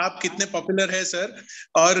कि आप कितने popular है sir,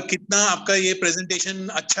 और कितना आपका ये presentation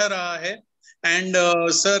अच्छा रहा है. And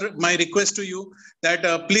sir, my request to you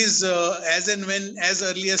that please, as and when, as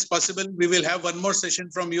early as possible, we will have one more session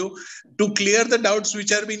from you to clear the doubts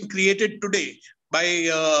which are being created today by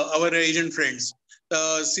our agent friends.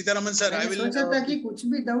 Sitharaman sir, I will. सोचा था कि कुछ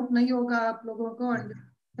भी doubt नहीं होगा आप लोगों को,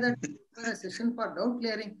 and session for doubt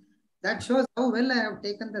clearing. That shows how well I have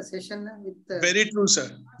taken the session with. Very true, sir.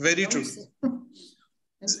 Very true.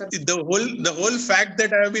 The whole fact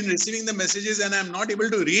that I have been receiving the messages and I am not able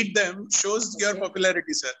to read them shows your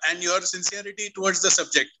popularity, sir, and your sincerity towards the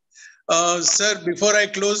subject. Sir, before I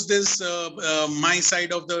close this, my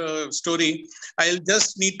side of the story, I'll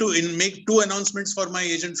just need to make 2 announcements for my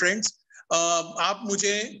agent friends. आप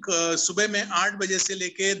मुझे सुबह में 8 बजे से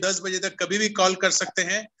लेके 10 बजे तक कभी भी कॉल कर सकते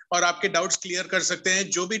हैं और आपके डाउट्स क्लियर कर सकते हैं.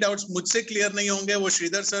 जो भी डाउट्स मुझसे क्लियर नहीं होंगे वो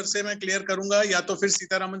श्रीधर सर से मैं क्लियर करूंगा, या तो फिर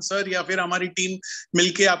सीतारामन सर या फिर हमारी टीम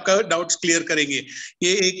मिलके आपका डाउट्स क्लियर करेंगे.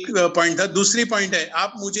 ये एक पॉइंट था. दूसरी पॉइंट है,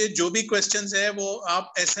 आप मुझे जो भी क्वेश्चंस है वो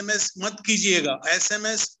आप एसएमएस मत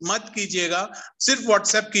कीजिएगा, सिर्फ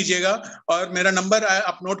व्हाट्सएप कीजिएगा. और मेरा नंबर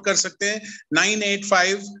आप नोट कर सकते हैं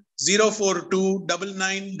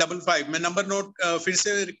 9850429955. मैं नंबर नोट फिर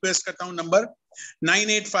से रिक्वेस्ट करता हूं, नंबर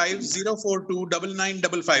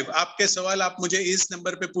 9850429955. आपके सवाल आप मुझे इस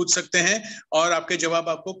नंबर पे पूछ सकते हैं और आपके जवाब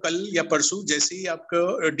आपको कल या परसों जैसे ही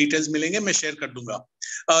आपको डिटेल्स मिलेंगे मैं शेयर कर दूंगा.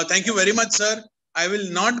 Thank you very much sir. I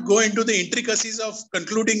will not go into the intricacies of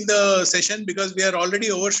concluding the session because we are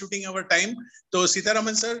already overshooting our time. तो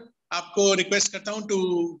सीतारामन सर, आपको रिक्वेस्ट करता हूं to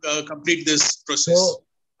complete this process. तो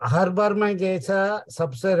हर बार मैं जैसा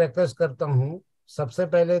सबसे रिक्वेस्ट करता हूं, सबसे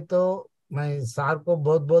पहले तो मैं सर को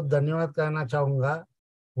बहुत बहुत धन्यवाद कहना चाहूंगा.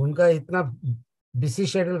 उनका इतना बिजी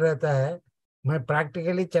शेड्यूल रहता है, मैं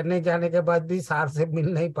प्रैक्टिकली चेन्नई जाने के बाद भी सर से मिल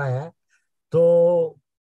नहीं पाया. तो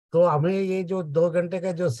हमें ये जो 2 घंटे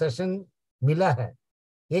का जो सेशन मिला है,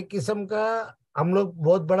 एक किस्म का हम लोग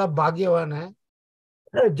बहुत बड़ा भाग्यवान है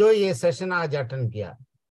जो ये सेशन आज अटेंड किया.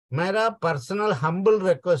 मेरा पर्सनल हम्बल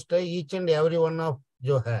रिक्वेस्ट है, each and every one of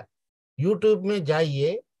जो है यूट्यूब में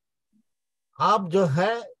जाइए, आप जो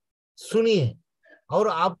है सुनिए और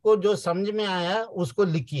आपको जो समझ में आया उसको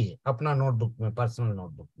लिखिए अपना नोटबुक में, पर्सनल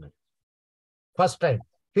नोटबुक में. फर्स्ट टाइम,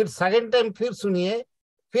 फिर सेकंड टाइम फिर सुनिए,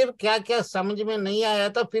 फिर क्या क्या समझ में नहीं आया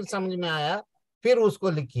था फिर समझ में आया, फिर उसको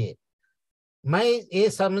लिखिए. मैं ये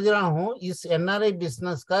समझ रहा हूँ इस एनआरआई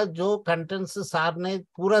बिजनेस का जो कंटेंट्स सर ने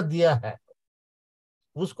पूरा दिया है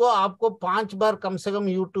उसको आपको 5 बार कम से कम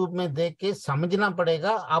यूट्यूब में देख के समझना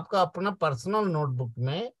पड़ेगा. आपका अपना पर्सनल नोटबुक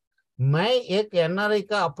में मैं एक एनआरआई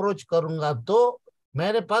का अप्रोच करूंगा तो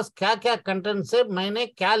मेरे पास क्या क्या कंटेंट है, मैंने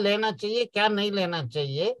क्या लेना चाहिए क्या नहीं लेना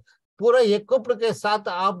चाहिए, पूरा इक्विप्ड के साथ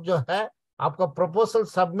आप जो है आपका प्रपोजल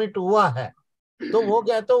सबमिट हुआ है तो हो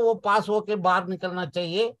गया, तो वो पास होके बाहर निकलना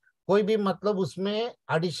चाहिए. कोई भी मतलब उसमें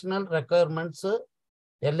एडिशनल रिक्वायरमेंट्स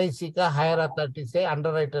एलआईसी का हायर अथॉरिटी से,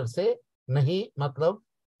 अंडरराइटर से नहीं मतलब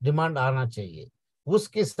डिमांड आना चाहिए. उस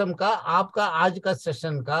किस्म का आपका आज का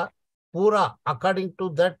सेशन का पूरा अकॉर्डिंग टू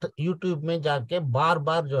दैट यूट्यूब में जाके बार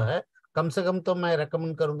बार जो है कम से कम तो मैं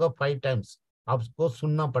रेकमेंड करूंगा 5 टाइम्स आपको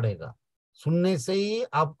सुनना पड़ेगा. सुनने से ही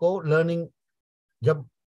आपको लर्निंग, जब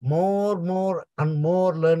मोर एंड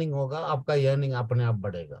मोर लर्निंग होगा आपका अर्निंग अपने आप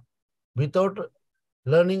बढ़ेगा. विदाउट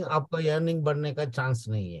लर्निंग आपका अर्निंग बढ़ने का चांस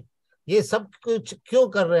नहीं है. ये सब कुछ क्यों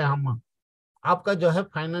कर रहे हैं हम? आपका जो है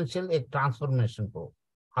फाइनेंशियल एक ट्रांसफॉर्मेशन को,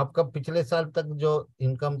 आपका पिछले साल तक जो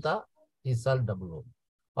इनकम था इस साल डबल हो,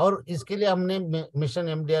 और इसके लिए हमने मिशन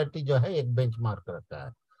एमडीआरटी जो है एक बेंचमार्क रखा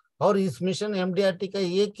है. और इस मिशन एमडीआरटी का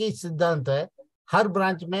एक ही सिद्धांत है, हर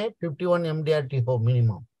ब्रांच में 51 एमडीआरटी हो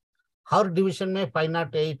मिनिमम, हर डिवीजन में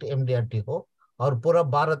 508 MDRT हो और पूरा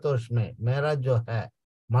भारतवर्ष में मेरा जो है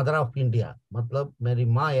मदर ऑफ इंडिया मतलब मेरी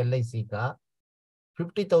माँ LIC का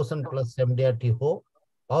 50,000 प्लस MDRT हो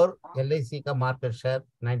और LIC का मार्केट शेयर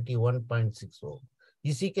 91.6 हो।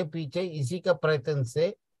 इसी के पीछे इसी का प्रयत्न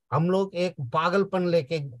से हम लोग एक पागलपन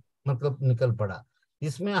लेके मतलब निकल पड़ा।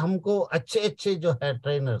 इसमें हमको अच्छे अच्छे जो है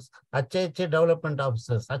ट्रेनर्स, अच्छे अच्छे डेवलपमेंट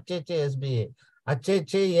ऑफिसर्स, अच्छे अच्छे SBA, अच्छे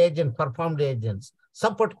अच्छे एजेंट, परफॉर्म्ड एजेंट्स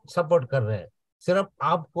सपोर्ट कर रहे हैं। सिर्फ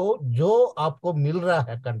आपको जो आपको मिल रहा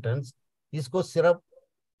है कंटेंट्स, इसको सिर्फ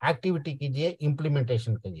एक्टिविटी कीजिए,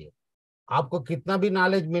 इम्प्लीमेंटेशन कीजिए। आपको कितना भी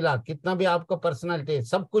नॉलेज मिला, कितना भी आपका पर्सनालिटी,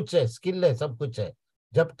 सब कुछ है, स्किल है, सब कुछ है,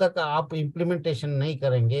 जब तक आप इम्प्लीमेंटेशन नहीं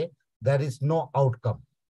करेंगे there is know outcome,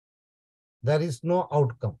 there is know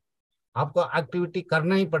outcome. आपको एक्टिविटी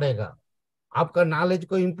करना ही पड़ेगा, आपका नॉलेज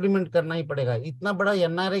को इम्प्लीमेंट करना ही पड़ेगा। इतना बड़ा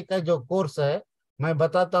NRI का जो कोर्स है मैं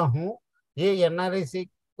बताता हूँ, ये NRI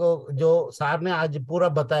को जो सर ने आज पूरा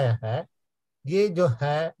बताया है, ये जो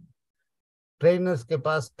है ट्रेनर्स के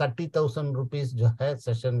पास 30,000 रुपीज जो है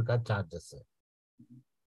सेशन का चार्जेस है।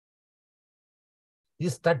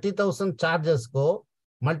 इस 30,000 चार्जेस को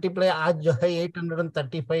मल्टीप्लाई आज जो है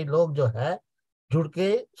 835 लोग जो है जुड़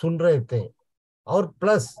के सुन रहे थे, और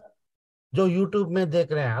प्लस जो यूट्यूब में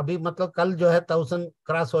देख रहे हैं अभी, मतलब कल जो है 1000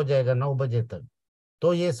 क्रॉस हो जाएगा 9 बजे तक।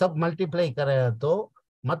 तो ये सब मल्टीप्लाई करेगा तो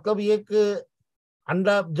मतलब एक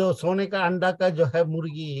अंडा, जो सोने का अंडा का जो है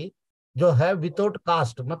मुर्गी जो है विदाउट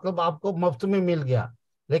कास्ट, मतलब आपको मुफ्त में मिल गया,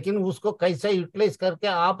 लेकिन उसको कैसे यूटिलाइज करके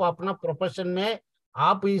आप अपना प्रोफेशन में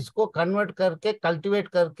आप इसको कन्वर्ट करके, कल्टीवेट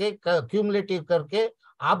करके, क्यूमुलेटिव करके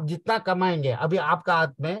आप जितना कमाएंगे अभी आपका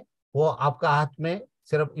हाथ में, वो आपका हाथ में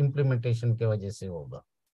सिर्फ इम्प्लीमेंटेशन के वजह से होगा।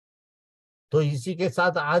 तो इसी के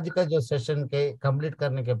साथ आज का जो सेशन के कंप्लीट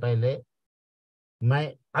करने के पहले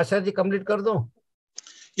मैं आशा जी कंप्लीट कर दूं।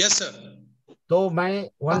 Yes sir. तो मैं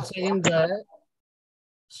वंस अगेन जो है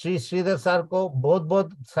श्री श्रीधर सर को बहुत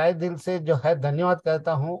बहुत शायद दिल से जो है धन्यवाद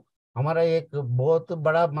कहता हूँ। हमारा एक बहुत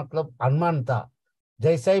बड़ा मतलब अनुमान था,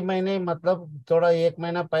 जैसा ही मैंने मतलब थोड़ा 1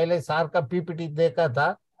 महीना पहले सर का PPT देखा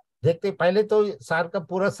था, देखते पहले तो सर का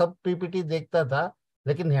पूरा सब PPT देखता था,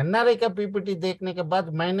 लेकिन NRI का PPT देखने के बाद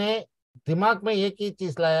मैंने दिमाग में एक ही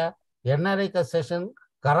चीज लाया, NRI का सेशन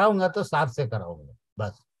कराऊंगा तो सर से कराऊंगा,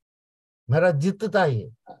 बस मेरा जिद था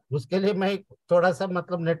ये। उसके लिए मैं थोड़ा सा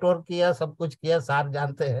मतलब नेटवर्क किया, सब कुछ किया, सर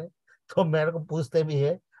जानते हैं, तो मेरे को पूछते भी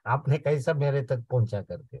है आपने कैसा मेरे तक पहुंचा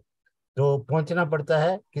करके। तो पहुंचना पड़ता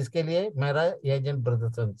है किसके लिए, मेरा एजेंट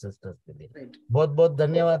ब्रदर्स एंड सिस्टर्स के लिए। बहुत बहुत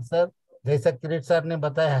धन्यवाद सर। जैसा किरीट सर ने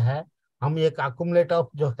बताया है, हम एक अकुमुलेट ऑफ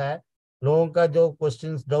जो है लोगों का जो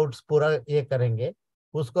क्वेश्चंस डाउट्स पूरा ये करेंगे,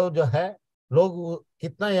 उसको जो है लोग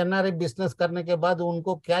कितना NRI बिजनेस करने के बाद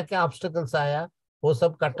उनको क्या क्या ऑब्स्टेकल्स आया वो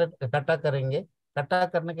सब कटा करेंगे। कटा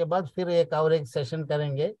करने के बाद फिर एक और एक सेशन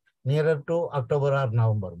करेंगे नियरर टू अक्टूबर और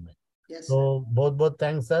नवंबर में। तो बहुत बहुत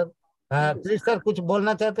थैंक्स सर। प्लीज सर कुछ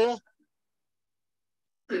बोलना चाहते हैं?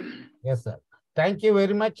 Yes sir, thank you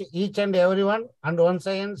very much each and everyone, and once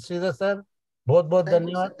again Shridhar sir बहुत बहुत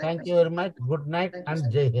धन्यवाद। Thank you very much, good night and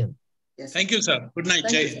जय Hind. Thank you sir, good night,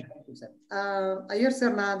 jai hind. Thank you sir. Iyer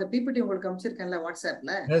sir, நான் அந்த PPT உங்களுக்கு அனுப்பிச்சிருக்கேன்ல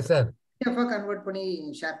வாட்ஸ்அப்ல, yes sir, PDF convert பண்ணி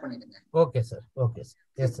share பண்ணிடுங்க. Okay sir, okay sir,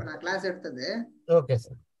 yes sir, நான் கிளாஸ் எடுத்தது, okay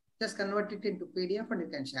sir, just convert it into PDF and you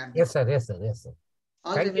can share. Yes sir, yes sir, yes sir.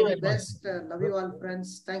 All Thank the you very very much. best. Love you all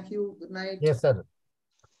friends. Thank you. Good night. Yes sir.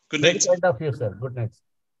 Good Very night sir. kind of you sir. Good night.